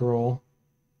cool scroll.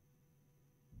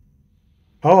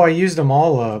 Oh, I used them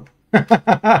all up.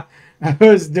 I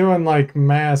was doing like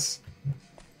mass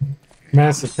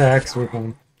attacks with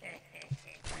them.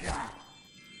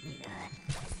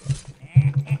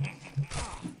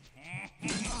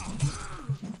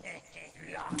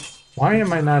 Why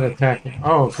am I not attacking?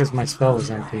 Oh, because my spell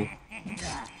is empty.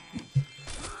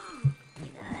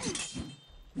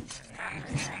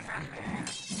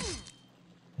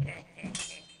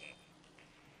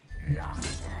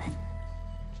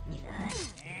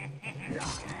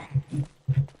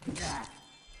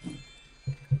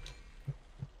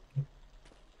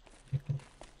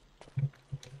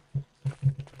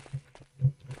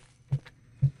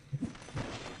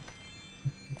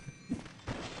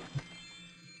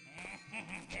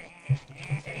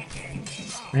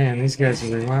 Man, these guys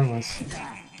are relentless.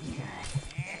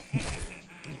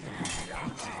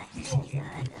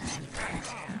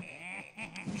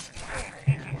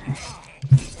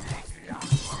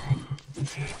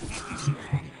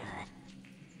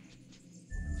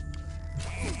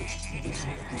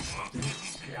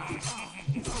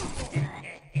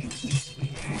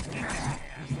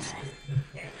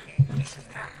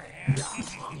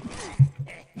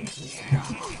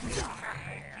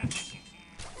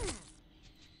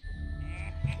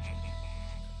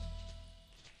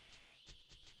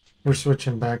 We're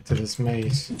switching back to this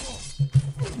mace.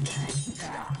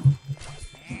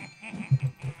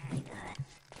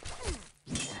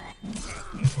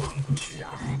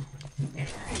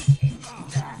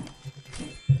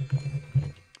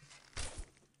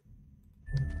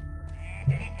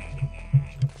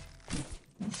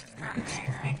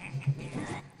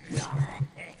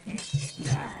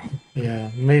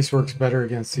 Yeah, mace works better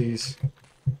against these.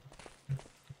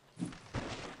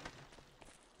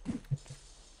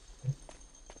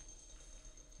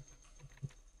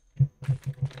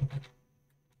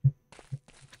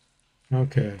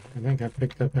 Okay, I think I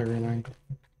picked up everything.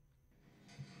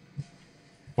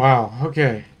 Wow,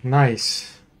 okay,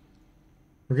 nice.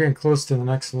 We're getting close to the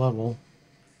next level.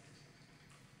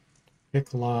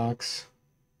 Pick locks.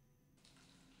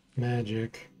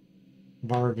 Magic.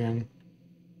 Bargain.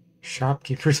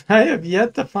 Shopkeepers. I have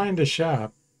yet to find a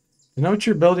shop. Denote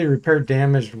your ability to repair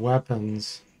damaged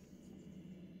weapons,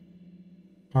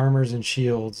 armors, and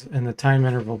shields, and the time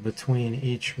interval between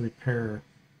each repair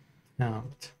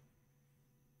count.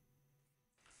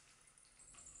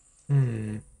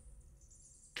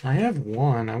 I have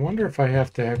one. I wonder if I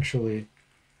have to actually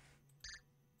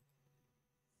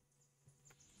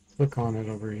click on it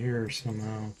over here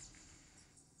somehow.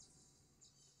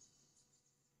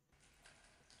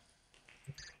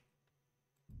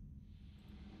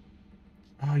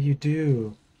 Oh, you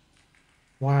do.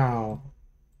 Wow.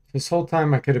 This whole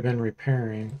time I could have been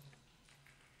repairing.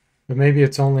 But maybe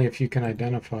it's only if you can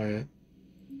identify it.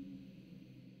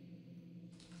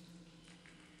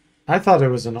 I thought it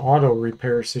was an auto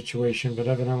repair situation, but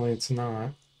evidently it's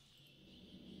not.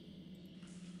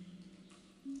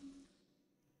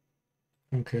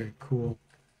 Okay, cool.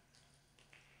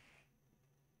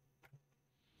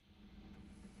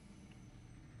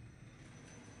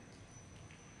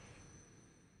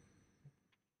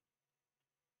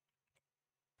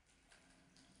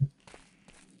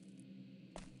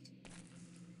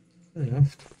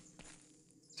 Left.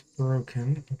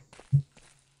 broken.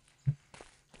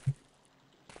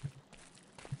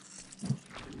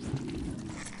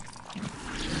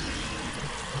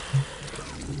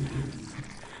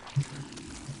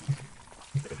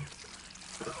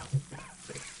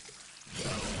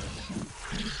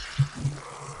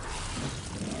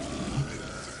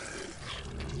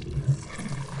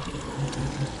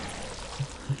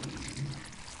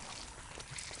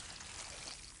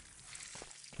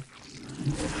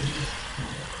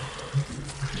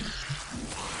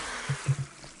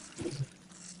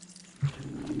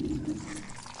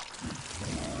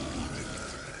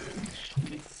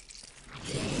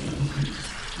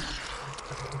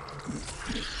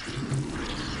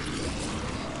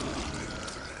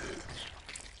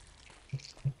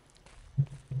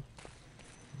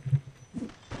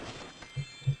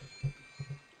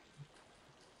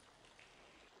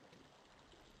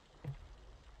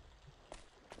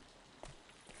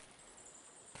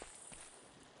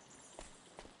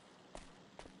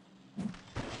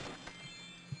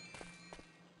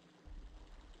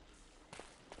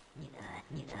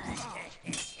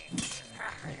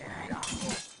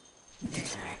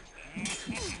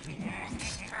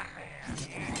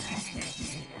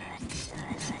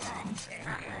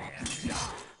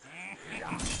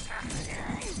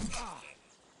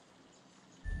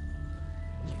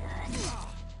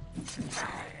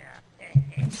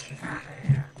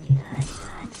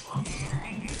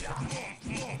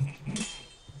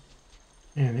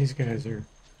 Man, these guys are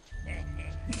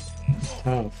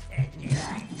tough.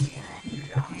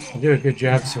 They do a good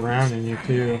job surrounding you,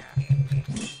 too.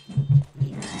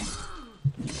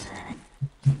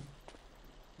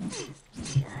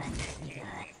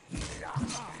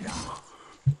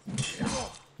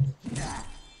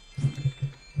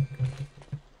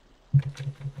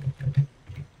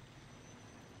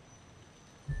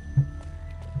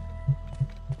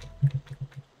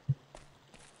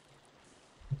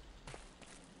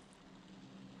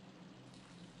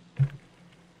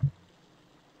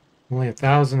 Only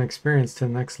 1,000 experience to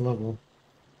the next level.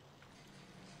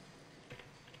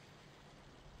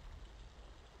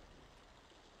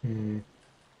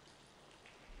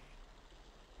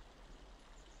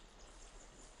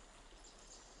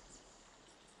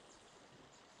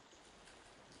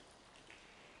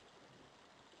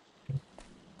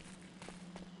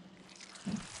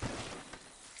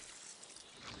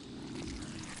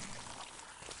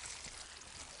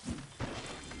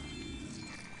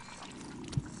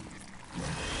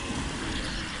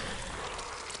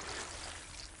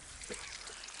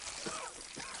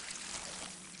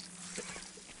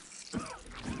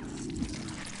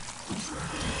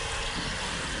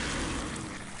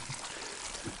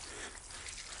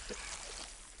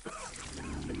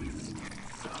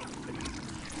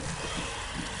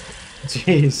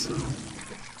 Jeez.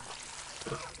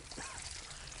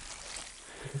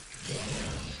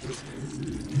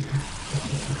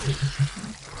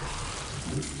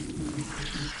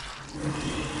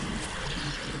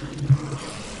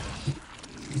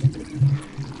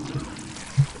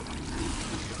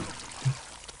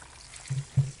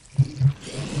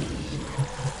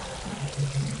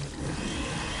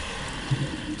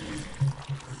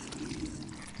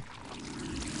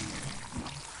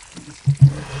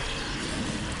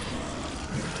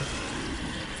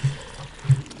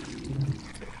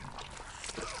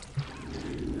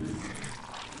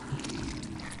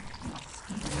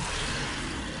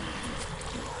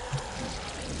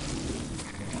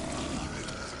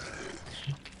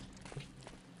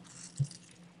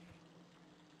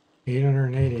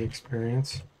 $880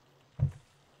 experience. Is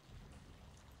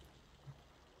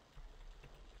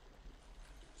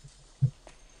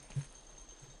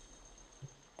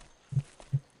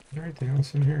there anything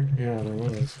else in here? Yeah, there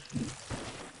was.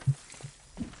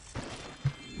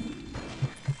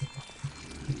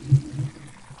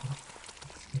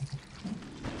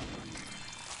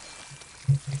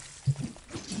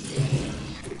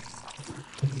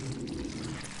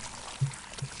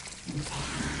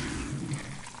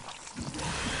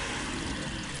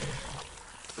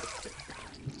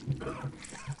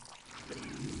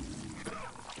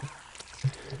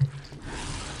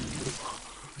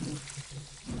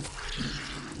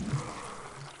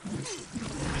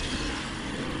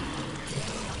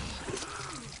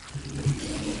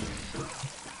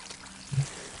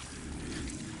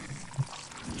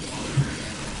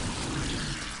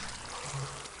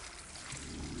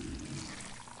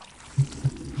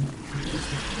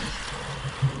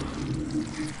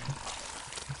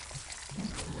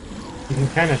 You can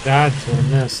kind of dodge or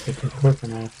miss if you're quick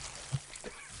enough.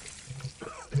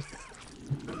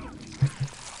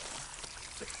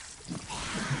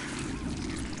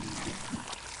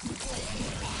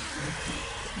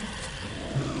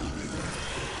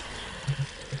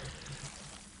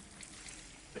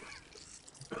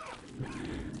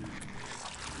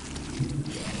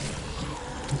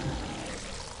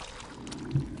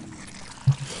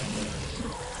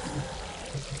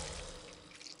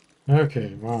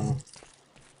 Okay, wow.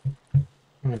 I'm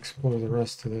gonna explore the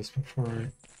rest of this before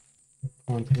I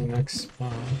go on to the next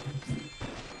spot.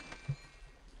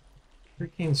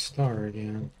 Freaking star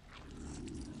again.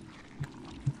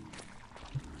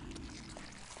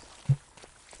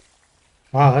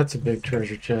 Wow, that's a big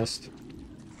treasure chest.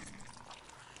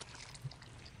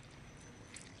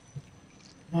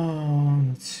 Oh,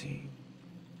 let's see.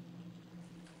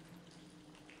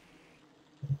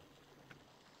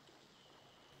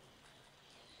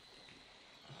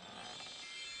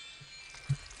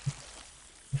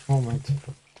 Helmet.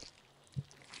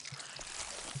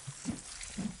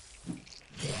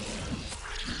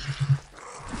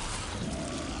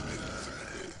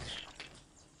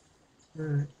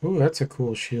 Ooh, that's a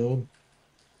cool shield.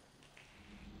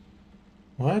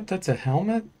 What? That's a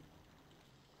helmet?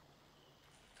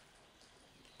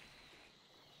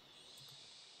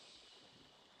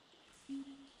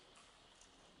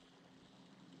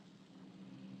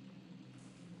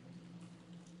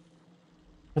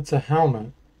 That's a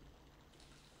helmet.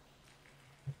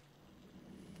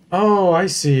 Oh, I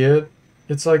see it.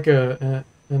 It's like an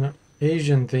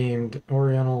Asian themed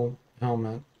Oriental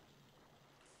helmet.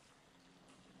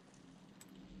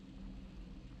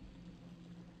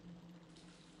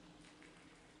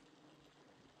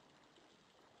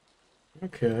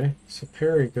 Okay, so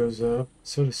parry goes up,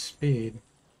 so does speed.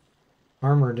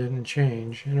 Armor didn't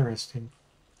change. Interesting.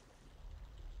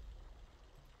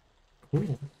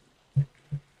 Cool.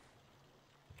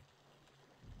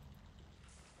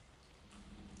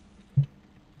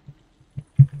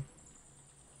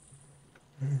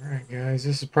 Alright, guys,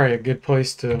 this is probably a good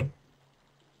place to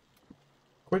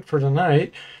quit for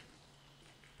tonight.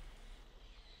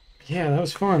 Yeah, that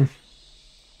was fun.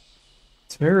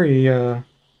 It's very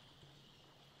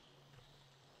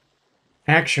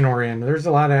action oriented. There's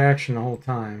a lot of action the whole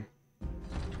time.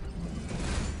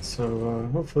 So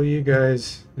hopefully you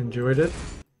guys enjoyed it.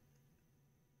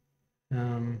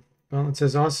 Well, it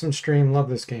says awesome stream. Love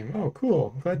this game. Oh,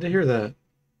 cool. Glad to hear that.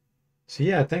 So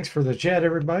yeah, thanks for the chat,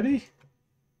 everybody.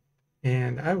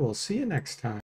 And I will see you next time.